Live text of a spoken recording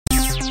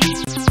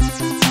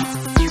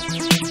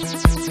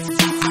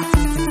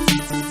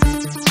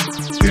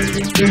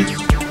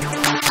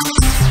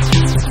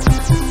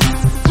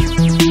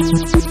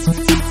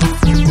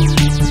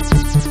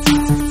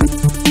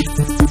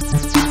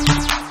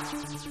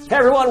Hey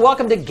everyone,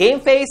 welcome to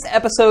GameFace,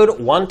 episode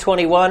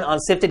 121 on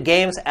Sifted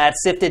Games at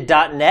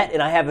Sifted.net,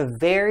 and I have a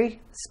very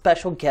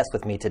special guest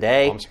with me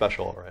today. I'm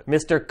special, all right.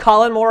 Mr.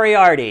 Colin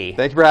Moriarty.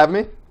 Thank you for having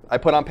me. I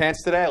put on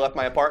pants today, I left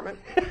my apartment,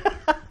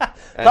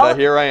 and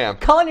here I am.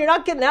 Colin, you're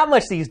not getting out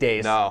much these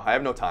days. No, I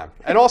have no time.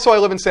 And also I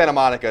live in Santa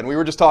Monica, and we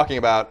were just talking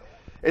about,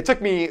 it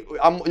took me,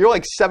 you're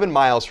like 7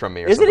 miles from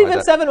me or something. Is it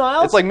even 7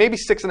 miles? It's like maybe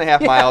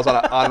 6.5 miles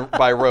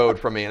by road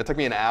from me, and it took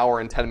me an hour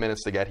and 10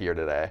 minutes to get here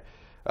today.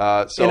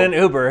 In an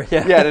Uber,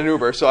 yeah. Yeah, in an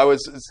Uber. So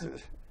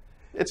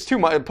it's too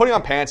much. Putting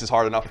on pants is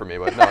hard enough for me,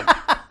 but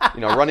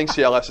no, running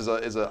CLS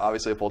is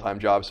obviously a full-time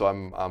job. So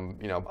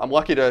I'm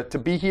lucky to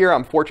be here.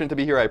 I'm fortunate to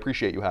be here. I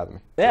appreciate you having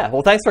me. Yeah,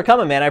 well, thanks for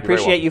coming, man. I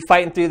appreciate you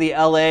fighting through the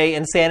LA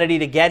insanity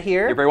to get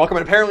here. You're very welcome.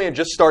 And apparently it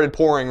just started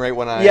pouring right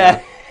when I...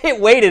 Yeah, it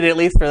waited at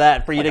least for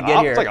that, for you to get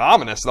here. It's like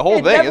ominous, the whole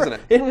thing, isn't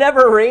it? It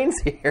never rains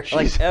here,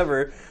 like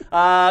ever.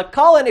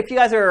 Colin, if you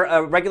guys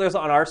are regulars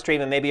on our stream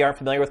and maybe aren't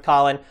familiar with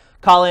Colin,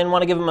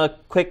 want to give him a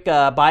quick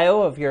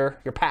bio of your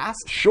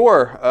past?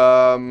 Sure.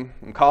 I'm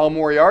Colin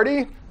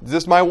Moriarty. Is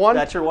this my one?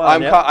 That's your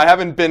one, yep. I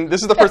haven't been...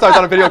 This is the first time I've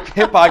done a video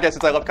podcast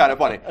since I left Kind of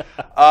Funny.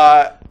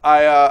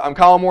 I'm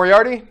Colin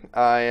Moriarty.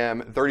 I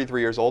am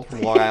 33 years old from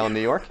Long Island,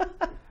 New York.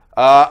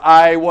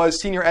 I was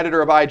senior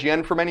editor of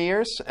IGN for many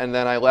years, and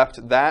then I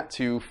left that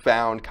to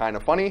found Kind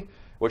of Funny,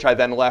 which I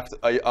then left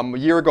a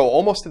year ago,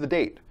 almost to the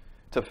date,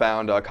 to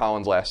found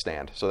Colin's Last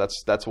Stand. So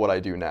that's what I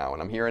do now.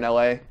 And I'm here in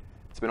LA.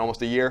 It's been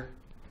almost a year.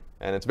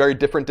 And it's very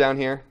different down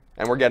here,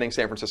 and we're getting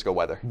San Francisco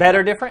weather.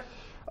 Better different?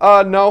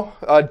 No,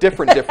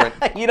 different.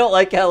 You don't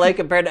like LA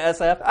compared to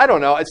SF? I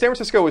don't know. San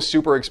Francisco was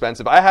super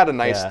expensive. I had a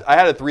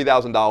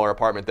 $3,000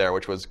 apartment there,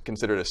 which was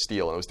considered a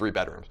steal, and it was 3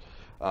 bedrooms.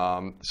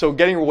 So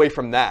getting away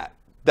from that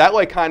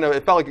like kind of,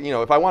 it felt like,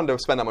 if I wanted to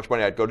spend that much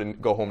money, I'd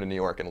go home to New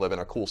York and live in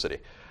a cool city.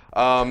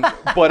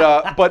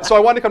 But so I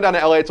wanted to come down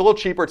to LA. It's a little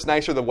cheaper. It's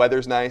nicer. The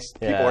weather's nice.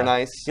 People are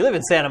nice. You live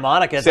in Santa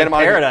Monica. It's like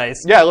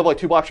paradise. Yeah, I live like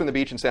 2 blocks from the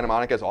beach in Santa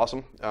Monica. It's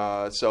awesome.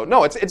 So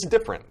no, it's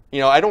different.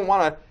 I don't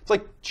want to. It's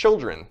like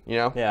children.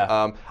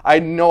 Yeah. I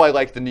know I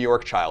like the New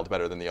York child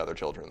better than the other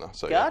children though.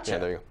 So gotcha. Yeah,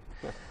 there you go.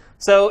 Yeah.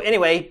 So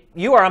anyway,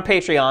 you are on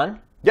Patreon.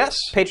 Yes.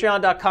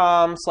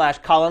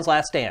 Patreon.com/Colin's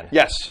Last Stand.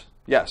 Yes.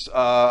 Kind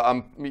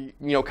of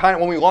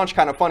when we launched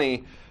Kind of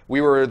Funny,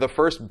 we were the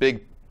first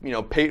big.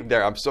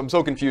 I'm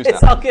so confused now.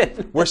 It's all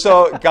good.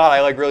 God,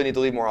 I really need to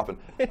leave more often.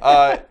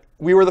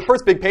 We were the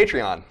first big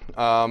Patreon,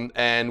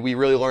 and we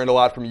really learned a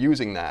lot from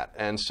using that.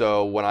 And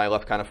so when I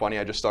left Kind of Funny,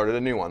 I just started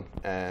a new one,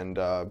 and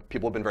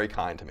people have been very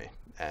kind to me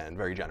and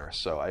very generous.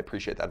 So I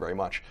appreciate that very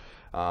much.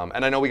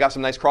 And I know we got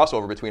some nice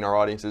crossover between our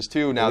audiences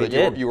too. Now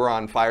that you were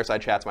on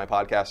Fireside Chats, my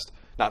podcast,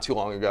 not too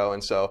long ago,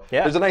 and so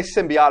there's a nice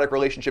symbiotic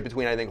relationship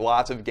between I think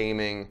lots of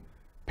gaming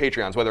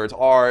Patreons, whether it's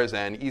ours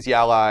and Easy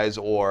Allies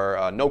or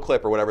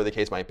NoClip or whatever the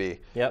case might be.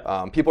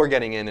 Yep. People are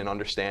getting in and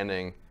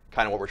understanding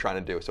kind of what we're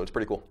trying to do, so it's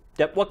pretty cool.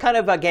 Yep. What kind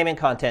of gaming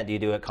content do you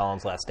do at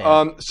Colin's Last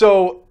Stand?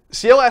 So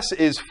CLS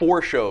is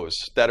 4 shows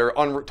that are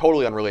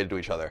totally unrelated to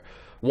each other.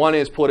 One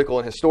is political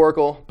and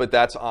historical, but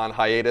that's on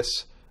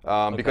hiatus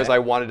because I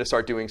wanted to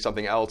start doing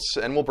something else,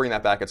 and we'll bring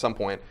that back at some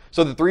point.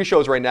 So the 3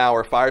 shows right now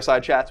are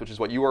Fireside Chats, which is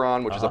what you were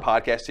on, which is a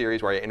podcast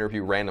series where I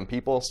interview random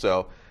people.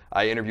 So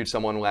I interviewed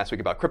someone last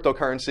week about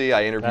cryptocurrency.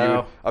 I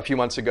interviewed a few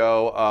months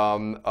ago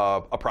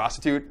a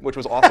prostitute, which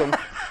was awesome.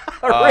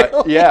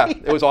 Really? Yeah,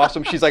 it was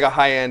awesome. She's like a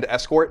high-end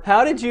escort.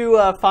 How did you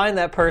find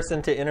that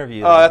person to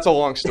interview? That's a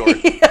long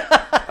story.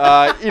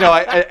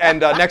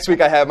 Next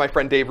week I have my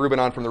friend Dave Rubin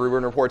on from the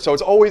Rubin Report. So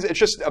it's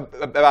just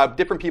about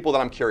different people that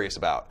I'm curious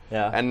about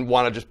and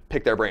want to just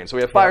pick their brains. So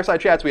we have Fireside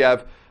Chats. We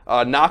have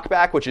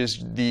Knockback, which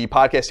is the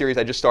podcast series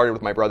I just started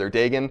with my brother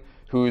Dagan,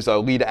 who's a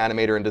lead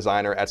animator and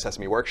designer at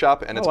Sesame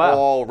Workshop, and it's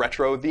all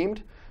retro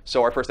themed.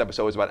 So our first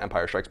episode was about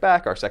Empire Strikes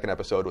Back. Our second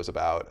episode was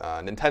about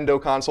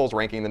Nintendo consoles,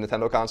 ranking the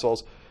Nintendo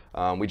consoles.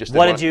 We just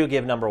what did you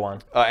give number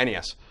 1?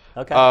 NES.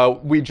 Okay.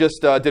 We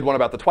just did one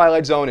about the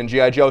Twilight Zone and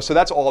G.I. Joe, so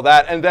that's all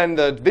that. And then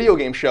the video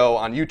game show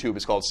on YouTube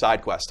is called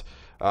Side Quest.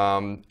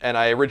 And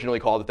I originally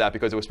called it that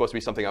because it was supposed to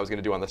be something I was going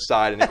to do on the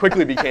side, and it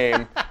quickly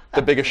became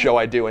the biggest show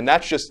I do. And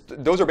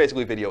those are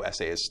basically video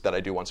essays that I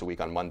do once a week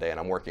on Monday, and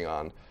I'm working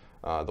on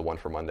the one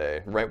for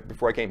Monday right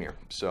before I came here.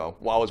 So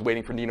while I was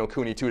waiting for Ni no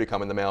Kuni 2 to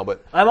come in the mail,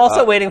 but I'm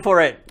also waiting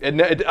for it.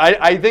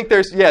 I think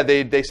they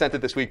sent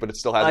it this week, but it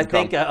still hasn't come.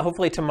 I think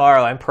hopefully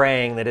tomorrow. I'm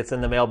praying that it's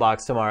in the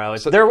mailbox tomorrow.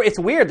 It's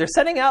weird. They're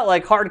sending out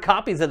like hard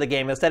copies of the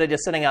game instead of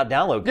just sending out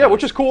download codes. Yeah,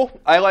 which is cool.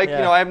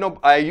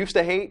 I used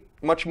to hate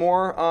much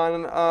more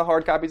on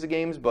hard copies of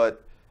games,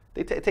 but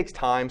it takes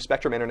time.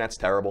 Spectrum Internet's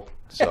terrible.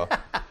 So,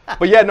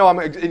 but yeah, no,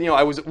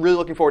 I was really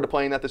looking forward to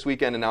playing that this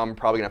weekend, and now I'm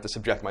probably gonna have to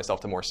subject myself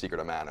to more Secret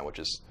of Mana, which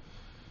is.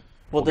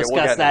 We'll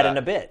discuss that in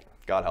a bit.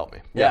 God help me.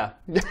 Yeah.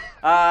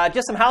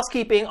 Just some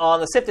housekeeping on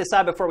the Sifted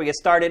side before we get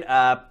started.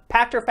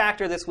 Pactor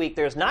Factor this week.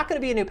 There's not going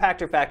to be a new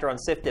Pactor Factor on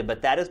Sifted,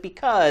 but that is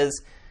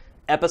because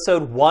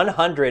episode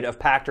 100 of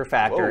Pactor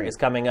Factor is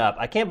coming up.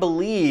 I can't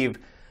believe...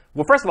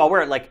 Well, first of all,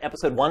 we're at like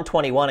episode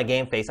 121 of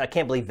GameFace. I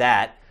can't believe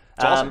that.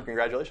 It's awesome.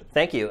 Congratulations.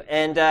 Thank you.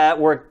 And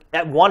we're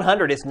at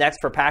 100 is next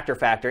for Pactor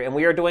Factor, and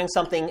we are doing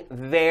something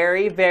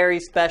very, very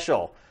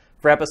special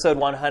for episode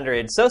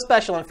 100. So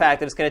special, in fact,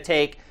 that it's going to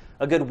take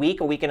a good week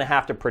and a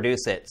half to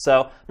produce it.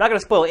 So I'm not going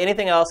to spoil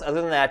anything else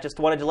other than that. Just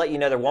wanted to let you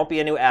know there won't be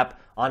a new ep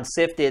on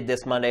Sifted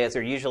this Monday, as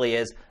there usually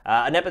is.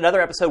 Another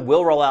episode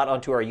will roll out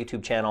onto our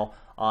YouTube channel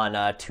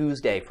on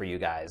Tuesday for you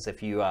guys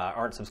if you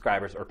aren't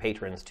subscribers or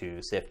patrons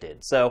to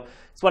Sifted. So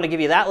just want to give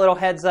you that little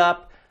heads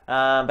up.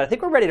 But I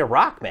think we're ready to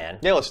rock, man.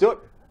 Yeah, let's do it.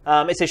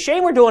 It's a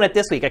shame we're doing it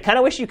this week. I kind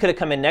of wish you could have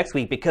come in next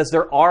week because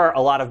there are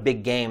a lot of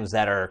big games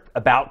that are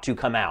about to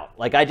come out.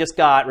 Like I just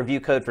got review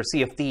code for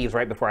Sea of Thieves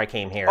right before I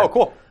came here. Oh,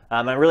 cool.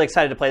 I'm really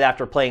excited to play that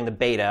after playing the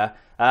beta.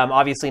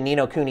 Obviously, Ni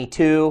no Kuni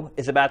 2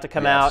 is about to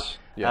come out.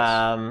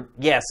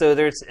 Yes. So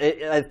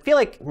I feel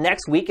like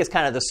next week is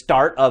kind of the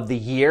start of the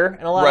year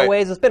in a lot of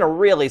ways. It's been a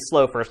really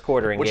slow first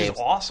quarter in games. Which is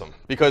awesome,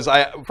 because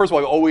first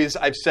of all,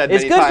 I've said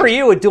it's many good times, for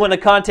you with doing the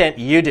content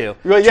you do.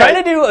 Well, yeah.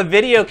 Trying to do a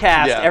video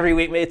cast every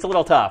week, it's a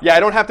little tough. Yeah, I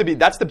don't have to be.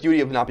 That's the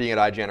beauty of not being at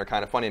IGN or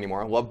Kind of Funny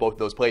anymore. I love both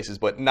those places,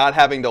 but not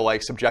having to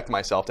like subject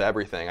myself to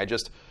everything.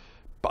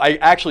 I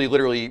actually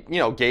literally,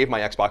 gave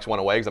my Xbox One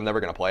away because I'm never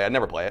going to play it. I'd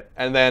never play it.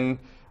 And then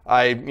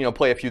I,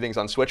 play a few things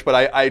on Switch. But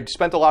I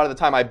spent a lot of the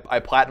time, I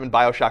platinumed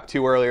BioShock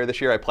 2 earlier this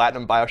year. I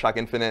platinumed BioShock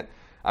Infinite.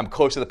 I'm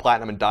close to the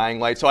platinum in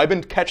Dying Light. So I've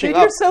been catching up.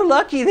 You're so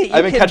lucky that you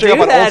I've been can catching do up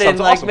on that old and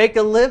stuff. like Awesome. make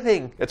a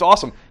living. It's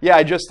awesome.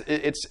 Yeah,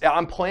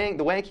 I'm playing,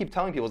 the way I keep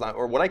telling people is,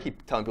 or what I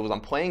keep telling people is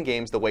I'm playing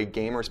games the way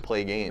gamers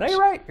play games. No, you're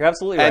right. You're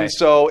absolutely right. And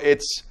so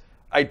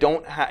I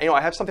don't have, I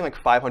have something like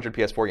 500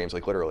 PS4 games,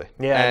 like literally.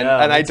 Yeah,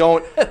 and I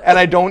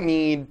don't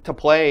need to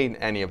play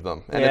any of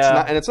them, and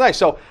it's nice.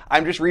 So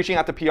I'm just reaching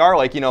out to PR,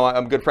 like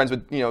I'm good friends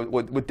with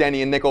with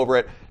Denny and Nick over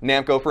at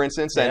Namco, for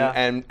instance,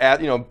 and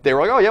they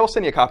were like, oh yeah, we'll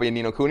send you a copy of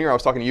Ni no Kuni. Or I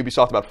was talking to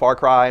Ubisoft about Far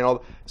Cry and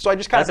all. So I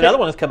just kind of another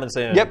one that's coming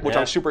soon. Yep, which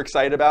I'm super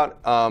excited about,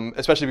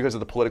 especially because of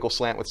the political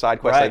slant with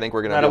side quests. Right. I think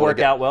we're going to work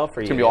out well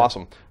for you. It's going to be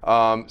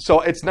awesome. So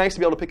it's nice to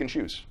be able to pick and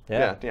choose.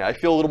 Yeah. I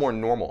feel a little more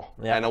normal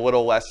and a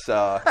little less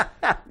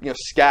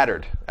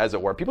scattered, as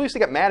it were. People used to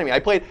get mad at me.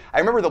 I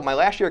remember my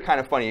last year,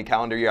 Kind of Funny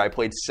calendar year, I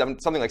played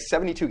something like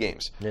 72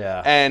 games.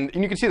 Yeah. And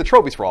you can see the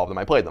trophies for all of them.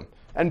 I played them.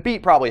 And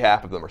beat probably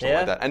half of them or something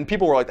like that. And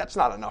people were like, that's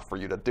not enough for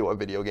you to do a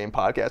video game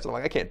podcast. And I'm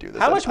like, I can't do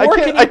this. How much more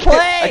can you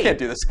play? I can't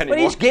do this anymore.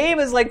 But each game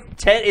is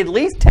like at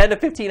least 10 to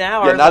 15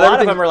 hours. Yeah, a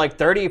lot of them are like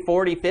 30,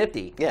 40,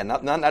 50. Yeah,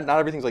 not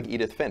everything's like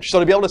Edith Finch. So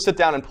to be able to sit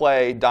down and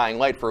play Dying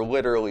Light for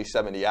literally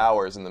 70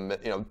 hours in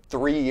the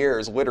 3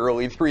 years,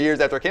 literally 3 years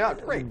after it came out,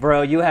 great.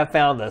 Bro, you have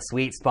found the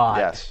sweet spot.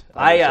 Yes.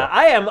 I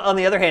am, on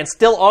the other hand,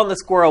 still on the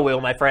squirrel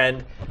wheel, my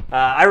friend.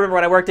 I remember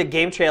when I worked at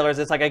Game Trailers,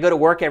 it's like I go to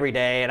work every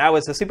day, and I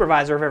was the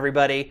supervisor of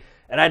everybody,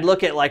 and I'd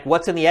look at like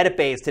what's in the edit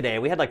bays today.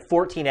 We had like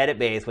 14 edit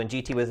bays when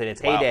GT was in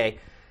its heyday.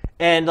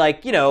 And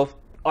like,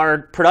 our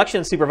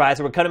production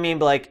supervisor would come to me and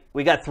be like,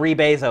 we got 3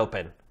 bays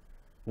open.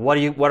 What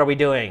are we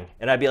doing?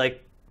 And I'd be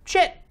like,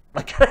 shit.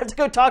 Like I have to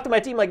go talk to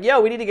my team like,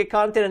 yo, we need to get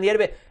content in the edit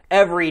bay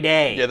every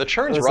day. Yeah, the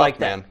churn's rough, like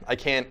man. I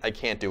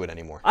can't do it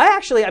anymore.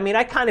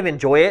 I kind of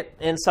enjoy it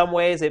in some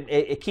ways.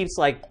 It keeps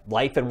like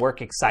life and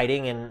work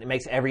exciting and it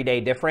makes every day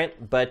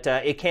different, but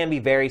it can be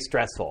very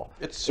stressful.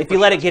 If you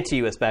let it get to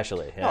you,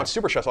 especially. No, it's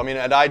super stressful. I mean,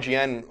 at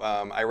IGN,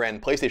 I ran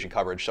PlayStation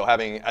coverage, so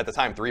having at the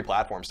time 3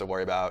 platforms to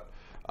worry about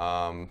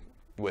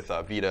with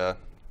Vita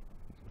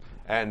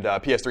and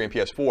PS3 and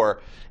PS4,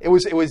 it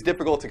was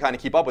difficult to kind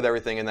of keep up with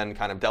everything and then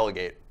kind of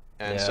delegate.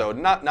 And so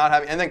not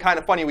having, and then Kind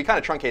of Funny, we kind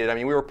of truncated. I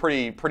mean, we were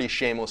pretty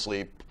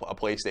shamelessly a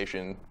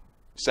PlayStation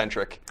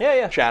centric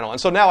channel, and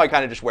so now I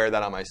kind of just wear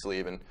that on my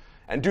sleeve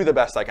and do the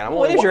best I can.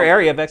 What is your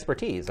area of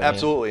expertise?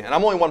 Absolutely, and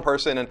I'm only one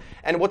person,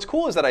 and what's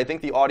cool is that I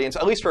think the audience,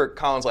 at least for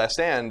Colin's Last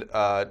Stand,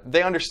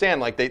 they understand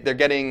like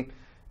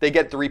they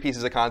get 3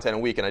 pieces of content a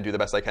week, and I do the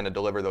best I can to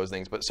deliver those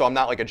things. But so I'm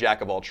not like a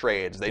jack of all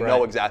trades. They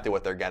know exactly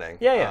what they're getting.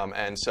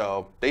 And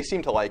so they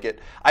seem to like it.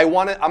 I'm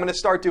going to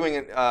start doing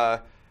it.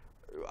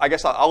 I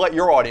guess I'll let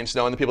your audience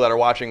know and the people that are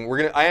watching.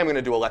 I am going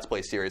to do a Let's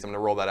Play series. I'm going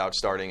to roll that out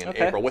starting in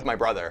April with my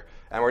brother,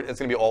 and it's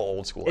going to be all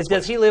old school.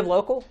 Does he live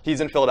local?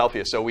 He's in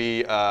Philadelphia, so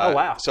we. Oh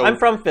wow! So I'm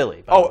from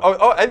Philly.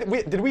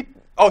 Did we?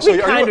 Oh, so we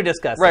kind of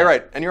discussed.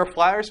 Right. And you're a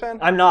Flyers fan?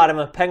 I'm not. I'm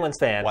a Penguins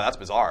fan. Wow, that's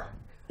bizarre.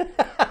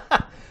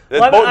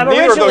 Well, I'm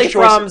originally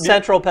from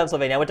central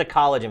Pennsylvania. I went to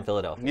college in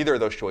Philadelphia. Neither of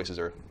those choices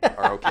are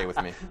okay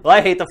with me. Well,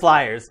 I hate the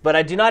Flyers, but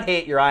I do not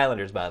hate your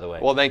Islanders, by the way.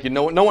 Well, thank you.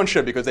 No one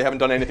should, because they haven't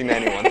done anything to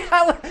anyone.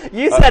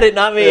 You said it,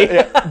 not me.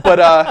 But,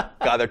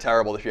 God, they're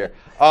terrible this year.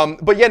 So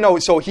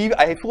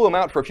I flew him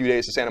out for a few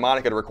days to Santa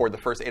Monica to record the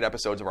first 8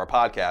 episodes of our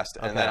podcast,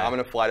 and then I'm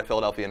going to fly to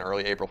Philadelphia in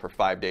early April for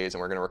 5 days,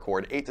 and we're going to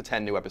record 8 to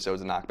 10 new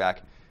episodes of Knockback,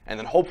 and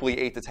then hopefully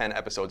 8 to 10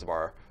 episodes of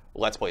our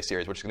Let's Play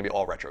series, which is going to be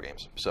all retro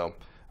games. So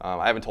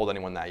I haven't told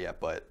anyone that yet,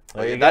 but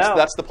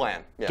that's the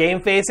plan. Yeah.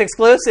 GameFace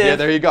exclusive. Yeah,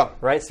 there you go.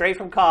 Right, straight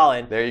from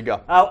Colin. There you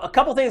go. A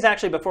couple things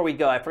actually before we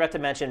go. I forgot to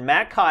mention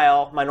Matt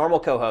Kyle, my normal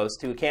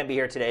co-host, who can't be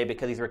here today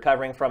because he's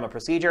recovering from a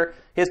procedure.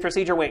 His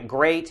procedure went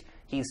great.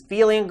 He's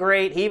feeling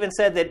great. He even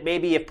said that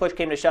maybe if push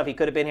came to shove, he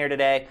could have been here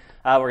today.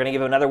 We're going to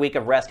give him another week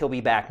of rest. He'll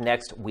be back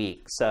next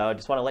week. So I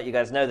just want to let you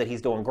guys know that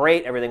he's doing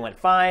great. Everything went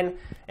fine.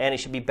 And he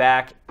should be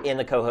back in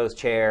the co-host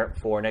chair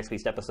for next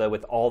week's episode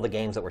with all the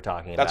games that we're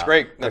talking about. That's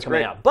great. That's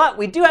great. Out. But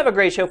we do have a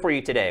great show for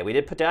you today.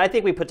 I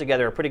think we put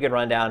together a pretty good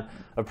rundown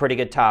of pretty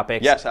good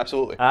topics. Yes,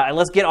 absolutely. And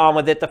let's get on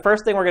with it. The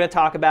first thing we're going to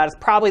talk about is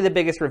probably the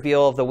biggest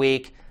reveal of the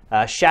week,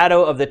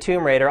 Shadow of the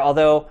Tomb Raider,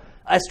 although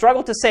I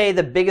struggle to say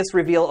the biggest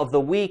reveal of the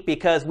week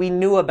because we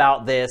knew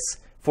about this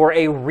for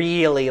a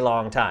really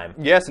long time.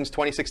 Yeah, since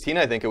 2016,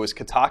 I think it was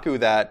Kotaku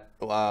that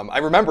I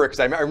remember it because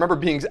I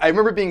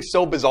remember being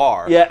so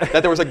bizarre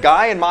that there was a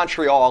guy in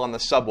Montreal on the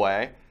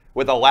subway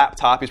with a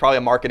laptop. He's probably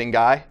a marketing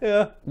guy.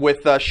 Yeah.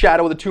 With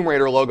Shadow of the Tomb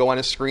Raider logo on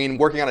his screen,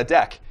 working on a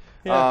deck.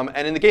 Yeah.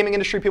 And in the gaming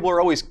industry, people are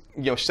always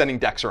sending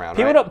decks around.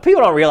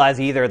 People don't realize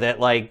either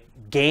that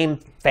game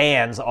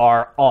fans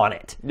are on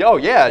it. Oh,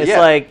 yeah, it's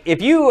like,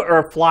 if you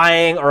are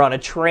flying or on a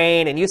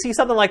train and you see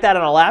something like that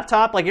on a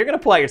laptop, you're going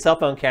to pull out your cell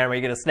phone camera,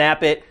 you're going to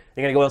snap it,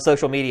 you're going to go on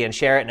social media and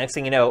share it, next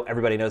thing you know,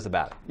 everybody knows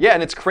about it. Yeah,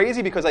 and it's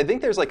crazy because I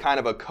think there's kind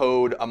of a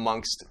code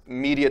amongst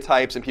media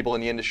types and people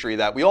in the industry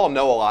that we all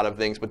know a lot of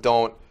things, but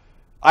don't.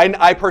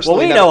 I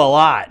personally know a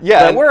lot.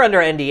 Yeah, but we're under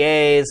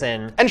NDAs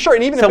and sure,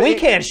 and even so we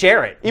can't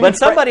share it. But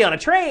somebody on a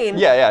train,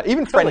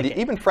 even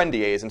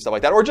friendias and stuff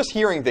like that, or just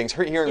hearing things,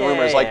 hearing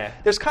rumors.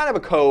 There's kind of a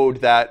code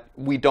that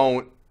we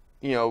don't,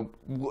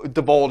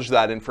 divulge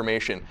that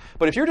information.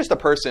 But if you're just a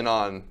person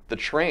on the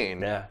train,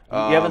 you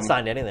haven't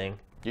signed anything.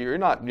 You're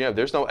not,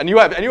 there's no, and you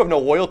have no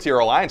loyalty or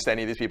alliance to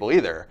any of these people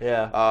either.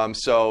 Yeah.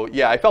 So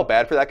I felt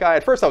bad for that guy.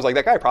 At first I was like,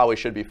 that guy probably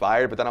should be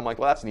fired, but then I'm like,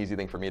 well, that's an easy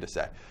thing for me to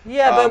say.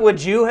 Yeah, but would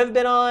you have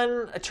been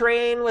on a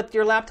train with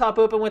your laptop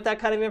open with that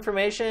kind of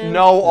information?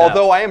 No,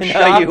 although I am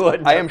shocked. You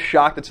wouldn't. I am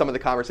shocked at some of the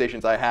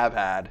conversations I have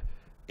had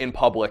in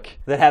public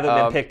that haven't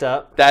been picked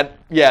up.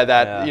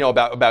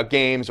 About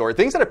games or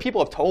things that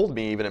people have told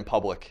me even in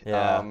public.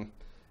 Yeah.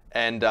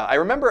 And I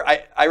remember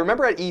at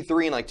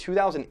E3 in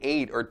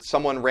 2008, or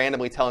someone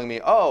randomly telling me,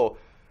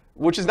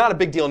 which is not a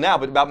big deal now,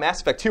 but about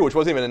Mass Effect 2, which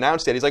wasn't even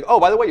announced yet. He's like,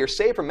 by the way, you're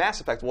saved from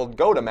Mass Effect. Well,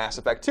 go to Mass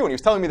Effect 2. And he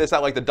was telling me this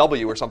at the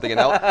W or something. And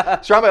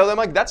I'm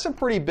like, that's a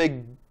pretty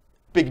big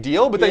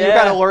deal. But then you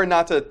kind of learn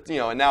not to,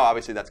 and now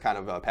obviously that's kind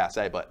of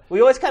passe. But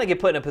we always kind of get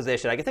put in a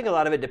position. I think a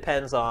lot of it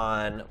depends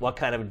on what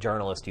kind of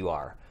journalist you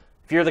are.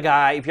 If you're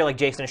like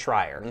Jason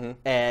Schreier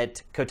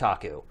at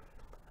Kotaku,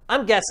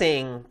 I'm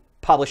guessing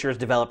publishers,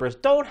 developers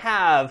don't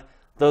have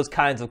those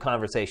kinds of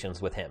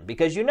conversations with him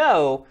because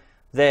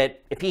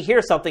that if he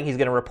hears something, he's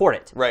going to report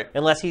it. Right.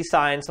 Unless he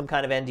signs some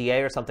kind of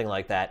NDA or something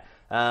like that.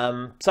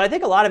 So I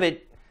think a lot of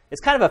it is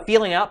kind of a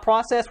feeling out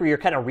process where you're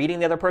kind of reading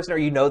the other person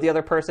or the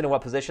other person and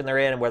what position they're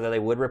in and whether they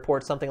would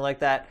report something like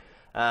that.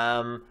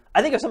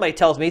 I think if somebody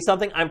tells me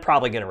something, I'm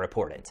probably going to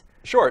report it.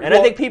 Sure. And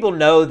I think people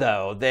know,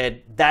 though,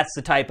 that that's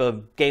the type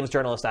of games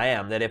journalist I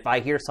am, that if I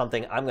hear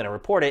something, I'm going to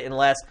report it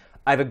unless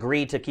I've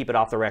agreed to keep it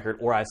off the record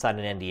or I've signed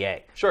an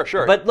NDA.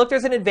 Sure. But look,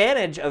 there's an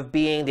advantage of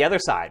being the other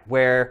side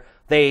where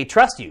they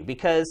trust you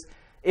because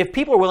if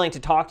people are willing to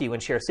talk to you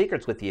and share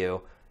secrets with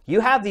you, you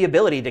have the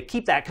ability to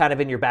keep that kind of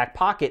in your back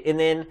pocket and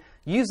then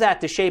use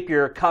that to shape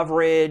your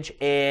coverage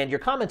and your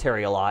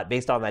commentary a lot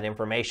based on that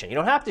information. You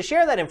don't have to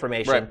share that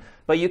information,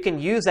 but you can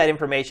use that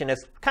information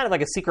as kind of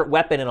like a secret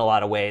weapon in a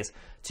lot of ways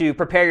to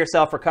prepare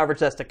yourself for coverage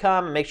that's to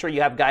come and make sure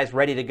you have guys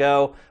ready to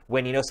go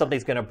when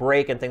something's going to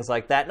break and things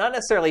like that. Not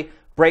necessarily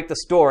break the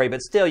story,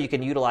 but still you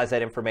can utilize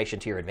that information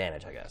to your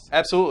advantage, I guess.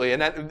 Absolutely.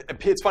 And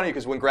it's funny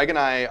because when Greg and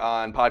I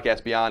on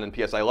Podcast Beyond and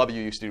PS I Love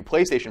You used to do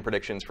PlayStation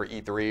predictions for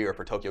E3 or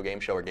for Tokyo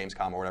Game Show or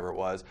Gamescom or whatever it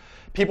was,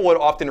 people would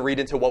often read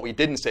into what we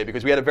didn't say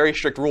because we had a very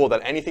strict rule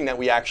that anything that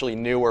we actually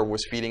knew or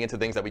was feeding into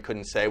things that we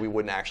couldn't say, we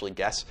wouldn't actually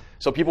guess.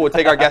 So people would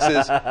take our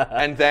guesses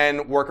and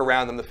then work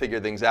around them to figure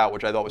things out,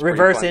 which I thought was pretty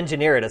reverse fun.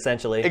 Engineer it,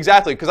 essentially.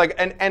 Exactly. Because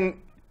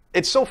and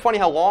it's so funny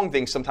how long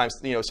things sometimes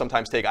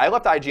take. I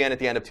left IGN at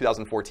the end of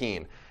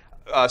 2014.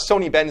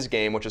 Sony Ben's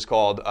game, which is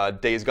called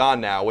Days Gone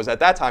now, was at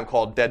that time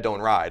called Dead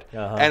Don't Ride.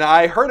 And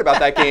I heard about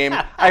that game.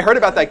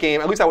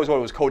 At least that was what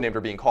it was codenamed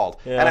or being called.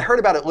 And I heard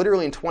about it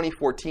literally in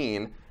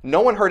 2014.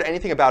 No one heard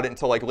anything about it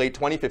until late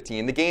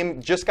 2015. The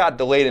game just got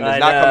delayed and is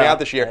not coming out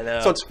this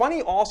year. So it's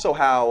funny also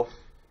how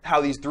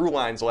these through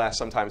lines last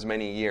sometimes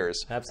many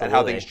years. Absolutely. And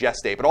how things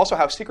gestate, but also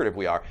how secretive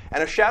we are.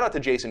 And a shout out to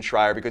Jason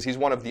Schreier because he's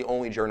one of the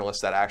only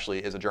journalists that actually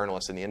is a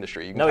journalist in the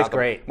industry. You can he's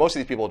great. Most of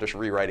these people are just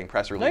rewriting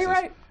press releases. No,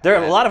 you're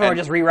right. A lot of them are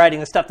just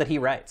rewriting the stuff that he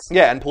writes.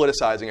 Yeah, and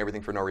politicizing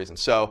everything for no reason.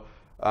 So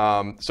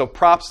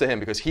props to him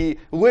because he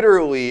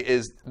literally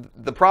is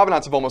the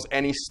provenance of almost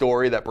any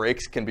story that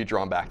breaks can be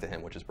drawn back to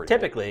him, which is pretty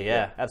typically,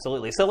 cool.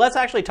 Absolutely. So let's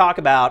actually talk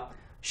about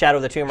Shadow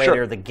of the Tomb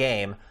Raider, the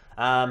game.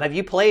 Have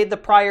you played the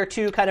prior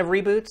two kind of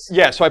reboots?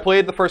 Yeah, so I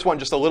played the first one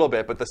just a little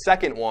bit, but the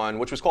second one,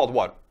 which was called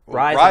what?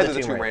 Rise of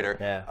the Tomb Raider.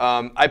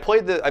 Yeah. I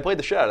played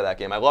the shit out of that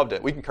game. I loved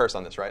it. We can curse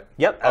on this, right?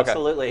 Yep,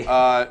 absolutely.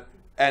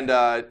 And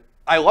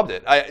I loved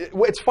it.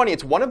 It's funny.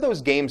 It's one of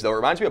those games, though. It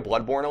reminds me of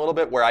Bloodborne a little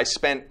bit, where I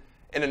spent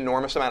an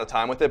enormous amount of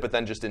time with it, but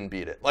then just didn't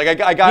beat it. Like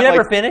I got. You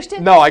never finished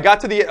it? No, I got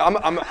to the.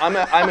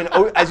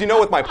 As you know,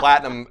 with my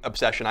platinum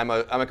obsession, I'm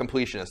a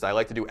completionist. I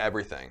like to do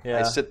everything.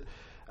 Yeah.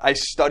 I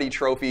study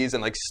trophies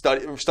and like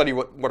study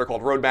what are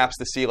called roadmaps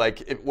to see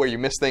like where you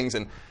miss things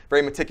and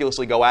very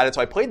meticulously go at it.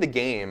 So I played the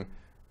game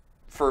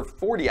for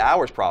 40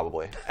 hours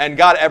probably and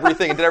got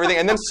everything and did everything,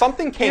 and then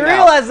something came out. You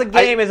realize the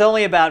game is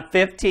only about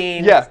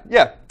 15,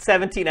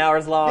 17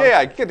 hours long. Yeah,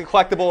 I get the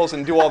collectibles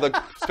and do all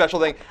the special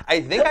thing.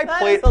 I think I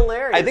played.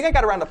 Hilarious. I think I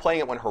got around to playing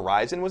it when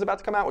Horizon was about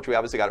to come out, which we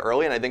obviously got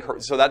early, and I think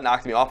so that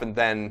knocked me off, and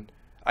then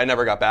I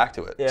never got back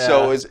to it. Yeah.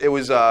 So it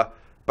was,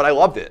 but I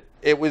loved it.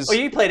 It was. Well,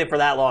 you played it for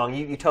that long.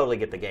 You totally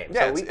get the game.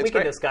 Yeah, so we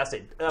can discuss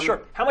it.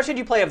 Sure. How much did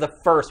you play of the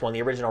first one,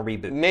 the original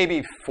reboot?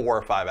 Maybe 4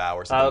 or 5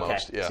 hours at the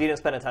most. Yeah. So you didn't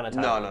spend a ton of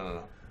time.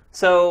 No.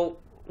 So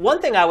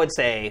one thing I would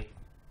say,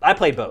 I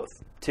played both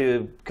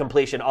to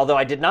completion, although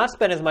I did not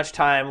spend as much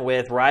time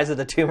with Rise of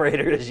the Tomb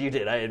Raider as you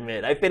did, I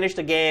admit. I finished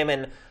the game,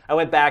 and I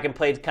went back and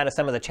played kind of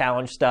some of the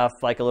challenge stuff,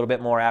 like a little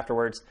bit more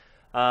afterwards.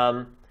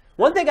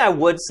 One thing I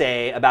would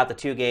say about the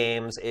two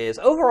games is,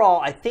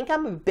 overall, I think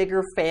I'm a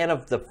bigger fan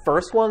of the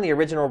first one, the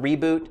original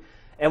reboot.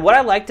 And what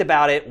I liked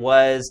about it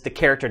was the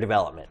character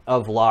development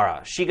of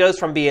Lara. She goes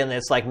from being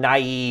this like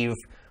naive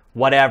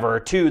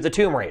whatever to the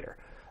Tomb Raider.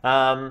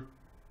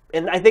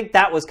 And I think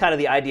that was kind of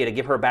the idea, to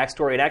give her a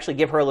backstory and actually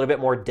give her a little bit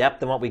more depth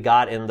than what we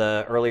got in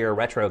the earlier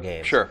retro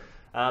games. Sure.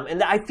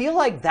 And I feel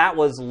like that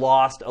was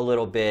lost a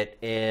little bit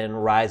in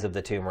Rise of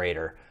the Tomb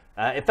Raider.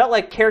 It felt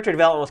like character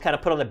development was kind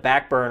of put on the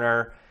back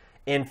burner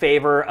in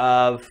favor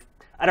of,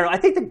 I don't know, I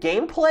think the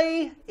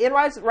gameplay in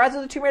Rise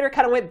of the Tomb Raider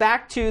kind of went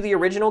back to the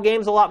original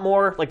games a lot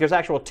more. Like, there's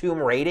actual tomb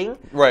raiding.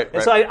 Right.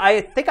 And so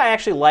I think I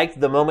actually liked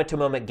the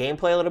moment-to-moment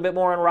gameplay a little bit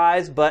more in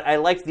Rise, but I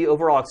liked the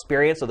overall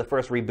experience of the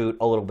first reboot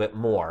a little bit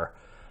more.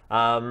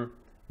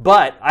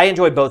 But I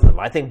enjoyed both of them.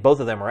 I think both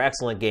of them are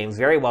excellent games,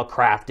 very well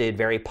crafted,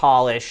 very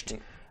polished,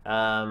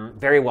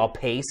 very well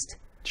paced.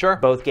 Sure.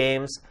 Both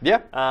games.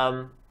 Yeah.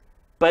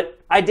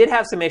 But I did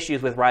have some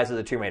issues with Rise of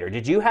the Tomb Raider.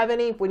 Did you have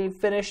any when you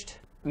finished?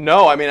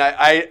 No, I mean,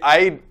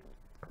 I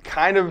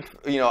kind of,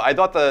 I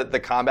thought the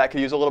combat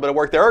could use a little bit of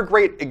work. There are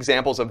great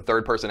examples of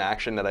third-person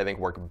action that I think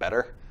work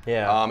better.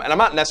 Yeah. And I'm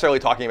not necessarily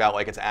talking about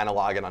like it's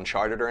analog and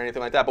Uncharted or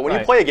anything like that, but when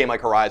you play a game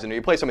like Horizon, or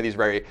you play some of these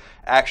very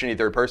action-y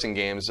third-person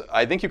games,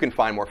 I think you can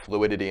find more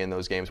fluidity in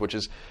those games,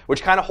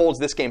 which kind of holds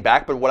this game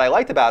back. But what I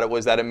liked about it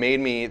was that it made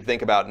me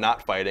think about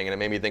not fighting, and it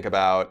made me think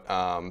about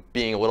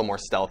being a little more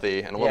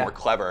stealthy and a little more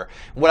clever.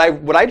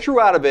 What I drew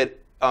out of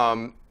it,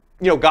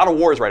 God of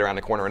War is right around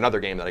the corner, another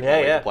game that I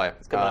can't wait to play.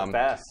 It's coming up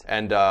fast.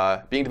 And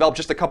being developed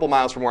just a couple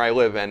miles from where I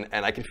live, and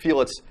I can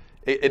feel it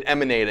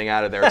emanating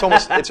out of there. It's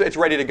almost it's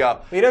ready to go.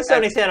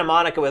 Sony Santa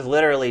Monica was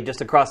literally just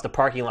across the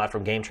parking lot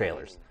from Game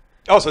Trailers.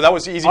 Oh, so that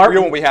was easy for you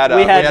when we had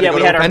we had our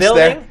building there.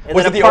 And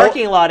then a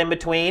parking lot in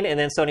between, and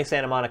then Sony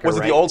Santa Monica. Was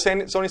it the old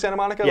Sony Santa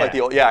Monica? Yeah. Like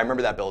the old, I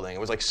remember that building. It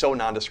was like so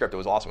nondescript. It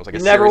was awesome. It was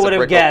like a never series would of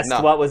have brick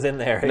guessed what was in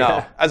there. No,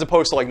 Yeah. as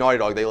opposed to like Naughty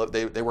Dog,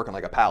 they work in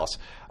like a palace.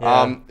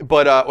 Yeah.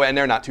 And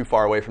they're not too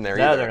far away from there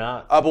either. No, they're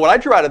not. But what I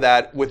drew out of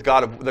that with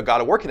the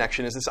God of War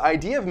connection is this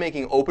idea of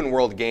making open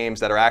world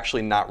games that are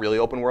actually not really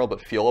open world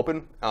but feel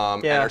open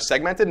and are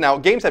segmented. Now,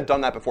 games have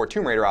done that before,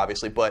 Tomb Raider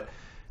obviously, but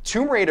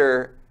Tomb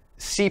Raider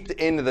seeped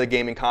into the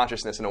gaming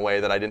consciousness in a way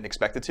that I didn't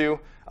expect it to.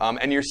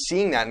 And you're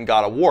seeing that in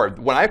God of War.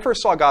 When I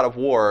first saw God of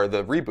War,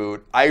 the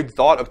reboot, I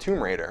thought of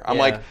Tomb Raider. I'm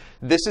like,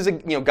 this is God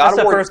of War. That's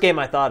the first game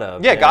I thought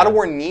of. Yeah, God of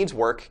War needs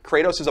work.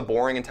 Kratos is a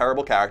boring and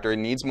terrible character. It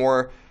needs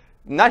more,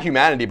 not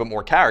humanity, but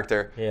more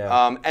character.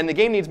 Yeah. And the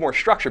game needs more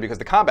structure because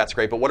the combat's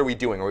great, but what are we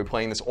doing? Are we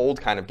playing this old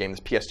kind of game, this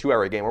PS2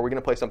 era game, or are we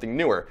going to play something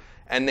newer?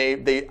 And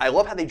I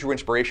love how they drew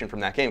inspiration from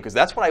that game, because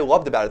that's what I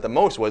loved about it the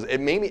most, was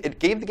it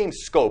gave the game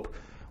scope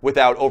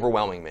without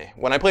overwhelming me.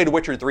 When I played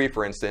Witcher 3,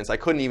 for instance, I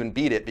couldn't even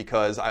beat it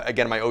because,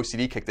 again, my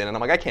OCD kicked in, and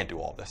I'm like, I can't do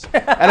all this.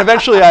 And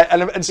eventually,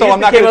 so I'm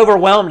not going to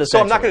overwhelmed.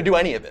 So I'm not going to do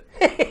any of it.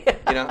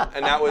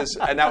 And that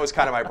was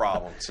kind of my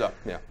problem. So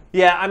yeah.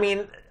 Yeah, I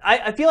mean,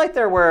 I feel like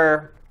there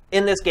were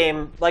in this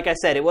game, like I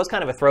said, it was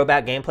kind of a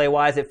throwback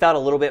gameplay-wise. It felt a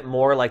little bit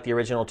more like the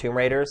original Tomb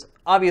Raiders.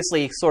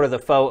 Obviously, sort of the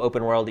faux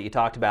open world that you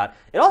talked about.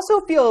 It also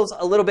feels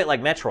a little bit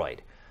like Metroid.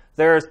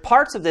 There's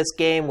parts of this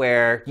game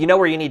where you know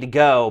where you need to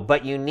go,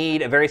 but you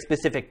need a very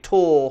specific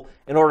tool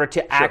in order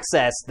to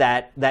access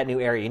that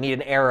new area. You need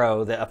an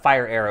arrow, a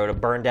fire arrow, to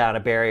burn down a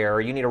barrier, or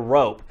you need a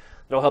rope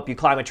that'll help you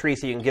climb a tree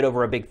so you can get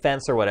over a big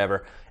fence or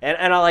whatever.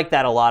 And I like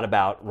that a lot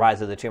about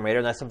Rise of the Tomb Raider,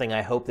 and that's something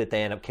I hope that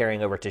they end up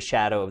carrying over to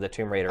Shadow of the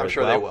Tomb Raider as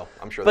well. They will.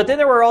 I'm sure. But then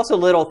there were also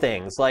little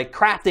things, like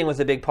crafting was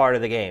a big part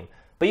of the game.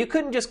 But you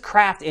couldn't just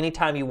craft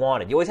anytime you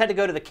wanted. You always had to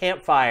go to the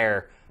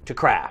campfire to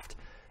craft.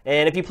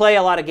 And if you play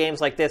a lot of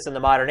games like this in the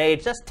modern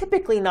age, that's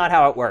typically not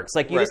how it works.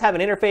 Like, you just have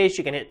an interface,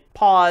 you can hit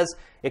pause,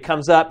 it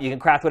comes up, you can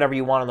craft whatever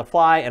you want on the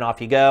fly, and off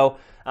you go.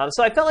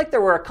 So I felt like there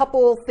were a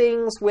couple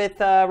things with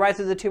Rise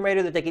of the Tomb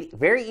Raider that they could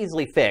very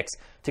easily fix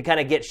to kind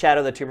of get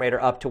Shadow of the Tomb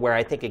Raider up to where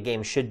I think a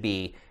game should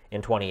be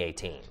in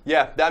 2018.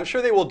 Yeah, I'm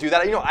sure they will do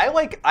that.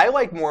 I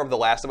like more of the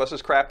Last of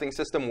Us's crafting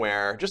system,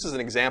 where, just as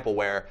an example,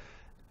 where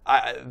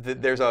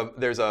there's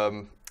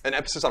a an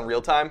emphasis on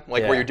real time,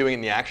 like Yeah. where you're doing it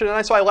in the action,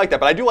 and so I like that.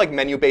 But I do like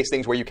menu-based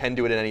things where you can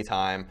do it at any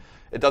time.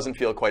 It doesn't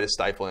feel quite as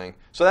stifling,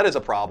 so that is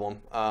a problem.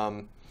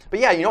 But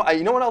yeah,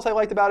 you know what else I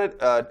liked about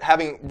it?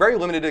 Having very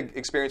limited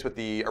experience with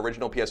the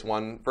original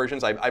PS1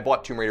 versions. I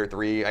bought Tomb Raider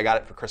 3. I got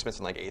it for Christmas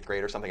in like 8th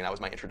grade or something, and that was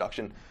my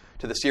introduction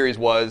to the series.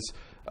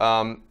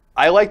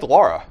 I liked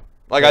Lara.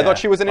 Like, I thought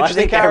she was an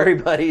interesting character.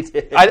 Everybody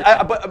did.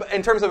 But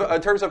in terms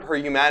of her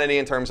humanity,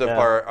 in terms of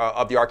her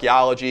of the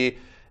archaeology,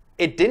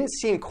 it didn't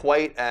seem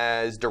quite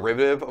as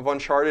derivative of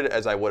Uncharted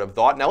as I would have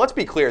thought. Now, let's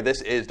be clear: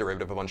 this is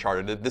derivative of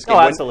Uncharted. This game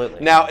absolutely.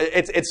 Now,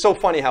 it's so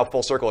funny how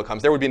full circle it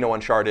comes. There would be no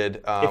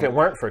Uncharted if it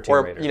weren't for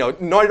Tomb Raider. You know,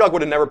 Naughty Dog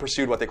would have never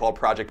pursued what they call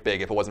Project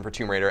Big if it wasn't for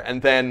Tomb Raider,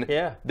 and then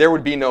there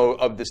would be no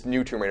of this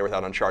new Tomb Raider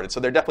without Uncharted. So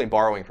they're definitely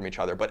borrowing from each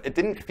other, but it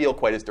didn't feel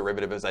quite as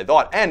derivative as I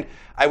thought. And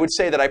I would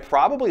say that I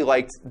probably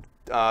liked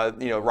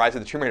Rise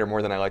of the Tomb Raider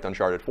more than I liked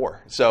Uncharted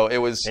 4. So it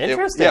was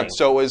interesting.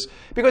 So it was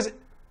because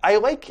I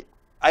liked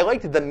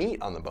the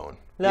meat on the bone.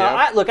 No, you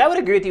know? I would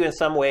agree with you in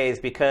some ways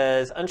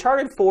because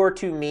Uncharted 4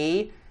 to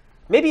me,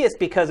 maybe it's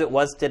because it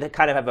did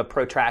kind of have a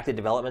protracted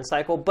development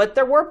cycle, but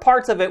there were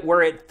parts of it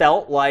where it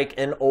felt like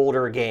an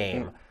older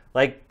game.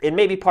 Like, and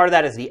maybe part of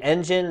that is the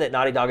engine that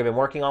Naughty Dog had been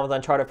working on with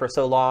Uncharted for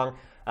so long.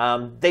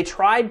 They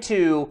tried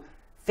to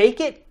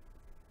fake it.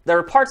 There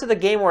are parts of the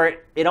game where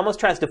it almost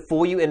tries to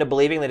fool you into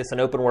believing that it's an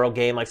open world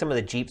game, like some of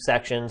the Jeep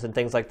sections and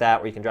things like that,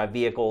 where you can drive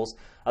vehicles.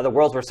 The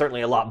worlds were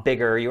certainly a lot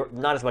bigger. You're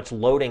not as much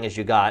loading as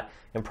you got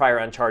in prior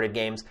Uncharted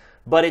games.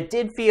 But it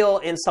did feel,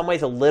 in some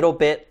ways, a little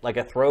bit like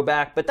a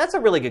throwback. But that's a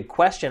really good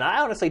question. I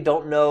honestly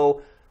don't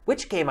know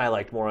which game I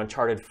liked more,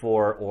 Uncharted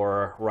 4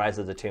 or Rise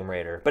of the Tomb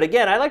Raider. But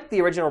again, I liked the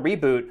original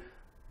reboot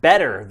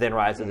better than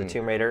Rise of the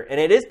Tomb Raider, and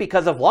it is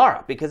because of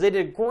Lara, because they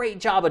did a great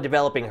job of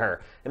developing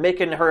her and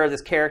making her this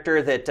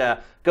character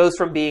that goes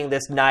from being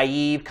this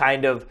naive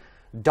kind of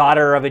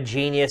daughter of a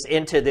genius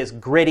into this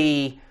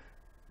gritty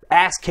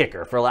ass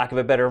kicker, for lack of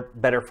a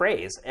better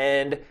phrase.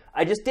 And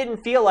I just didn't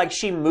feel like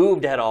she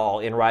moved at all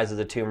in Rise of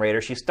the Tomb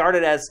Raider. She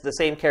started as the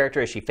same character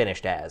as she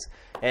finished as.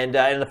 And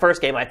in the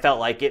first game, I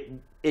felt like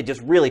it just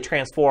really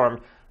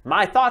transformed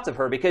my thoughts of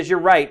her, because you're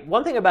right.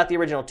 One thing about the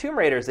original Tomb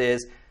Raiders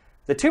is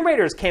the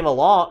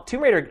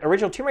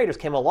original Tomb Raiders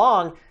came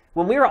along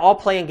when we were all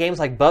playing games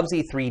like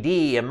Bubsy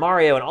 3D and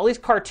Mario and all these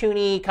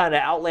cartoony, kind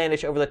of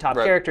outlandish, over-the-top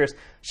characters.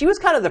 She was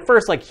kind of the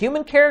first like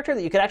human character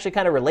that you could actually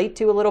kind of relate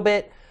to a little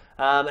bit.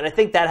 And I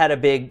think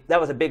that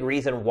was a big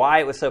reason why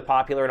it was so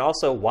popular, and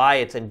also why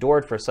it's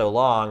endured for so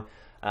long.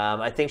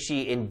 I think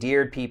she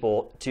endeared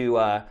people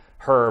to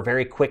her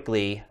very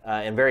quickly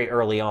and very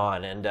early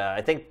on. And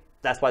I think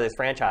that's why this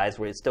franchise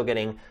is still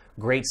getting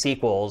great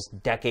sequels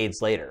decades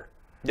later.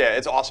 Yeah,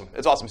 it's awesome.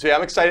 It's awesome. So yeah,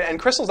 I'm excited. And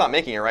Crystal's not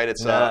making it, right?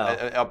 It's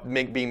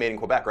being made in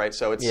Quebec, right?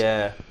 So it's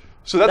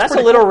So that's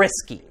a little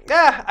risky.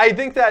 Yeah, I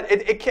think that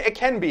it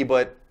can be,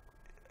 but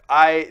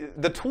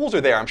the tools are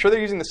there. I'm sure they're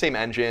using the same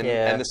engine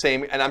and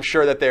and I'm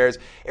sure that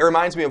it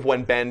reminds me of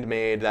when Bend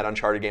made that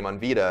Uncharted game on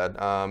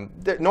Vita.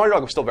 Naughty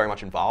Dog was still very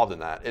much involved in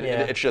that.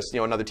 It's just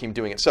another team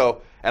doing it.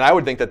 So, and I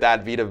would think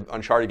that Vita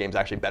Uncharted game is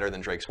actually better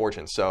than Drake's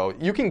Fortune. So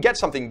you can get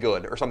something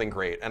good or something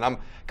great, and I'm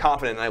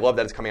confident, and I love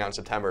that it's coming out in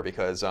September,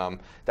 because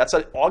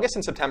August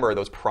and September are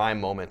those prime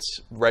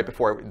moments right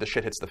before the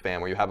shit hits the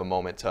fan, where you have a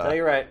moment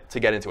to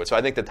get into it. So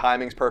I think the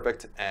timing's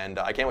perfect, and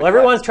I can't wait. Well,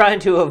 everyone's trying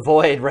to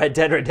avoid Red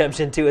Dead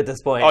Redemption 2 at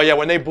this point. Oh yeah,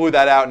 when they blew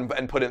that out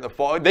and put it in the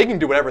fall, they can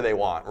do whatever they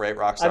want, right,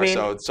 Rockstar? I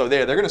mean, so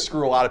they're going to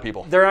screw a lot of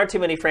people. There aren't too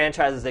many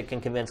franchises that can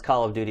convince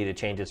Call of Duty to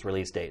change its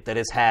release date. That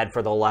it's had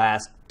for the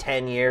last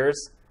 10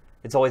 years.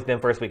 It's always been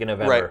first week in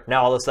November. Right.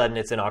 Now all of a sudden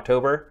it's in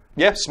October.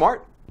 Yeah,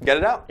 smart. Get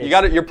it out.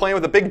 You're playing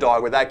with a big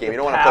dog with that game. You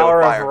don't want to play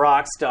with fire. Power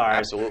of Rockstar.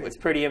 Absolutely. It's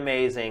pretty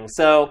amazing.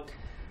 So,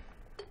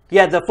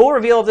 yeah, the full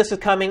reveal of this is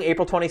coming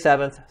April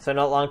 27th, so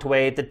not long to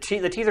wait. The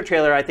teaser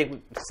trailer, I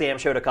think Sam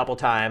showed a couple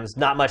times.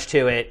 Not much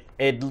to it.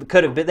 They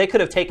could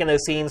have taken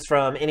those scenes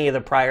from any of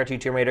the prior two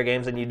Tomb Raider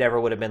games, and you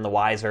never would have been the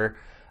wiser.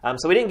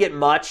 So we didn't get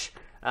much,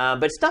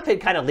 but stuff had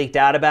kind of leaked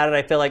out about it.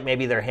 I feel like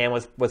maybe their hand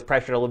was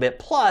pressured a little bit.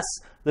 Plus,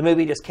 the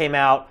movie just came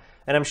out,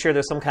 and I'm sure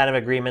there's some kind of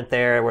agreement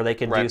there where they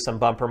can do some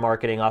bumper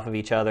marketing off of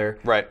each other.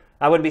 Right.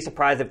 I wouldn't be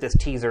surprised if this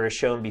teaser is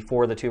shown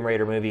before the Tomb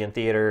Raider movie in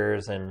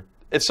theaters. And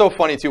it's so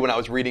funny, too, when I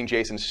was reading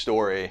Jason's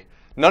story.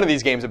 None of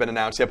these games have been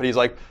announced yet, but he's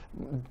like,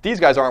 these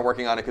guys aren't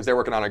working on it because they're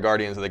working on a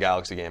Guardians of the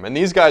Galaxy game. And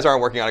these guys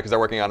aren't working on it because they're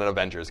working on an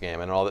Avengers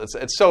game. And all this.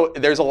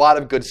 There's a lot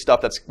of good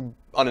stuff that's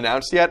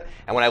unannounced yet.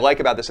 And what I like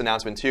about this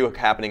announcement, too,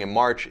 happening in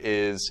March,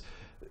 is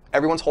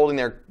everyone's holding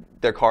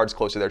their cards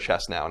close to their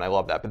chest now, and I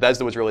love that.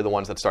 Bethesda was really the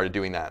ones that started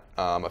doing that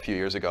a few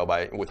years ago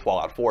with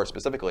Fallout 4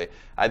 specifically.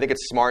 I think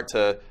it's smart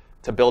to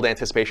build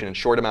anticipation in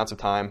short amounts of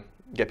time,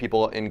 get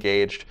people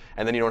engaged,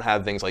 and then you don't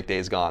have things like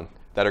Days Gone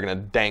that are going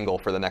to dangle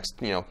for the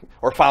next,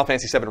 or Final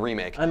Fantasy VII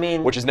Remake,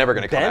 which is never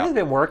going to come out. Ben has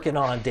been working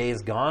on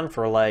Days Gone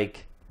for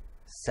like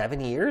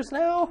 7 years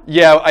now?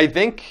 Yeah, I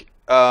think...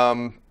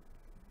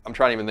 I'm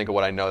trying to even think of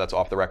what I know that's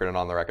off the record and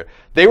on the record.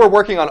 They were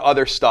working on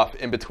other stuff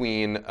in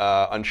between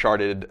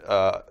Uncharted,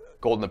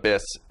 Golden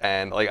Abyss,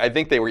 and I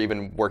think they were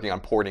even working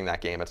on porting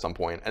that game at some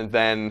point. And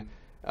then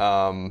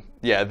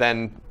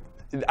then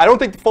I don't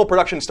think the full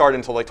production started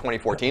until like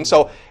 2014.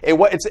 So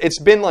it's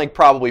been like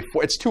probably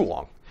it's too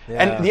long.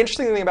 Yeah. And the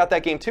interesting thing about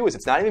that game too is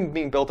it's not even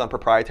being built on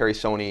proprietary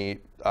Sony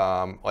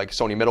like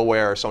Sony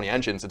middleware or Sony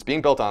engines. It's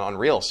being built on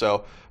Unreal,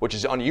 which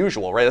is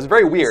unusual, right? It's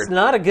very weird. It's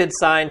not a good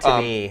sign to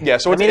me. Yeah,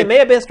 so it may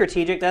have been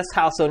strategic. That's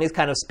how Sony's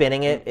kind of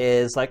spinning it.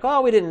 Is like,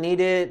 oh, we didn't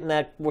need it,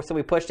 and so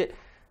we pushed it.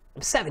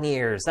 7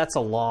 years. That's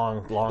a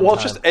long time. Well,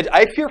 it's just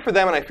I fear for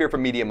them, and I fear for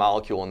Media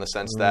Molecule in the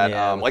sense that,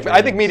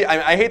 I think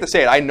I hate to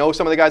say it. I know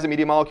some of the guys at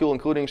Media Molecule,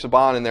 including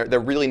Saban, and they're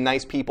really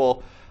nice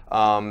people.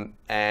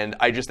 And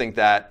I just think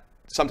that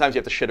sometimes you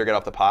have to shit or get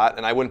off the pot,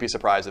 and I wouldn't be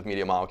surprised if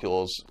Media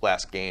Molecule's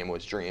last game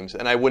was Dreams,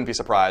 and I wouldn't be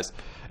surprised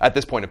at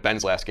this point if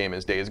Ben's last game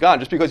is Days Gone,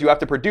 just because you have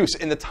to produce.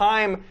 In the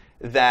time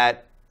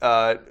that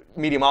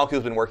Media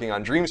Molecule's been working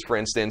on Dreams, for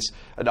instance,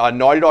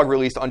 Naughty Dog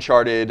released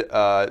Uncharted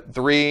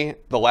 3,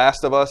 The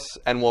Last of Us,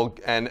 and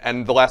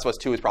The Last of Us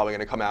 2 is probably going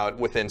to come out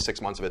within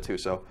 6 months of it too.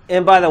 So.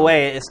 And by the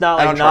way, it's not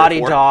like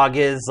Naughty Dog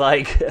is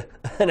like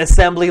an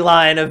assembly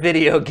line of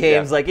video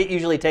games. Yeah. Like it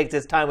usually takes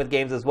its time with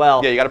games as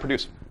well. Yeah, you got to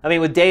produce. I mean,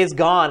 with Days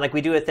Gone, like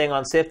we do a thing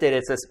on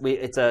Sifted.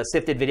 It's a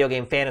Sifted video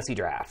game fantasy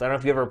draft. I don't know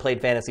if you've ever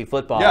played fantasy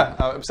football. Yeah,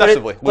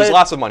 obsessively. There's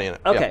lots of money in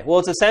it. Okay, yeah. Well,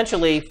 it's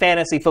essentially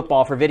fantasy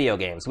football for video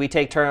games. We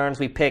take turns.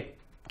 We pick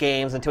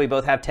games until we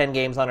both have 10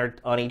 games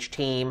on each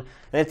team.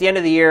 And at the end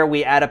of the year,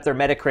 we add up their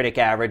Metacritic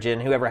average,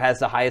 and whoever has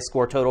the highest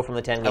score total from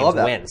the 10 games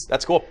wins.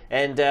 That's cool.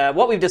 And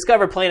what we've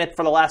discovered playing it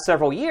for the last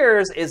several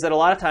years is that a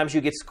lot of times you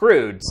get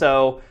screwed.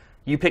 So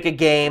you pick a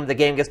game, the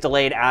game gets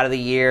delayed out of the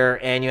year,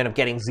 and you end up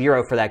getting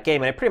 0 for that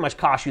game, and it pretty much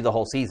costs you the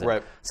whole season.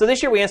 Right. So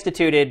this year we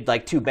instituted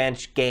like 2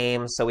 bench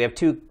games, so we have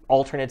 2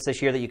 alternates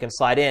this year that you can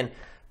slide in.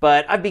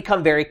 But I've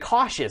become very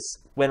cautious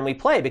when we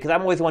play because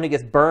I'm always the one who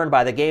gets burned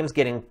by the games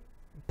getting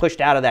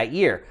pushed out of that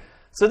year.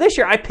 So this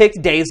year I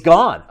picked Days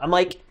Gone. I'm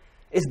like,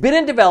 it's been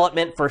in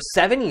development for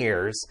 7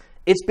 years.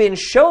 It's been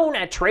shown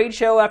at trade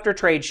show after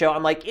trade show.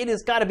 I'm like, it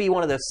has got to be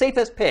one of the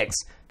safest picks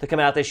to come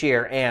out this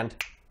year, and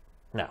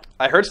no.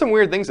 I heard some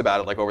weird things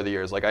about it like over the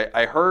years. Like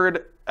I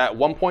heard at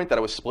one point that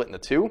it was split into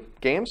 2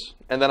 games,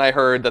 and then I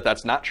heard that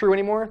that's not true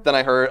anymore. Then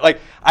I heard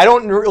I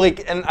don't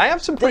really, and I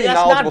have some pretty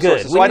knowledgeable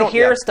sources. That's not good. When you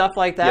hear stuff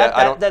like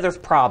that, that there's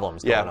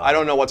problems going on. I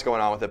don't know what's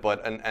going on with it,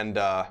 but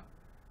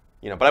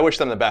but I wish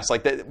them the best.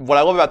 Like what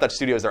I love about that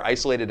studio is they're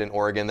isolated in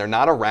Oregon. They're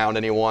not around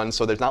anyone,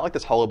 so there's not like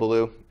this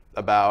hullabaloo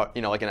about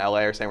like in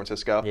LA or San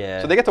Francisco.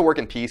 Yeah. So they get to work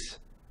in peace.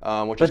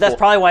 But that's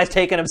probably why it's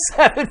taken them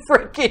 7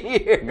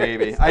 freaking years.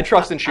 Maybe. I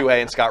trust in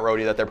Shuhei and Scott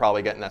Rhodey that they're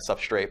probably getting that stuff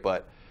straight,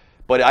 but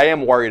I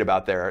am worried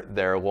about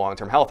their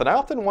long-term health, and I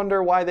often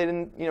wonder why they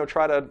didn't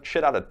try to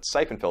shit out a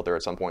siphon filter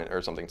at some point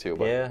or something too.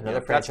 But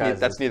another franchise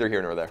that's neither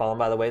here nor there. Fallen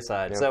by the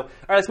wayside. Yeah. So all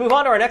right, let's move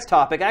on to our next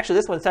topic. Actually,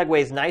 this one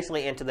segues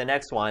nicely into the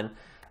next one.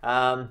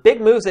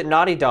 Big moves at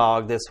Naughty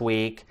Dog this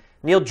week.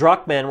 Neil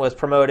Druckmann was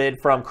promoted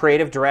from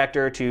creative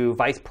director to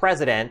vice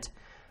president.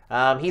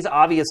 He's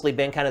obviously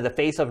been kind of the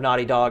face of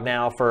Naughty Dog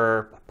now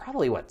for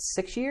probably,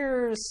 6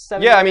 years,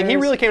 7 years? Yeah, I mean, he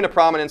really came to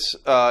prominence,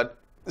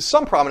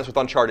 some prominence with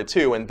Uncharted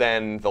 2, and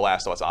then The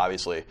Last of Us,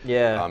 obviously.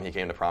 Yeah. He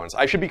came to prominence.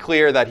 I should be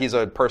clear that he's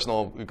a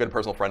good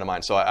personal friend of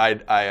mine, so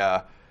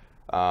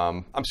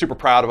I'm super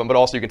proud of him, but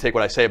also you can take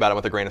what I say about him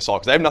with a grain of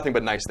salt, because I have nothing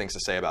but nice things to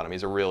say about him.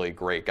 He's a really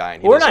great guy.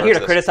 And we're not here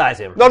to criticize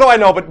him. No, I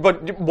know, but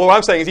what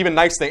I'm saying is even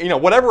nice things.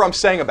 Whatever I'm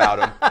saying about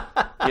him,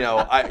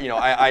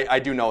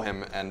 I do know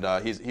him, and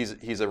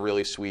he's a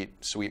really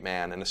sweet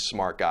man and a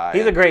smart guy.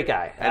 He's a great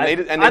guy.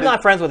 I'm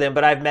not friends with him,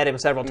 but I've met him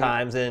several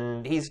times,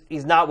 and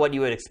he's not what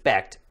you would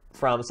expect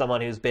from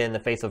someone who's been the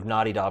face of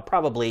Naughty Dog.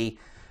 Probably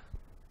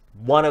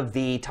one of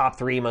the top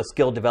 3 most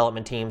skilled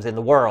development teams in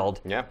the world.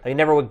 Yeah. You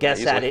never would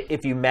guess that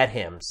if you met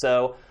him.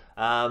 So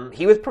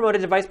he was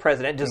promoted to vice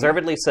president,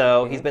 deservedly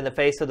so. He's been the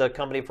face of the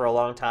company for a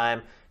long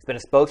time. He's been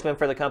a spokesman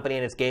for the company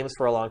and its games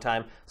for a long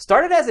time.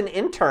 Started as an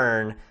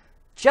intern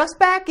just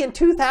back in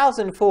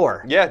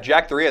 2004. Yeah,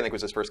 Jack 3, I think,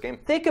 was his first game.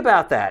 Think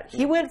about that.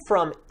 He went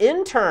from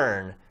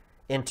intern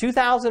in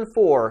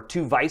 2004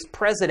 to vice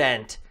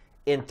president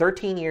in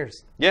 13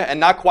 years. Yeah, and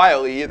not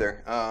quietly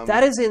either.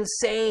 That is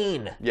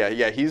insane.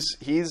 Yeah,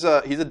 he's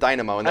a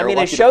dynamo. And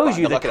it shows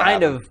you the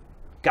kind of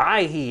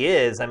guy he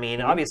is. I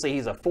mean, obviously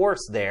he's a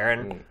force there,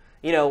 and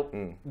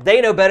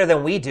they know better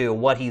than we do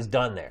what he's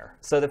done there.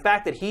 So the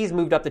fact that he's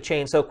moved up the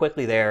chain so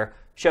quickly there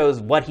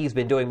shows what he's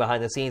been doing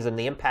behind the scenes and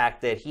the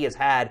impact that he has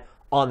had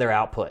on their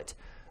output.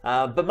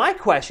 But my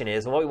question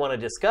is, and what we want to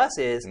discuss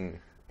is,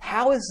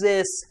 how is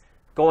this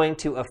going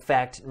to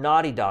affect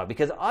Naughty Dog?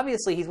 Because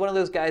obviously he's one of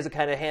those guys that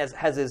kind of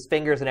has his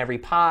fingers in every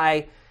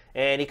pie,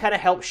 and he kind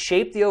of helps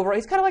shape the overall.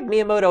 He's kind of like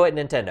Miyamoto at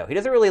Nintendo. He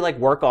doesn't really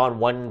work on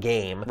one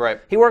game. Right.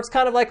 He works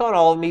kind of like on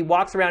all of them. He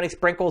walks around, he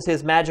sprinkles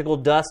his magical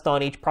dust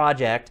on each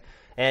project,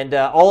 and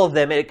all of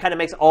them, it kind of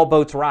makes all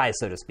boats rise,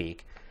 so to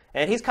speak.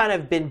 And he's kind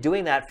of been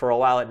doing that for a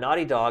while at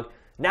Naughty Dog.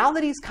 Now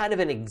that he's kind of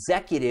an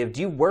executive,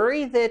 do you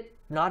worry that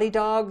Naughty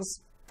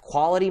Dog's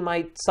quality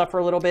might suffer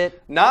a little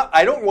bit.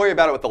 I don't worry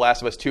about it with The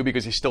Last of Us 2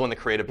 because he's still in the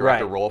creative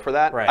director role for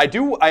that. Right.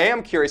 I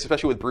am curious,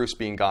 especially with Bruce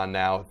being gone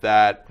now,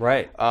 that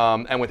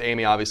and with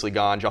Amy obviously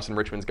gone, Justin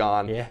Richmond's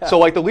gone. Yeah. So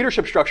like the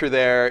leadership structure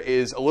there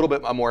is a little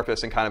bit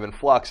amorphous and kind of in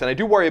flux. And I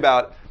do worry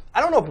about. I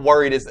don't know if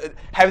worried is.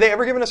 Have they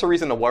ever given us a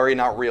reason to worry?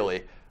 Not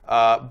really.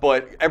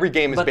 But every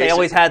game is. But they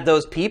always had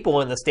those people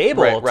in the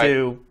stable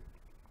to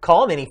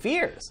calm any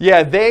fears.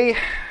 Yeah,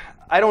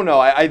 I don't know.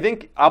 I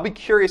think I'll be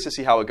curious to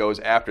see how it goes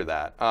after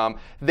that.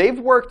 They've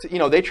worked,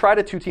 they tried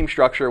a 2-team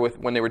structure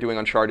when they were doing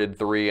Uncharted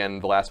 3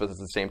 and The Last of Us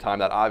at the same time.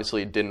 That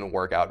obviously didn't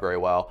work out very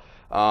well.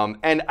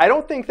 And I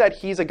don't think that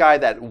he's a guy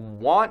that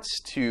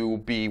wants to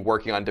be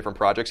working on different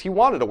projects. He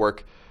wanted to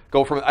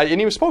and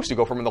he was supposed to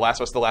go from The Last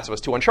of Us to The Last of Us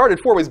 2. Uncharted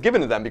 4 was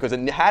given to them because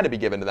it had to be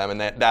given to them, and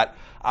that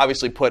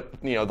obviously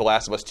put The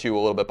Last of Us 2 a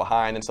little bit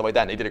behind and stuff like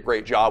that. And they did a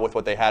great job with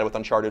what they had with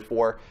Uncharted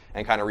 4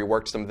 and kind of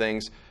reworked some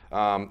things.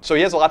 So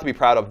he has a lot to be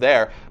proud of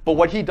there. But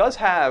what he does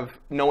have,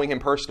 knowing him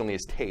personally,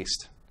 is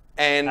taste.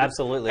 And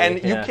absolutely.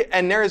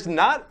 And there is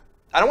not.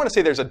 I don't want to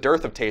say there's a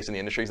dearth of taste in the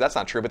industry, because that's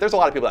not true. But there's a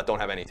lot of people that don't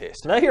have any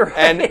taste. No, you're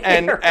right.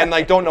 And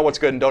like don't know what's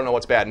good and don't know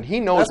what's bad. And he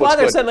knows that's what's why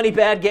there's good. so many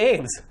bad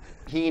games.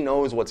 He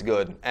knows what's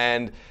good.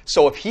 And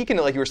so if he can,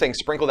 like you were saying,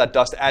 sprinkle that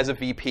dust as a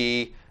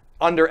VP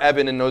under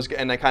Evan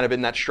and kind of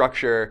in that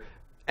structure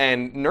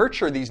and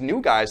nurture these new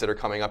guys that are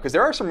coming up, because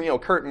there are some,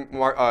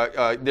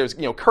 there's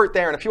Kurt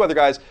there and a few other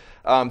guys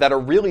that are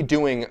really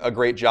doing a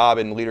great job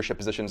in leadership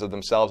positions of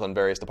themselves on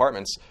various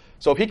departments.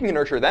 So if he can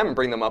nurture them and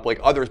bring them up like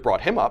others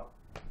brought him up,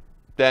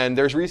 then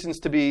there's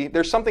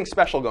something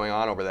special going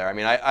on over there. I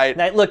mean,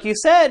 now, look, you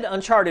said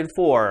Uncharted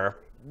 4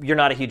 you're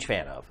not a huge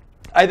fan of.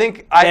 I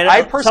think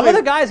I personally... Some of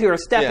the guys who are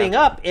stepping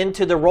up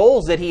into the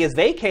roles that he is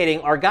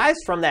vacating are guys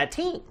from that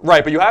team.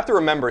 Right, but you have to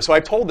remember, so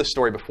I've told this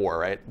story before,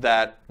 right,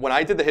 that when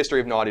I did the history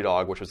of Naughty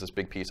Dog, which was this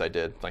big piece I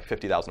did, like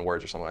 50,000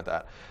 words or something like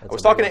that, I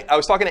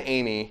was talking to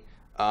Amy,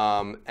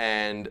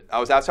 and I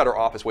was outside her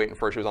office waiting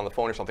for her. She was on the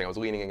phone or something. I was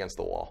leaning against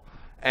the wall.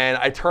 And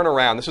I turn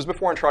around. This was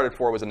before Uncharted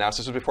 4 was announced.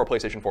 This was before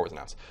PlayStation 4 was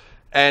announced.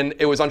 And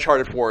it was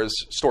Uncharted 4's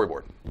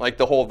storyboard, like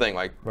the whole thing,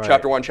 like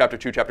Chapter 1, Chapter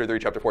 2, Chapter 3,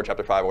 Chapter 4,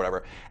 Chapter 5, or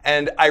whatever.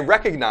 And I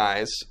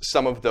recognize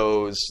some of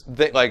those,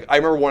 like I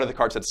remember one of the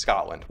cards said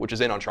Scotland, which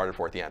is in Uncharted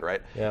 4 at the end,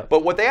 right? Yeah.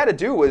 But what they had to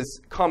do was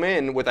come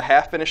in with a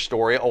half-finished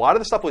story. A lot of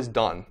the stuff was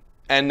done.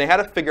 And they had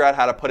to figure out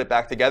how to put it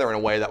back together in a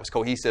way that was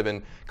cohesive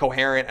and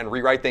coherent and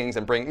rewrite things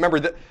and bring... Remember,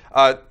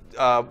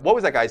 what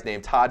was that guy's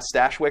name? Todd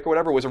Stashwick or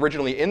whatever was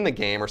originally in the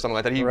game or something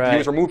like that. He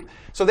was removed.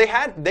 So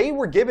they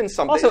were given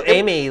something... Also,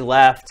 Amy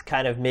left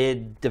kind of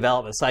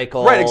mid-development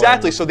cycle. Right,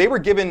 exactly. So they were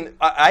given...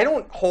 I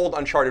don't hold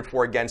Uncharted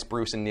 4 against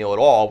Bruce and Neil at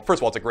all.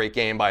 First of all, it's a great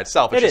game by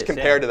itself. It's just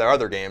compared to their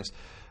other games.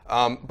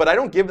 But I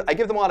give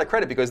them a lot of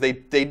credit because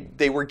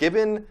they were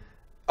given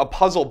a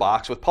puzzle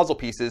box with puzzle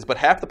pieces, but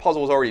half the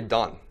puzzle was already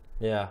done.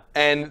 Yeah.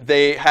 And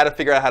they had to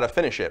figure out how to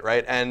finish it,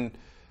 right? And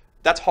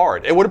that's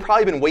hard. It would have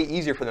probably been way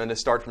easier for them to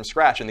start from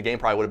scratch, and the game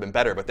probably would have been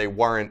better, but they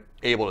weren't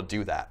able to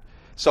do that.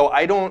 So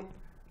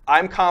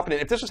I'm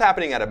confident, if this was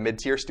happening at a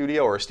mid-tier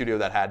studio or a studio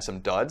that had some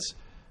duds,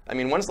 I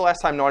mean, when's the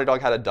last time Naughty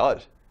Dog had a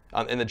dud?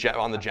 On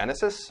the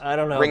Genesis? I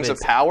don't know. Rings of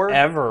Power?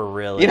 Ever,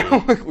 really.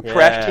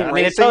 Crash Team Racing? I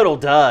mean, a total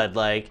dud.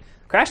 Like,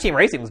 Crash Team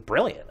Racing was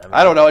brilliant.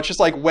 I don't know. It's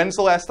just like, when's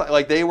the last time?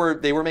 Like, they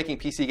were making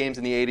PC games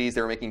in the 80s.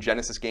 They were making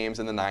Genesis games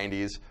in the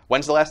 90s.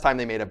 When's the last time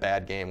they made a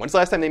bad game? When's the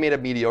last time they made a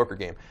mediocre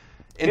game?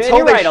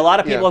 You're right. A lot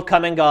of people have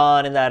come and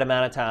gone in that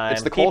amount of time.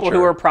 It's the people culture.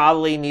 Who are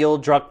probably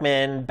Neil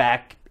Druckmann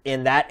back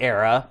in that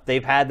era.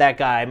 They've had that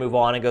guy move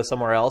on and go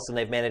somewhere else, and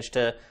they've managed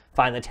to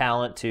find the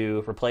talent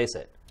to replace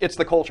it. It's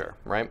the culture,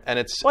 right? And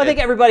it's... Well, I think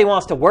everybody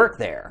wants to work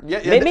there. Yeah,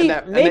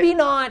 maybe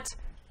not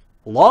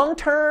long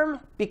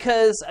term,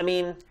 because, I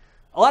mean...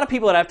 A lot of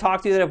people that I've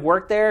talked to that have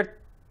worked there,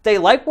 they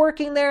like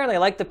working there and they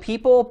like the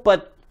people,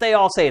 but they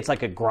all say it's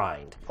like a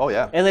grind. Oh,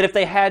 yeah. And that if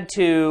they had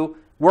to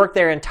work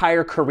their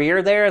entire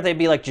career there, they'd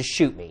be like, just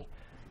shoot me.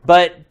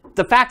 But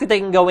the fact that they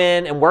can go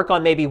in and work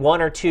on maybe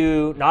 1 or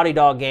 2 Naughty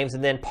Dog games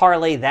and then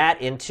parlay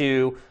that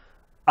into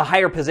a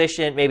higher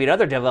position, maybe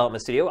another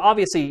development studio,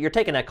 obviously you're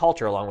taking that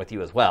culture along with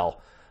you as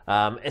well.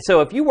 And so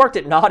if you worked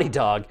at Naughty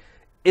Dog,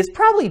 it's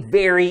probably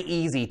very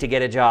easy to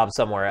get a job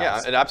somewhere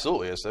else. Yeah, it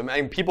absolutely is. I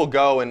mean, people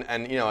go and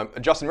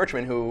Justin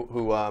Richmond,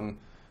 who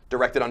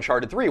directed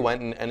Uncharted 3,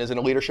 went and is in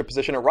a leadership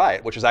position at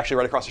Riot, which is actually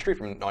right across the street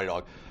from Naughty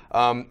Dog.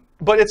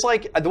 But it's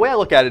like, the way I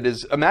look at it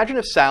is, imagine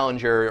if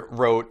Salinger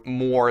wrote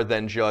more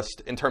than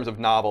just, in terms of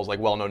novels, like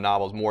well-known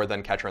novels, more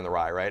than Catcher in the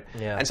Rye, right?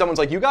 Yeah. And someone's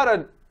like, you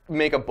gotta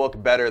make a book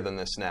better than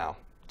this now,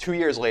 2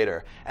 years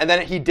later. And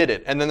then he did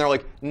it. And then they're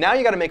like, now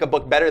you gotta make a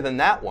book better than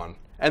that one.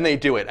 And they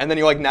do it. And then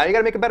you're like, now you got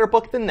to make a better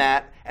book than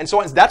that. And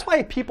so on. That's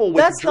why people...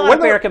 That's not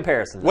a fair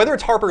comparison. Whether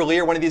it's Harper Lee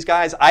or one of these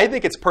guys, I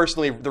think it's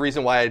personally the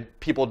reason why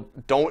people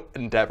don't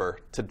endeavor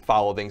to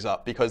follow things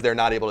up, because they're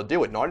not able to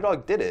do it. Naughty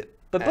Dog did it.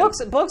 But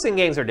books and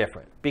games are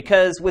different,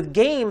 because with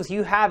games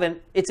you have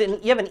an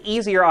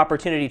easier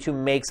opportunity to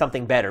make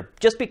something better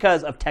just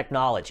because of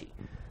technology.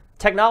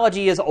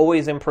 Technology is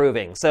always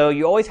improving. So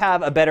you always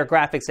have a better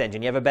graphics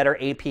engine. You have a better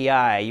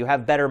API. You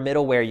have better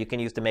middleware you can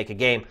use to make a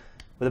game.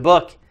 With a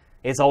book,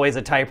 it's always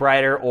a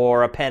typewriter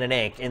or a pen and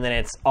ink, and then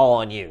it's all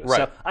on you. Right.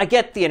 So I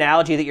get the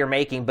analogy that you're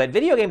making, but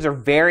video games are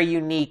very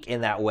unique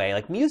in that way.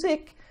 Like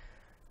music,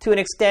 to an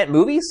extent,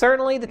 movies,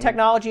 certainly, the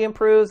technology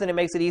improves and it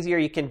makes it easier.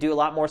 You can do a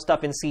lot more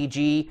stuff in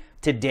CG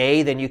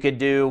today than you could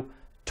do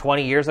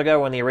 20 years ago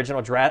when the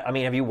original Jurassic... I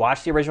mean, have you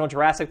watched the original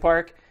Jurassic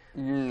Park?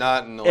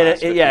 Not in the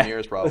last 15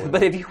 years, probably.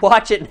 But if you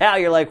watch it now,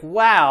 you're like,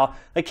 wow,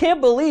 I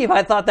can't believe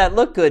I thought that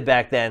looked good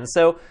back then.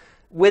 So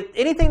with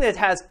anything that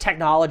has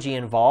technology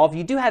involved,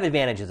 you do have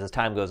advantages as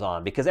time goes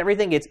on because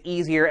everything gets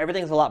easier.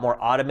 Everything's a lot more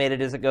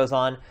automated as it goes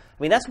on. I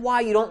mean, that's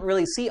why you don't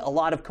really see a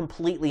lot of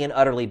completely and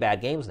utterly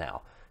bad games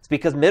now. It's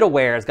because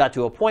middleware has got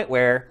to a point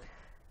where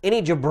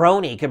any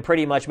jabroni can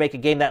pretty much make a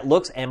game that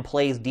looks and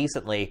plays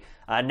decently.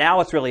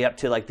 Now it's really up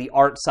to like the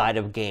art side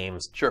of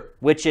games, Sure.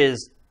 which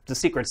is the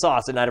secret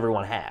sauce that not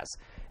everyone has.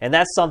 And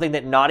that's something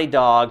that Naughty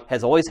Dog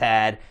has always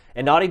had.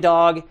 And Naughty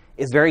Dog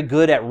is very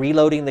good at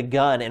reloading the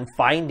gun and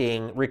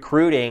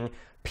recruiting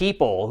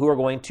people who are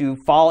going to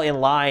fall in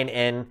line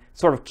and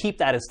sort of keep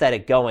that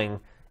aesthetic going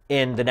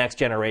in the next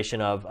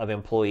generation of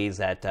employees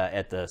at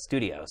the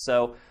studio.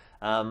 So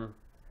for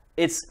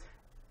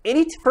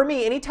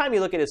me, anytime you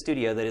look at a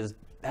studio that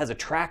has a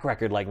track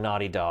record like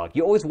Naughty Dog,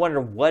 you always wonder,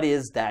 what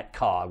is that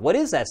cog? What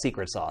is that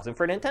secret sauce? And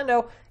for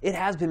Nintendo, it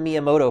has been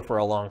Miyamoto for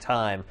a long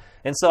time.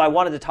 And so I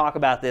wanted to talk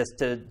about this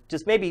to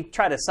just maybe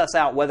try to suss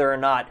out whether or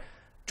not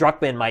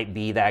Druckmann might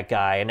be that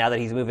guy. And now that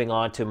he's moving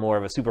on to more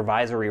of a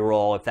supervisory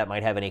role, if that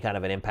might have any kind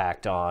of an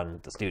impact on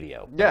the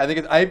studio.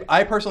 Yeah,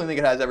 I personally think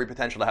it has every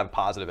potential to have a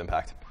positive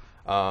impact.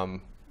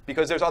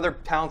 Because there's other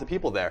talented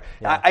people there.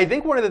 Yeah. I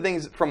think one of the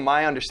things, from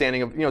my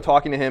understanding of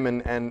talking to him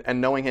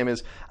and knowing him,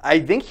 is I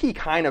think he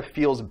kind of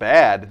feels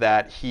bad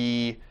that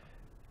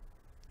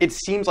it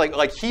seems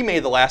like he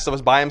made The Last of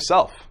Us by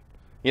himself,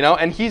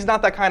 and he's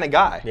not that kind of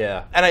guy.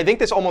 Yeah. And I think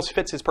this almost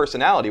fits his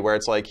personality, where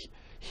it's like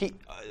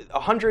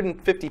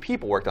 150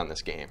 people worked on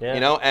this game,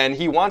 and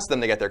he wants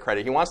them to get their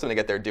credit. He wants them to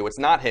get their due. It's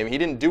not him. He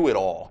didn't do it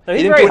all. No,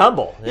 he's very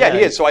humble. Yeah, he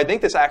is. So I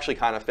think this actually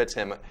kind of fits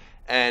him.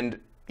 And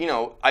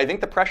I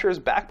think the pressure is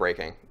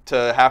backbreaking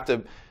to have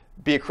to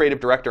be a creative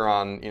director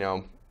on,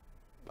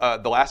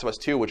 The Last of Us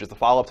 2, which is the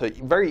follow-up to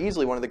very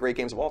easily one of the great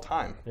games of all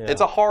time. Yeah.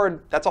 That's a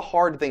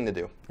hard thing to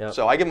do. Yep.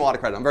 So I give him a lot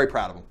of credit. I'm very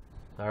proud of him.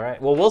 All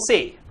right. Well, we'll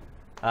see.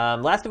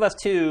 Last of Us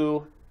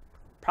 2,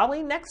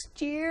 probably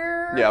next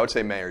year? Yeah, I would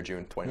say May or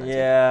June 2019.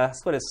 Yeah,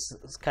 that's what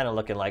it's kind of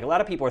looking like. A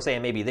lot of people are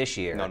saying maybe this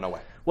year. No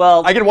way.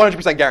 Well, I can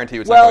 100% guarantee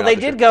you it's not coming out they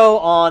this did year. go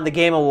on the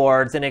Game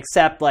Awards and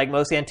accept like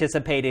most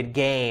anticipated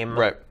game.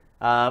 Right.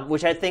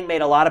 Which I think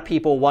made a lot of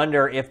people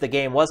wonder if the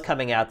game was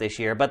coming out this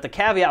year. But the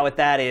caveat with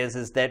that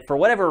is that for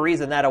whatever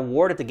reason, that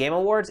award at the Game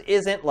Awards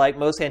isn't like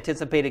most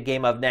anticipated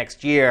game of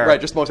next year.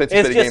 Right, just most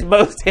anticipated game. It's just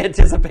most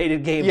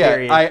anticipated game,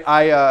 period.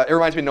 Yeah, it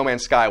reminds me of No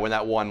Man's Sky when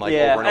that won over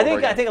and over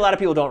again. I think a lot of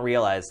people don't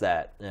realize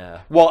that.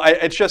 Yeah. Well,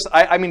 it's just,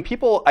 I mean,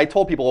 I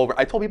told people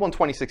in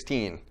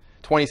 2016,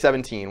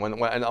 2017,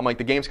 when I'm like,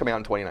 the game's coming out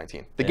in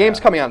 2019. The game's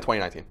coming out in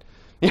 2019.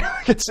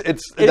 It's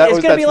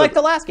going to be like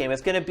the last game.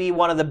 It's going to be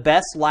one of the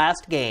best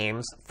last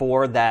games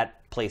for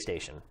that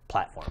PlayStation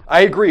platform.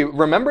 I agree.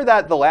 Remember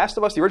that The Last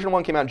of Us, the original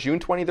one, came out June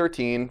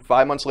 2013.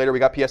 5 months later, we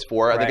got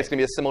PS4. Right. I think it's going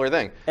to be a similar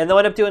thing. And they'll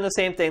end up doing the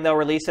same thing. They'll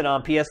release it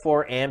on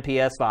PS4 and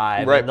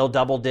PS5. Right. And they'll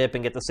double dip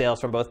and get the sales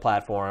from both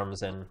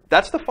platforms. And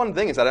that's the fun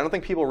thing, is that I don't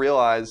think people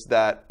realize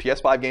that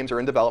PS5 games are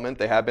in development.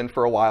 They have been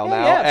for a while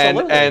now. Yeah,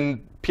 absolutely.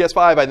 And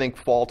PS5, I think,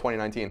 fall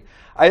 2019.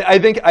 I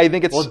think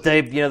it's... Well,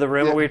 Dave, the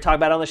rumor we were talking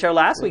about on the show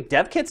last week,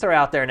 dev kits are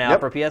out there now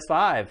for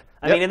PS5.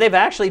 I mean, and they've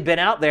actually been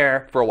out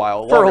there for a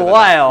while.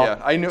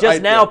 Yeah, I knew.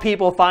 Now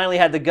people finally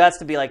had the guts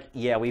to be like,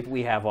 yeah,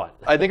 we have one.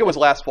 I think it was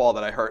last fall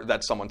that I heard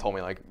that someone told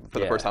me, like, for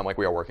the first time, like,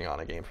 we are working on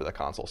a game for the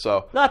console.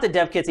 So not that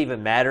dev kits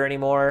even matter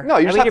anymore. No,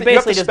 you're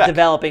basically just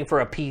developing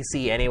for a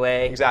PC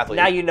anyway. Exactly.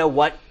 Now you know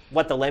what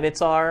the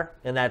limits are,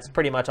 and that's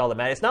pretty much all that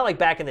matters. It's not like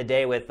back in the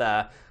day with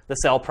the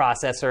cell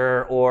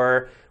processor,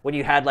 or when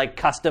you had like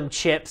custom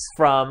chips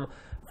from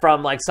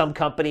like some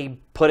company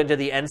put into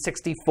the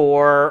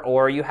N64,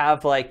 or you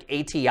have like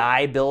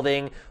ATI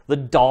building the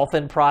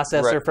Dolphin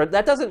processor for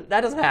that doesn't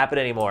happen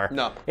anymore.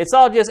 No. It's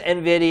all just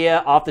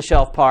NVIDIA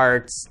off-the-shelf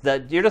parts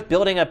that you're just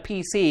building a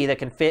PC that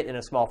can fit in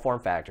a small form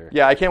factor.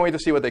 Yeah, I can't wait to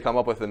see what they come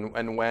up with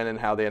and when and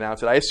how they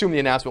announce it. I assume the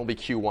announcement will be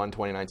Q1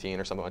 2019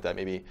 or something like that,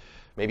 maybe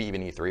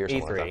even E3 or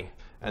something like that.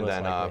 And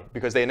then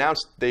because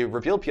they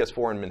revealed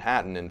PS4 in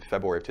Manhattan in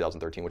February of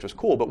 2013, which was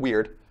cool but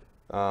weird.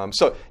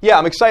 So yeah,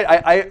 I'm excited.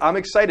 I'm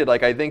excited.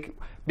 Like, I think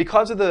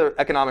because of the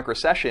economic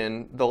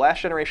recession, the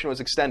last generation was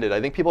extended. I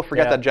think people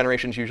forget that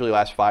generations usually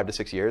last 5 to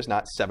 6 years,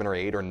 not 7 or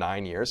 8 or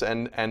 9 years.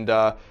 And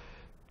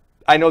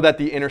I know that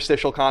the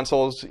interstitial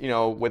consoles,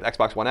 with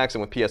Xbox One X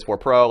and with PS4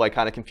 Pro, like,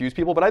 kind of confuse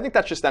people. But I think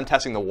that's just them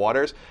testing the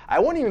waters. I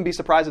wouldn't even be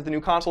surprised if the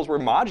new consoles were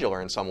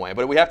modular in some way.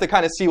 But we have to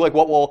kind of see like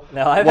what will.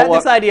 No, I've had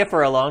this idea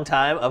for a long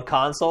time of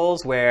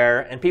consoles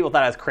and people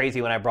thought I was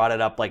crazy when I brought it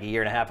up like a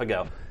year and a half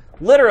ago.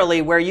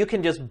 Literally, where you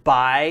can just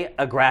buy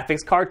a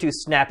graphics card to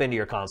snap into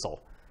your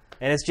console.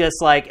 And it's just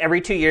like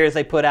every 2 years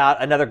they put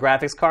out another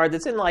graphics card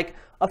that's in like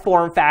a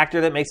form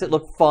factor that makes it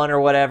look fun or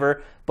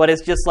whatever, but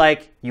it's just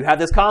like, you have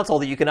this console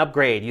that you can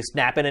upgrade. You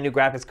snap in a new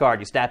graphics card.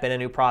 You snap in a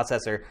new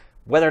processor.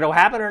 Whether it'll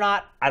happen or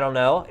not, I don't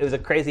know. It was a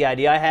crazy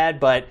idea I had,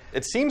 but...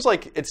 It seems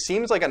like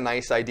a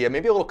nice idea.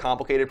 Maybe a little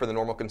complicated for the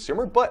normal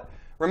consumer, but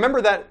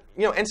remember that,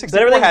 N64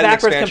 but everything's had an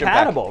backwards expansion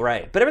compatible, pack.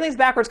 right? But everything's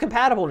backwards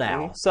compatible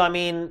now. Mm-hmm. So, I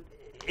mean...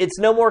 It's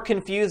no more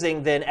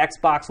confusing than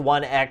Xbox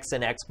One X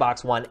and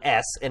Xbox One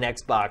S and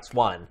Xbox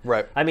One.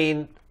 Right. I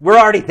mean, we're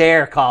already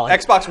there, Colin.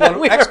 Xbox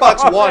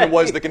One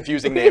was the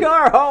confusing name. We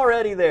are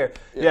already there.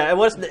 Yeah, and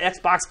what's the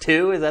Xbox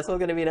 2? Is that still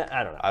going to be?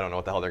 I don't know. I don't know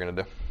what the hell they're going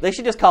to do. They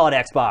should just call it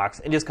Xbox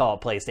and just call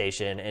it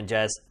PlayStation and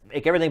just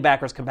make everything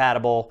backwards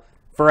compatible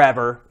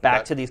forever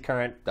back to these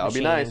current That would machines.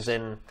 be nice.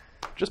 And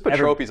just put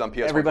trophies on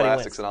PS1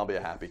 Classics and I'll be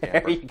a happy camper.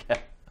 There you go.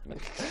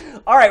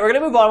 All right, we're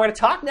going to move on. We're going to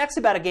talk next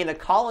about a game that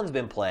Colin's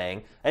been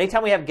playing.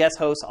 Anytime we have guest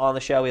hosts on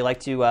the show, we like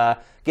to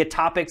get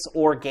topics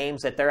or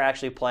games that they're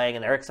actually playing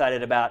and they're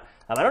excited about.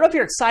 I don't know if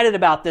you're excited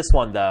about this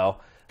one, though.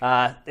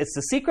 It's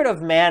the Secret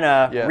of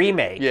Mana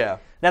remake. Yeah.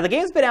 Now, the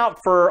game's been out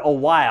for a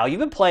while. You've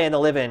been playing the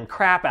living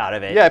crap out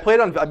of it. Yeah,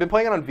 I've been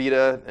playing it on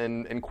Vita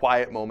in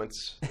quiet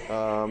moments.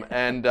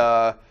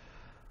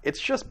 It's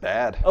just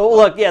bad. Oh,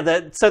 look, yeah,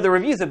 so the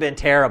reviews have been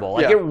terrible.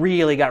 Like, Yeah. it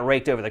really got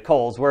raked over the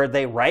coals. Were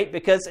they right?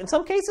 Because in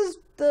some cases,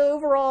 the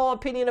overall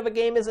opinion of a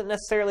game isn't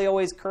necessarily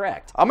always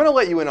correct. I'm going to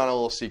let you in on a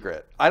little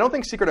secret. I don't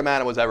think Secret of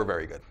Mana was ever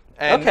very good.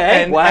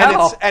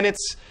 Wow. And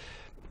it's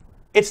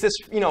this,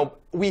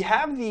 we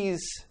have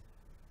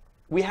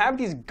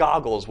these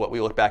goggles, what we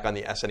look back on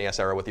the SNES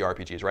era with the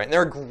RPGs, right? And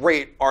there are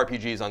great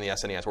RPGs on the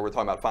SNES where we're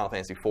talking about Final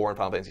Fantasy IV and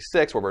Final Fantasy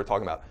VI, where we're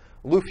talking about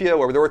Lufia,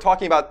 where we're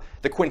talking about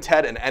the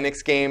Quintet and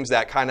Enix games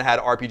that kind of had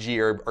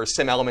RPG or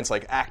sim elements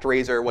like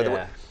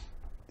ActRaiser,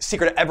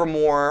 Secret of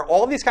Evermore,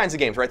 all of these kinds of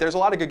games, right? There's a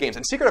lot of good games.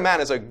 And Secret of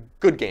Mana is a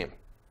good game.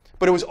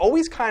 But it was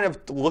always kind of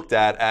looked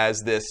at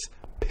as this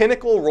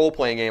pinnacle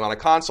role-playing game on a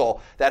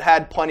console that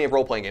had plenty of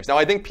role-playing games. Now,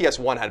 I think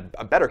PS1 had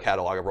a better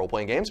catalog of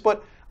role-playing games,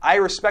 but I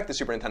respect the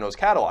Super Nintendo's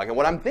catalog. And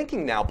what I'm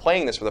thinking now,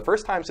 playing this for the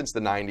first time since the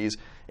 90s,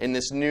 in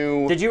this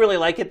new... Did you really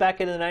like it back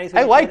in the 90s?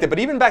 I liked it, but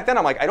even back then,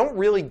 I'm like, I don't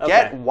really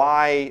get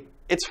why...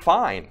 It's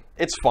fine.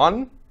 It's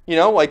fun.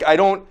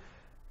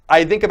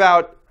 I think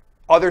about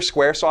other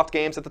Squaresoft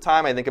games at the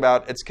time. I think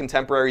about its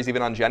contemporaries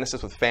even on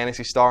Genesis with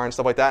Phantasy Star and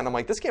stuff like that. And I'm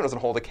like, this game doesn't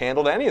hold a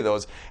candle to any of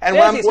those. And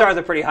Phantasy Star is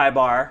a pretty high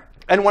bar.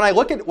 And when I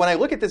look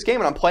at this game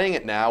and I'm playing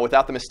it now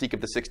without the mystique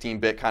of the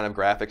 16-bit kind of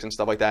graphics and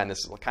stuff like that, and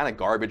this kind of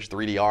garbage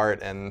 3D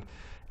art and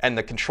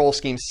the control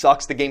scheme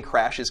sucks. The game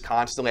crashes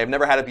constantly. I've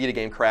never had a Vita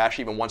game crash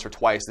even once or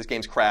twice. This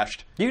game's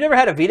crashed. You've never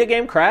had a Vita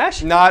game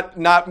crash? Not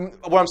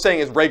what I'm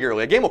saying is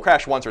regularly. A game will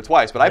crash once or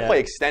twice, but I play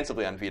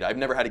extensively on Vita. I've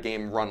never had a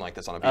game run like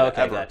this on a Vita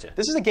ever. Gotcha.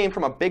 This is a game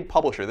from a big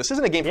publisher. This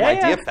isn't a game from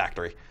Idea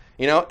Factory.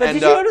 But did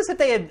you notice that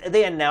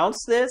they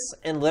announced this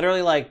and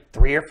literally like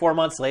 3 or 4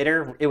 months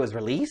later it was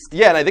released?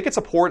 Yeah, and I think it's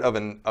a port of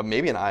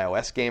maybe an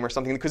iOS game or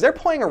something because they're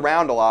playing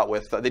around a lot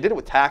with. They did it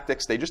with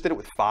Tactics. They just did it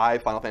with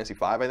Final Fantasy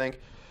V, I think,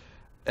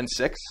 and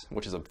 6,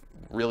 which is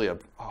really a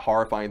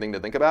horrifying thing to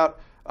think about.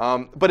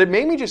 But it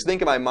made me just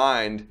think in my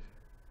mind,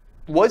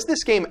 was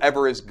this game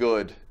ever as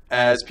good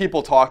as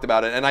people talked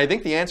about it? And I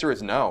think the answer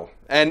is no.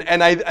 And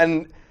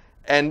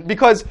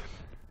because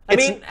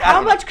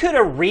how much could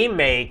a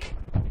remake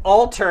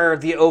alter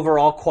the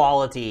overall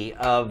quality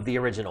of the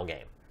original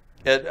game?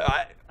 It's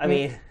not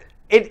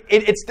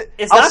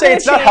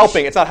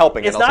helping. It's not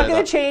helping. It's not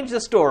going to change the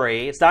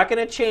story. It's not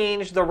going to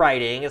change the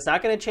writing. It's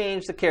not going to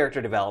change the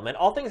character development.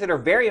 All things that are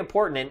very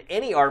important in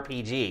any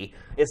RPG.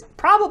 It's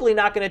probably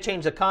not going to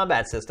change the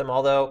combat system,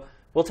 although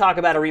we'll talk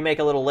about a remake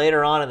a little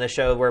later on in the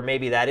show where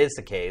maybe that is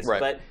the case. Right.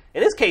 But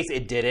in this case,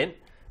 it didn't.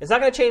 It's not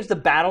going to change the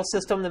battle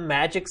system, the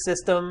magic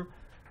system.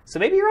 So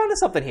maybe you're onto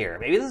something here.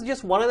 Maybe this is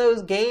just one of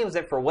those games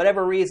that for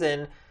whatever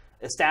reason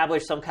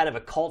established some kind of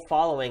a cult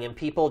following and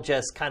people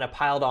just kind of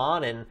piled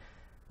on and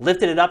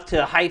lifted it up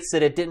to heights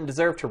that it didn't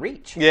deserve to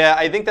reach. Yeah,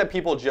 I think that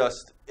people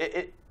just...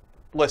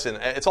 Listen,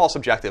 it's all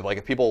subjective. Like,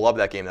 if people love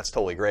that game, that's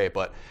totally great.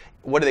 But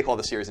what do they call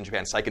the series in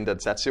Japan? Seiken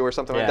Densetsu or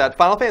something like that?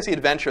 Final Fantasy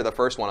Adventure, the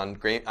first one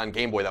on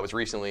Game Boy that was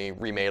recently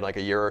remade like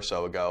a year or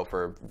so ago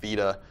for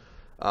Vita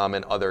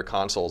and other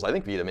consoles. I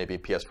think Vita, maybe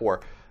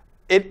PS4.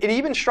 It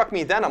even struck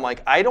me then. I'm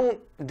like,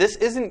 this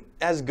isn't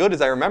as good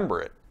as I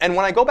remember it. And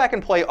when I go back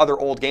and play other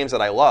old games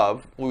that I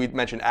love, we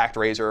mentioned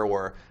ActRaiser,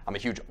 or I'm a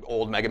huge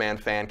old Mega Man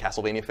fan,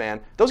 Castlevania fan.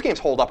 Those games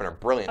hold up and are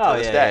brilliant to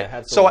this day.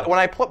 Yeah, so when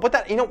I put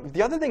that,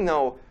 the other thing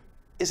though,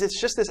 is it's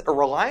just a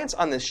reliance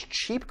on this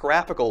cheap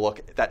graphical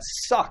look that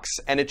sucks,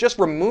 and it just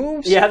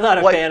removes. Yeah, I'm not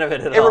a fan of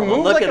it at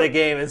all. Look at the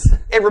game.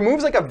 It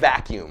removes like a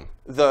vacuum.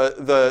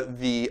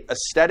 The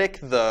aesthetic,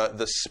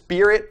 the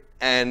spirit,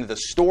 and the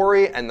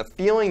story, and the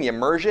feeling, the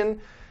immersion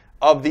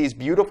of these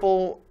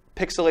beautiful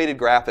pixelated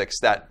graphics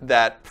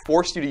that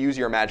forced you to use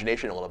your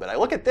imagination a little bit. I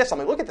look at this. I'm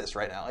like, look at this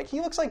right now. Like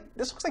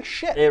this looks like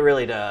shit. It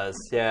really does.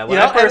 Yeah. When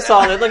I first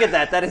saw it, look at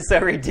that. That is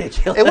so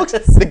ridiculous.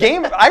 The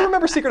game. I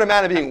remember Secret of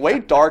Mana being way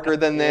darker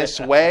than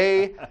this,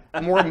 way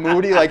more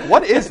moody. Like,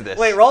 what is this?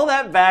 Wait, roll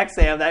that back,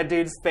 Sam. That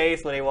dude's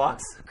face when he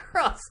walks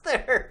across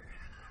there.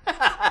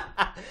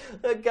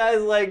 The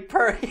guy's like,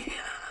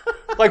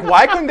 Like,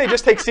 why couldn't they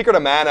just take Secret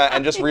of Mana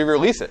and just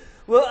re-release it?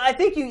 Well, I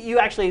think you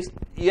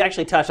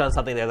actually touched on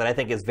something there that I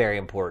think is very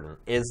important,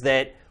 is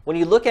that when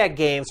you look at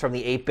games from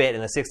the 8-bit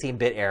and the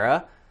 16-bit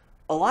era,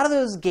 a lot of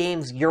those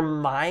games, your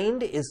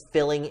mind is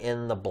filling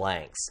in the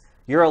blanks.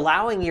 You're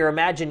allowing your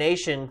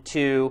imagination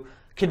to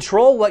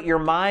control what your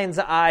mind's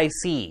eye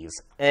sees.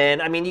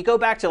 And I mean, you go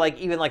back to like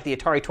even like the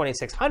Atari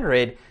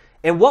 2600,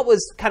 and what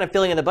was kind of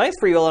filling in the blanks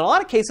for you in a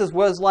lot of cases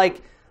was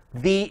like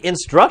the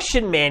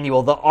instruction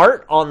manual, the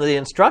art on the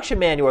instruction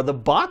manual, or the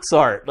box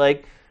art,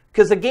 like,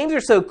 because the games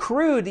are so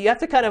crude, you have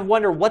to kind of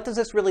wonder, what does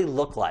this really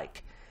look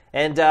like?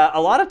 And a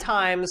lot of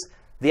times,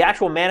 the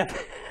actual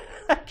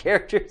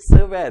character is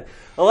so bad.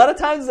 A lot of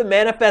times, the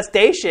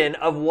manifestation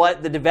of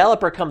what the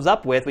developer comes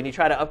up with when you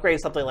try to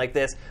upgrade something like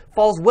this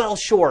falls well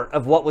short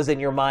of what was in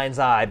your mind's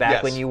eye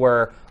back when you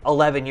were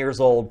 11 years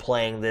old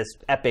playing this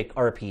epic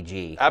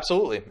RPG.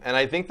 Absolutely, and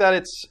I think that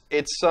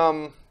it's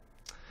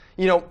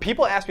you know,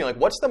 people ask me, like,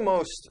 what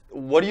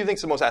do you think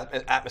is the most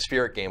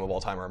atmospheric game of all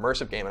time, or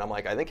immersive game? And I'm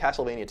like, I think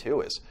Castlevania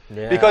 2 is.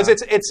 Yeah. Because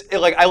it's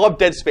like, I love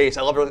Dead Space,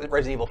 I love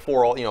Resident Evil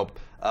 4, all, you know,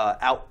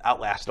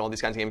 Outlast and all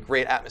these kinds of games,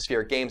 great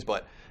atmospheric games,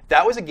 but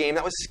that was a game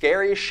that was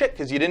scary as shit,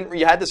 because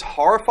you had this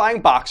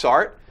horrifying box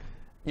art,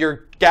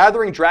 you're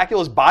gathering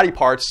Dracula's body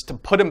parts to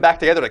put him back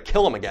together to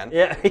kill him again.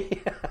 Yeah.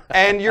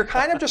 And you're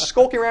kind of just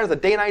skulking around as a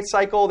day-night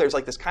cycle, there's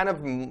like this kind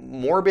of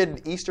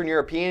morbid Eastern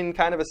European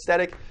kind of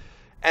aesthetic.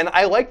 And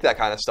I like that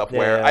kind of stuff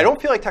where I don't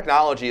feel like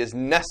technology has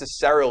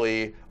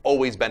necessarily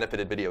always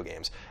benefited video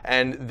games.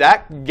 And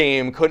that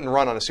game couldn't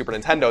run on a Super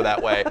Nintendo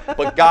that way,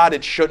 but God,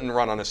 it shouldn't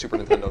run on a Super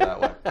Nintendo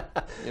that way.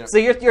 You know? So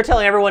you're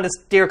telling everyone to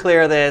steer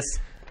clear of this,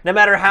 no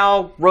matter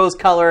how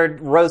rose-colored,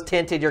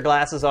 rose-tinted your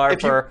glasses are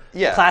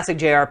classic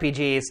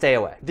JRPGs, stay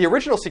away. The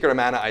original Secret of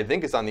Mana, I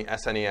think, is on the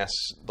SNES,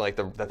 like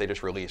that they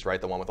just released,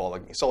 right? The one with all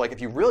the. So, like, if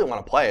you really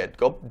want to play it,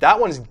 that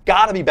one's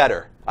got to be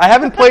better. I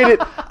haven't played it.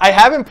 I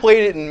haven't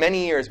played it in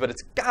many years, but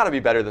it's got to be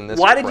better than this.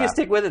 Why did you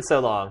stick with it so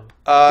long?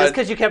 Just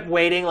because you kept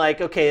waiting, like,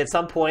 okay, at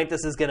some point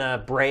this is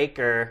gonna break,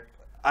 or.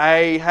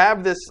 I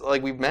have this,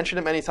 like we've mentioned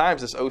it many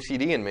times, this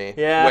OCD in me,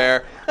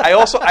 where I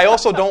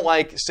also don't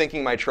like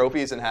syncing my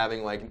trophies and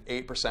having like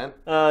 8%.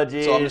 Oh,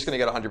 geez. So I'm just gonna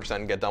get 100%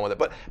 and get done with it.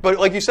 But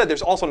like you said,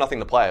 there's also nothing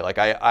to play. Like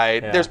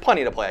there's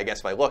plenty to play, I guess,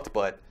 if I looked,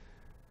 but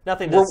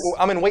nothing.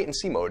 I'm in wait and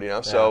see mode, you know.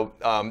 Yeah. So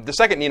the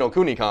second Ni no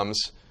Kuni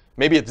comes.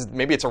 Maybe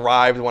it's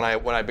arrived when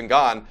I've been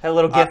gone. Have a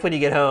little gift when you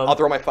get home. I'll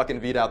throw my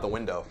fucking Vita out the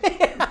window.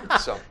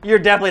 So you're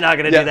definitely not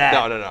going to do that.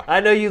 No. I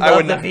know you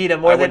love the Vita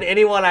more than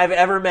anyone I've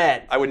ever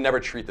met. I would never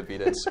treat the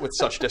Vita with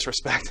such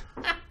disrespect.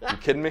 You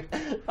kidding me?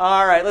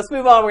 All right, let's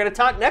move on. We're going to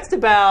talk next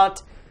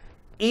about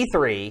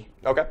E3.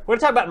 Okay. We're going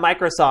to talk about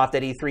Microsoft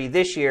at E3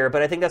 this year,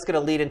 but I think that's going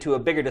to lead into a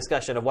bigger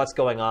discussion of what's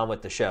going on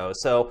with the show.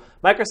 So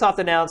Microsoft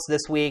announced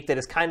this week that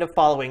it's kind of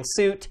following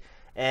suit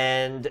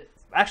and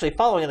actually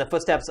following in the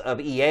footsteps of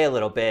EA a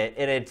little bit,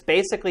 and it's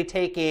basically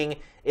taking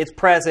its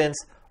presence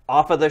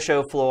off of the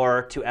show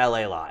floor to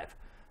LA Live.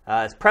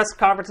 Its press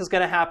conference is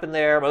going to happen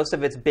there. Most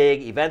of its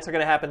big events are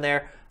going to happen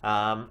there.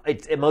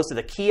 Most of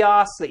the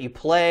kiosks that you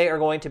play are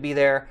going to be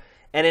there.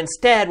 And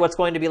instead, what's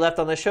going to be left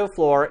on the show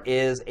floor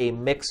is a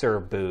Mixer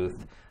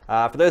booth.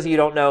 For those of you who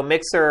don't know,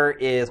 Mixer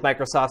is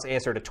Microsoft's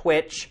answer to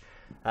Twitch.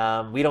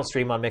 We don't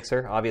stream on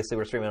Mixer. Obviously,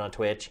 we're streaming on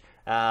Twitch.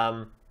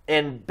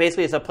 And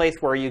basically, it's a place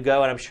where you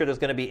go, and I'm sure there's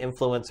going to be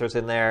influencers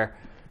in there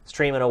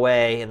streaming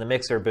away in the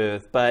Mixer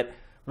booth. But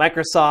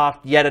Microsoft,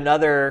 yet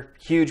another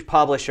huge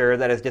publisher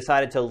that has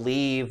decided to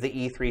leave the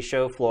E3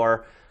 show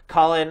floor.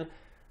 Colin,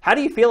 how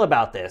do you feel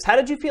about this? First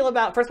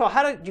of all,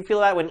 how did you feel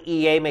about when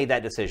EA made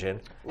that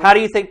decision? How do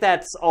you think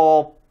that's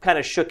all kind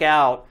of shook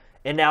out?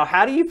 And now,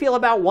 how do you feel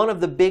about one of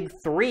the big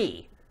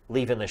three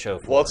leaving the show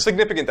floor? Well, it's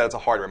significant that it's a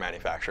hardware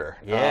manufacturer.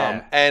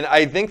 Yeah. And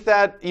I think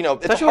that, you know...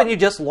 Especially when you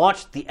just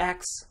launched the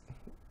X.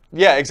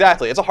 Yeah,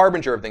 exactly. It's a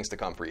harbinger of things to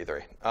come for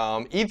E3.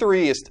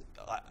 E3 is...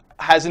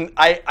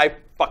 I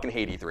fucking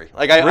hate E3.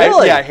 Like,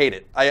 really? I hate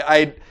it.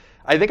 I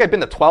think I've been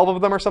to 12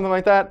 of them or something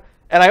like that.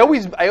 And it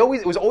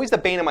was always the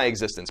bane of my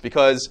existence,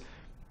 because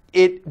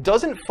it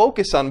doesn't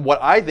focus on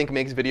what I think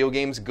makes video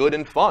games good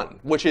and fun,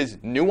 which is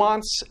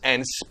nuance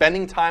and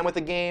spending time with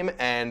the game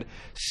and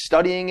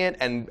studying it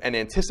and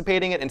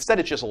anticipating it. Instead,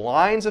 it's just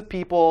lines of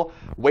people,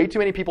 way too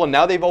many people, and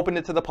now they've opened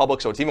it to the public,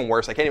 so it's even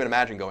worse. I can't even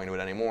imagine going to it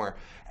anymore.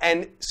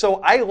 And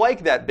so I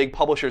like that big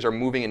publishers are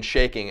moving and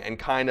shaking and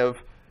kind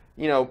of,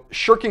 you know,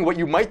 shirking what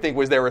you might think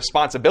was their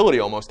responsibility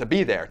almost to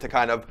be there, to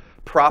kind of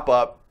prop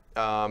up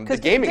the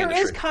gaming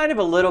industry. There is kind of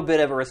a little bit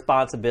of a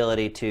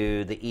responsibility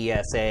to the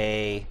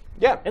ESA.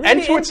 Yeah, and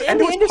to its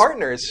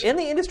partners. In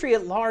the industry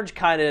at large,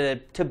 kind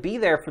of to be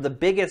there for the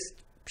biggest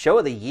show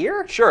of the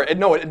year? Sure.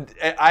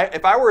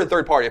 If I were a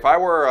third party, if I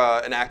were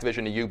an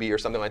Activision, a UB, or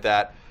something like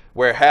that,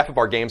 where half of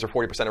our games or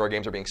 40% of our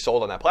games are being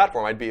sold on that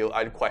platform,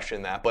 I'd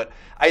question that. But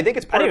I think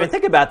it's part I didn't even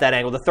think about that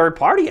angle, the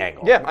third-party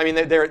angle. Yeah, I mean,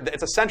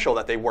 it's essential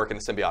that they work in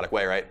a symbiotic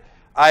way, right?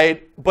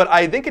 But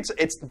I think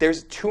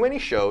there's too many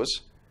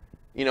shows,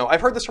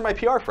 I've heard this from my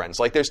PR friends.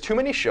 Like, there's too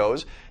many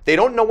shows. They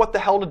don't know what the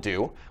hell to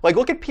do. Like,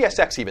 look at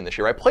PSX even this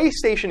year, right?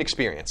 PlayStation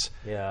Experience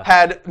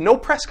had no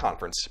press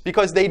conference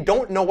because they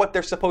don't know what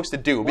they're supposed to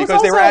do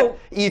because they were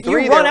at E3.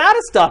 You run out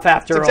of stuff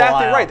after a while.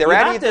 Exactly right. They're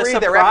at E3,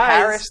 they're at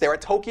Paris, they're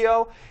at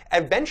Tokyo.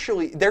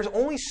 Eventually, there's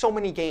only so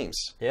many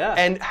games. Yeah.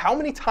 And how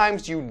many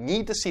times do you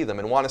need to see them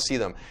and want to see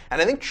them?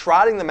 And I think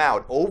trotting them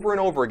out over and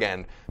over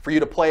again for you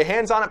to play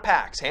hands-on at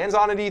PAX,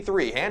 hands-on at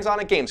E3, hands-on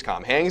at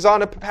Gamescom,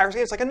 hands-on at Paris,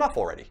 it's like enough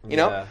already, you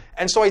know?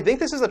 And so I think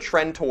this is a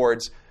trend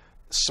towards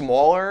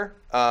smaller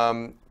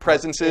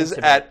presences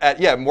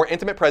at more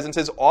intimate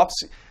presences off.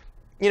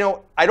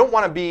 I don't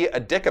want to be a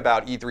dick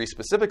about E3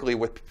 specifically.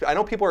 I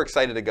know people are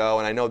excited to go,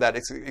 and I know that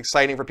it's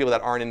exciting for people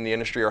that aren't in the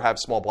industry or have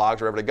small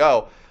blogs or whatever to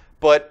go.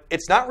 But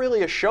it's not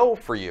really a show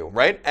for you,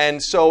 right?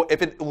 And so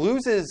if it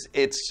loses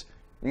its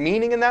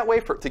meaning in that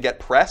way to get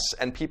press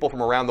and people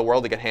from around the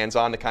world to get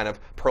hands-on to kind of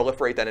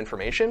proliferate that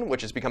information,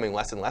 which is becoming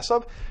less and less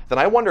of, then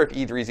I wonder if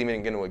E3 is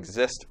even going to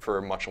exist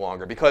for much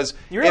longer. Because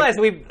you realize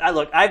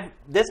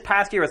this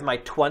past year was my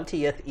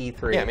 20th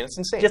E3. Yeah, I mean, it's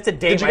insane. Just to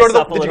date Did you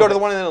myself go to the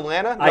one in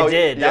Atlanta? I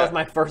did. That was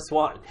my first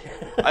one.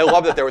 I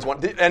love that there was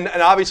one. And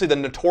obviously the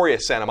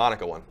notorious Santa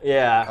Monica one.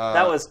 Yeah,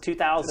 that was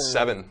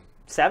 2007.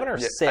 7 or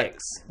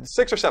 6?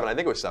 6 or 7. I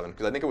think it was 7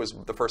 because I think it was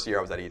the first year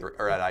I was at E3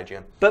 or at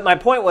IGN. But my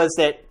point was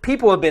that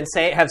people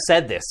have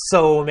said this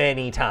so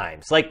many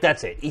times. Like,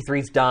 that's it.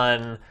 E3's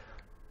done.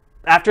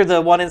 After the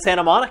one in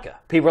Santa Monica,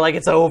 people were like,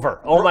 "It's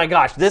over. Oh my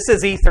gosh, this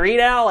is E3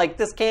 now. Like,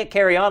 this can't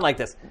carry on like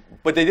this."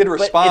 But they did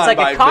respond. It's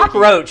like a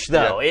cockroach,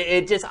 though.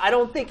 Yeah. I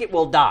don't think it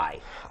will die.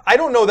 I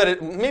don't know that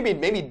it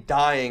maybe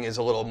dying is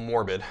a little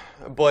morbid,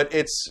 but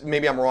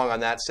maybe I'm wrong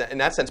on that in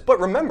that sense. But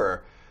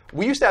remember.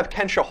 We used to have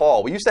Kensha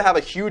Hall. We used to have a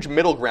huge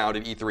middle ground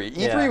at E3.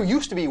 E3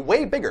 used to be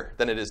way bigger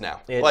than it is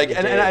now. And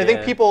I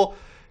think people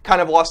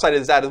kind of lost sight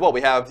of that as well. We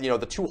have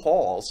the 2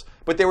 halls,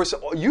 but there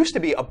used to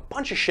be a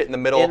bunch of shit in the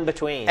middle, in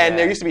between, and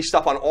there used to be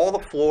stuff on all the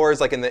floors,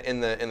 like in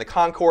the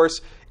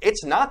concourse.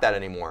 It's not that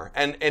anymore.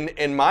 And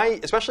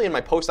especially in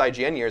my post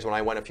IGN years when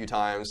I went a few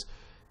times,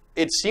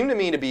 it seemed to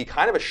me to be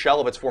kind of a shell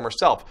of its former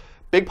self.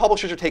 Big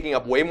publishers are taking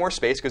up way more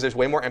space because there's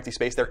way more empty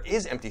space. There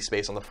is empty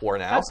space on the floor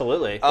now.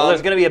 Absolutely. Well,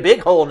 there's going to be a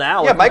big hole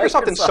now. Yeah,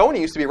 Microsoft and Sony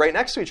used to be right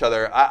next to each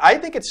other. I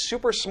think it's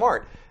super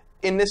smart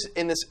in this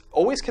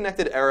always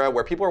connected era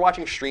where people are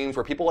watching streams,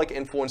 where people like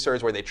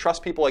influencers, where they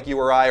trust people like you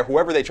or I or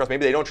whoever they trust.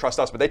 Maybe they don't trust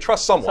us, but they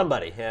trust someone.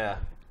 Somebody, yeah.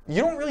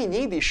 You don't really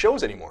need these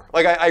shows anymore.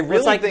 Like I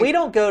really think we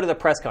don't go to the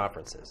press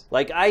conferences.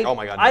 Like oh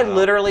my God, I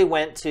literally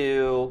went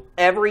to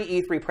every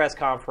E3 press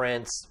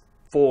conference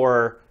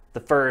for the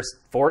first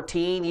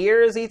 14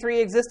 years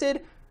E3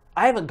 existed.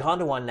 I haven't gone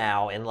to one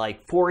now in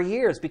like 4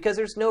 years because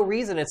there's no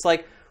reason. It's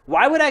like,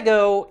 why would I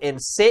go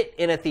and sit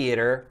in a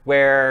theater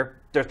where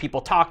there's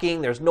people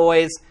talking, there's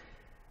noise,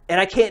 and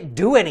I can't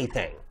do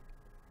anything?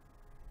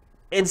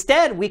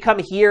 Instead, we come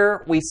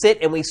here, we sit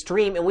and we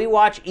stream and we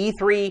watch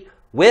E3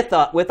 with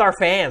our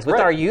fans, with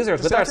our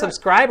users, with our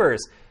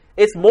subscribers.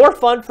 It's more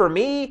fun for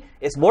me.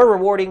 It's more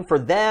rewarding for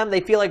them.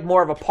 They feel like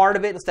more of a part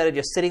of it instead of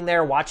just sitting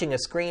there watching a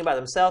screen by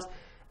themselves.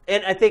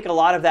 And I think a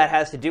lot of that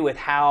has to do with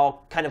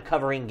how kind of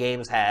covering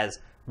games has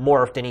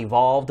morphed and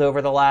evolved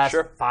over the last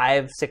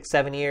 5, 6,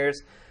 7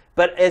 years.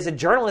 But as a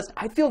journalist,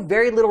 I feel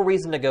very little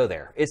reason to go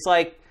there. It's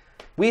like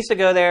we used to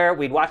go there,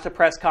 we'd watch the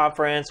press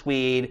conference,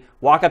 we'd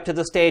walk up to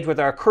the stage with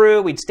our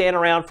crew, we'd stand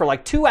around for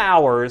like 2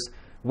 hours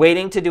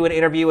waiting to do an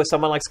interview with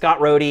someone like Scott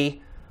Rohde,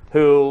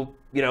 who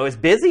is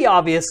busy,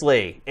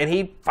 obviously. And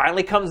he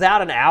finally comes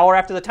out an hour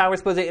after the time we're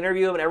supposed to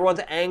interview him, and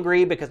everyone's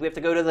angry because we have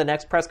to go to the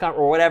next press conference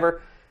or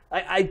whatever.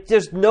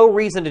 There's no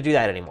reason to do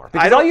that anymore.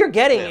 Because all you're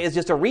getting is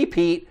just a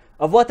repeat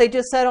of what they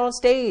just said on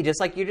stage. It's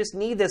like you just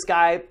need this